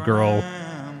a little girl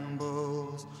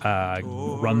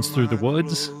runs through the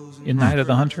woods in Night of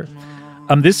the Hunter.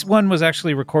 This one was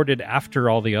actually recorded after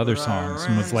all the other songs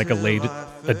and was like a late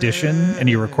addition, and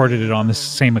he recorded it on the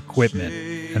same equipment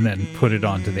and then put it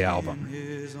onto the album.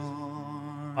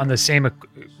 On the same,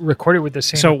 recorded with the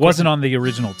same. So it wasn't on the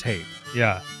original tape.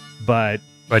 Yeah, but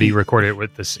he recorded it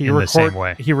with the same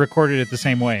way. He recorded it the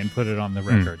same way and put it on the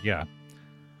record. Yeah.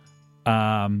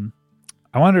 I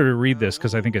wanted to read this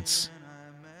because I think it's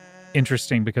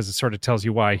interesting because it sort of tells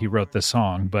you why he wrote this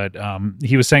song. But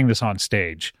he was saying this on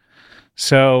stage.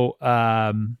 So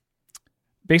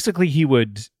basically, he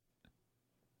would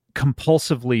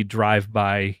compulsively drive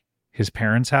by his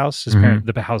parents' house,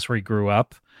 the house where he grew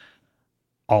up,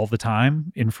 all the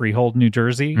time in Freehold, New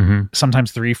Jersey,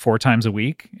 sometimes 3-4 times a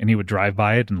week. And he would drive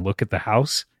by it and look at the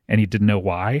house, and he didn't know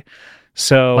why.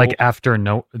 So like after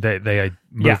they had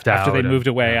moved out. After they moved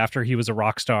away, after he was a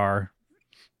rock star.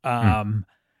 And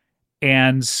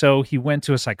so he went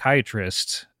to a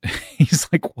psychiatrist. He's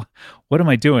like, what am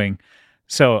I doing?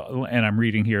 So, and I'm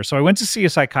reading here. So I went to see a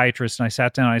psychiatrist and I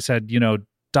sat down and I said,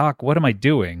 Doc, what am I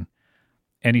doing?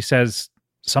 And he says,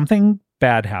 something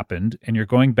bad happened and you're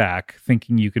going back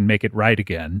thinking you can make it right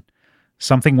again.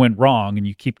 Something went wrong and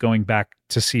you keep going back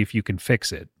to see if you can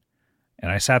fix it.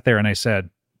 And I sat there and I said,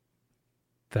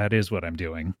 that is what I'm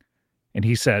doing. And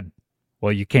he said,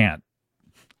 well, you can't.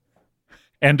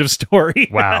 End of story.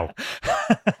 Wow.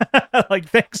 Like,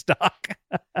 thanks, Doc.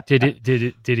 Did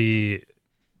he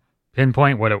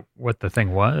pinpoint what the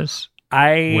thing was?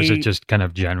 Was it just kind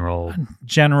of general,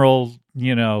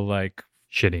 like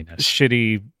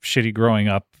shitty growing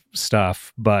up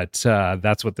stuff? But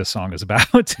that's what this song is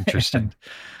about. Interesting. And,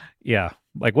 yeah,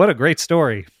 like what a great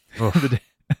story. A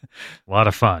lot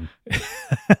of fun.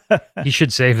 He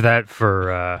should save that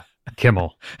for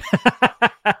Kimmel.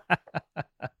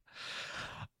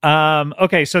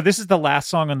 Okay, so this is the last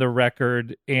song on the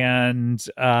record, and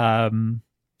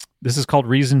this is called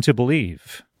Reason to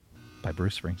Believe by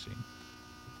Bruce Springsteen.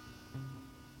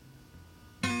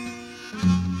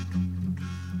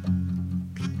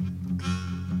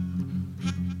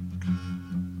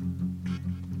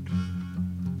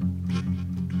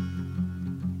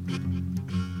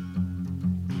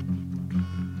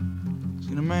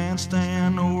 Seen a man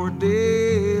stand over a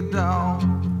dead dog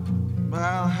by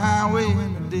the highway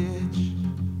in the ditch.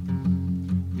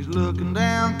 He's looking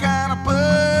down, kind of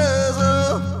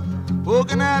puzzled,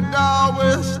 poking that dog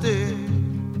with a stick.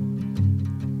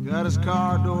 Got his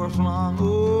car door flung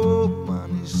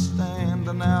open, he's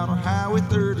standing out on Highway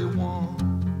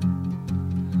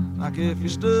 31. Like if you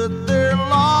stood there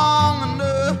long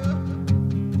enough,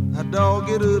 that dog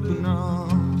get up and run.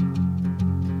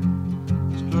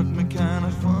 Struck me kind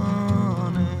of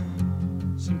funny,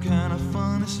 some kind of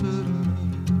funny suddenly.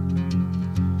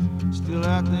 Still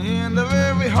at the end of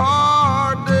every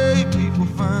hard day, people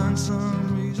find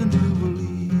some reason to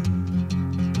believe.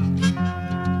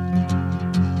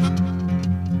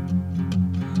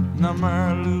 Now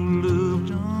my little love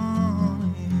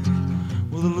Johnny,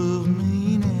 with a love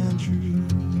mean and true.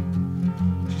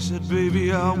 She said,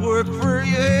 baby, I'll work for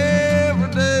you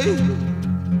every day,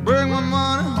 bring my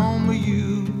money home to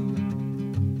you.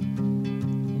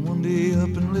 One day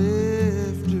up and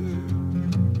left her,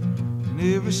 and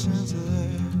ever since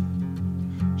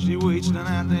that, she waits down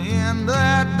at the end of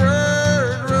that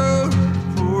dirt road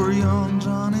for young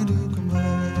Johnny to come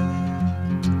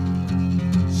back.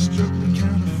 Struck me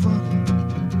kind of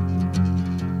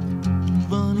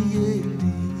funny,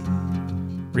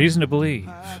 yeah. Reason to Believe.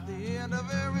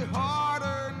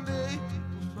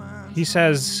 He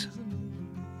says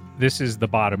this is the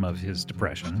bottom of his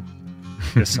depression,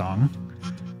 this song.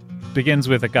 Begins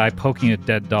with a guy poking a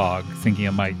dead dog, thinking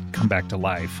it might come back to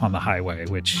life on the highway,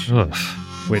 which he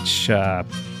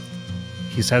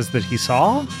says that he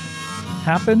saw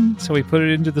happen, so he put it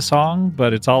into the song,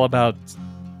 but it's all about,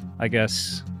 I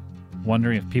guess,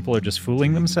 wondering if people are just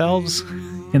fooling themselves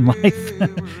in life.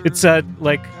 It's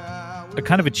like a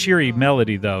kind of a cheery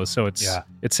melody though, so it's and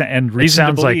it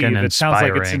sounds to believe, like it sounds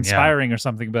like it's inspiring yeah. or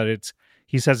something, but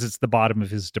he says it's the bottom of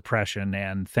his depression,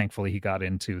 and thankfully he got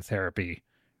into therapy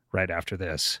right after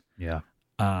this. Yeah.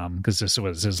 Because this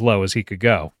was as low as he could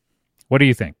go. What do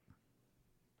you think?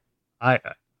 I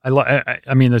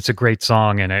mean, it's a great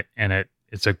song, and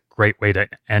it's a great way to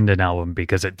end an album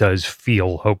because it does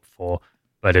feel hopeful,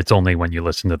 but it's only when you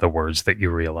listen to the words that you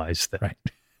realize that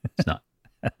it's not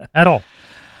at all.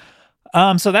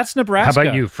 So that's Nebraska. How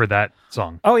about you for that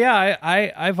song? Oh yeah,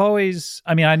 I've always,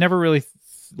 I mean, I never really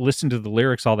listened to the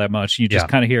lyrics all that much. You just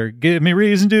kind of hear, give me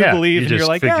reason to believe, and you're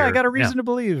like, I got a reason to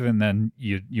believe, and then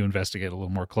you investigate a little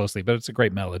more closely, but it's a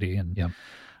great melody. And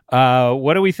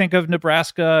what do we think of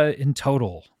Nebraska in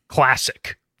total?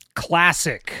 Classic.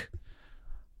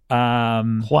 I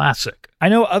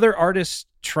know other artists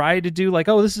try to do like,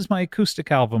 oh, this is my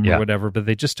acoustic album or whatever, but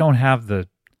they just don't have the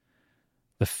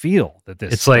feel that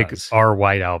this it's does. Like our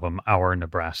White Album, Our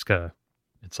Nebraska.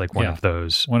 It's like one of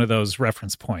those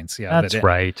reference points. Yeah, that's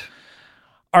right.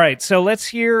 All right, so let's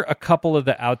hear a couple of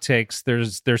the outtakes.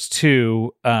 There's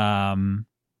two.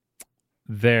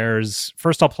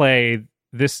 First I'll play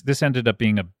this. This ended up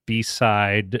being a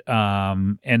B-side,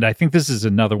 and I think this is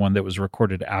another one that was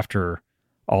recorded after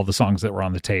all the songs that were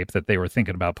on the tape that they were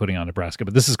thinking about putting on Nebraska.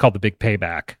 But this is called The Big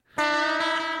Payback.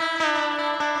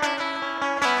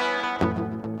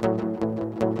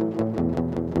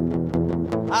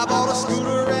 I bought a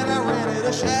scooter and I rented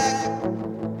a shack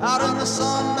out in the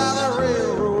sun by the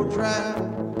railroad track.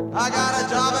 I got a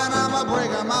job and I'm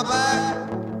breaking my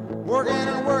back, working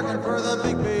and working for the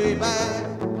big payback.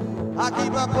 I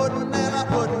keep a pudding and a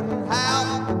pudding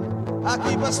out, I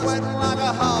keep a sweating like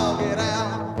a hog get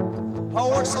out. I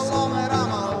work so long that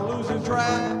I'm losing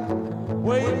track,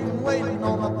 waiting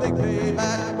on the big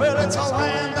payback. Well, it's a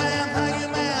land thank you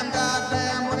man,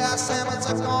 goddamn. We got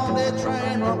 76 on the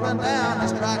train rumbling down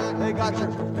this track. They got your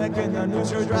neck in the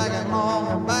noose, you're dragging long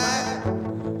and back,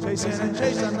 chasing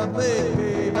the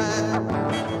big payback.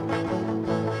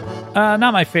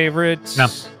 Not my favorite. No.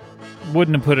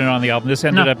 Wouldn't have put it on the album. This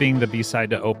ended up being the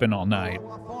B-side to Open All Night.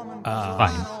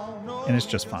 Fine. And it's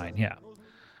just fine, yeah.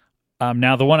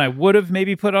 Now, the one I would have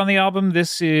maybe put on the album,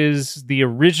 this is the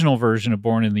original version of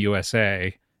Born in the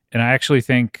USA. And I actually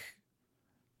think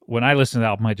when I listen to the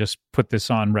album, I just put this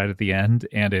on right at the end,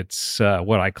 and it's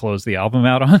what I close the album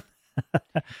out on.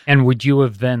 And would you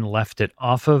have then left it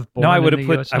off of Born No, I would in have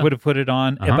the put USA? I would have put it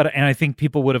on, and I think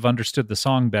people would have understood the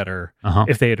song better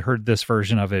if they had heard this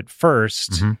version of it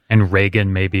first. And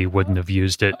Reagan maybe wouldn't have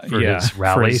used it for his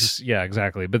rallies. Yeah,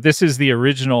 exactly. But this is the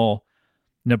original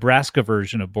Nebraska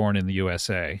version of Born in the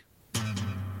USA.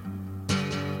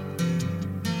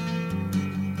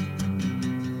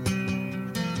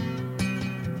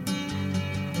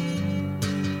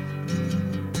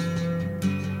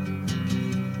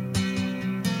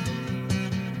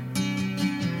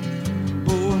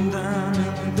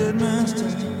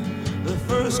 The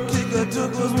first kick I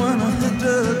took was when I hit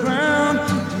the ground.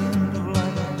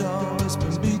 Like a dog, it's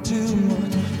supposed to be too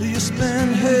much. You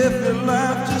spend half your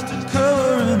life just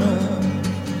covering up.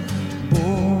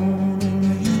 Born in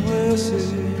the USA.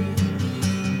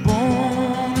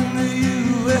 Born in the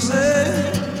USA.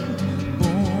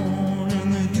 Born in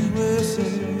the USA.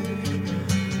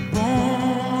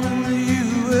 Born in the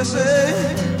USA.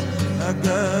 I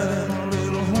got in a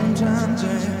little hometown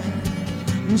jam.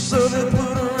 And so they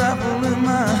put a rifle in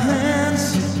my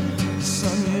hands.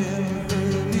 Son, you ever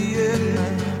heard of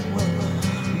Vietnam? Well,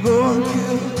 go and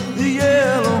kill the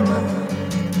yellow man.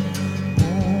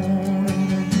 Born in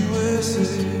the USA.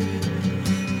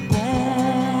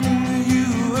 Born in the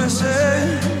USA.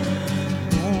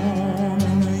 Born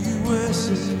in the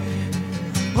USA.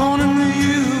 Born in the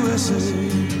USA.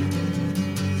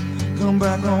 Come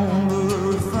back on the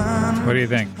refinery. What do you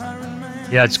think?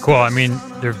 Yeah, it's cool. I mean,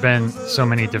 there have been so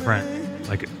many different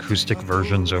like acoustic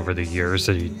versions over the years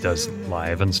that he does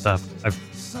live and stuff. I've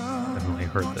definitely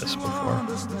heard this before.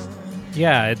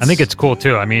 Yeah, I think it's cool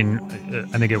too. I mean,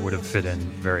 I think it would have fit in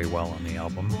very well on the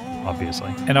album,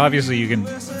 obviously. And obviously you can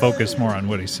focus more on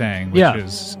what he's saying, which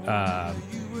is,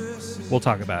 we'll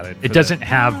talk about it. It doesn't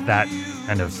have that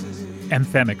kind of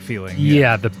anthemic feeling.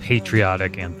 Yeah, the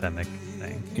patriotic anthemic.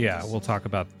 Yeah, we'll talk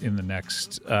about in the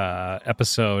next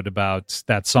episode about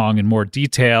that song in more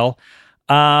detail.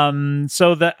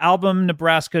 So the album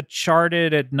Nebraska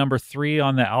charted at number 3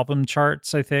 on the album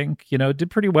charts, I think. You know, did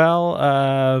pretty well.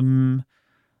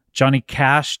 Johnny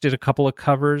Cash did a couple of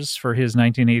covers for his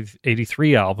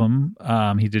 1983 album.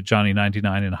 He did Johnny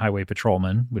 99 and Highway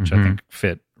Patrolman, which I think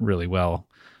fit really well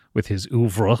with his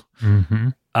oeuvre.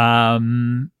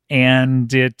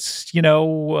 And it,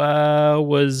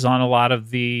 was on a lot of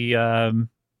the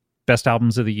best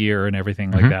albums of the year and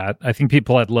everything like that. I think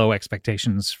people had low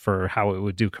expectations for how it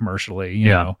would do commercially, you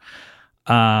know.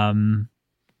 And,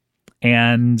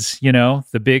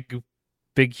 the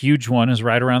big, huge one is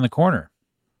right around the corner.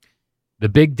 The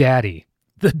Big Daddy.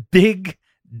 The Big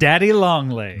Daddy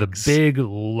Longlegs. The big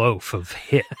loaf of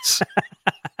hits.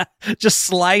 Just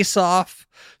slice off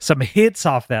some hits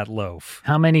off that loaf.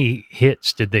 How many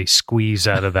hits did they squeeze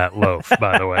out of that loaf,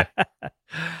 by the way?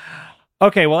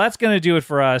 Okay, well, that's going to do it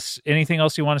for us. Anything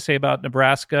else you want to say about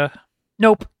Nebraska?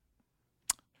 Nope.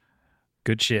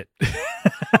 Good shit.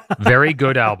 Very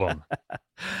good album.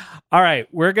 All right,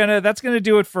 that's going to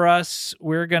do it for us.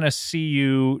 We're going to see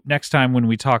you next time when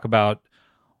we talk about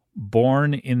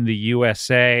Born in the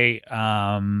USA.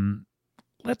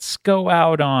 Let's go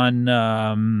out on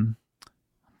I'm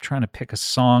trying to pick a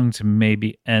song to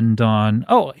maybe end on.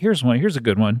 Oh, here's one. Here's a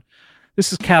good one.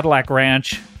 This is Cadillac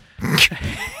Ranch.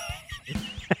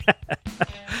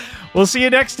 We'll see you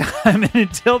next time, and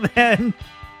until then,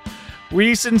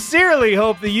 we sincerely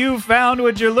hope that you found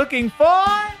what you're looking for.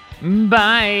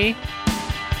 Bye.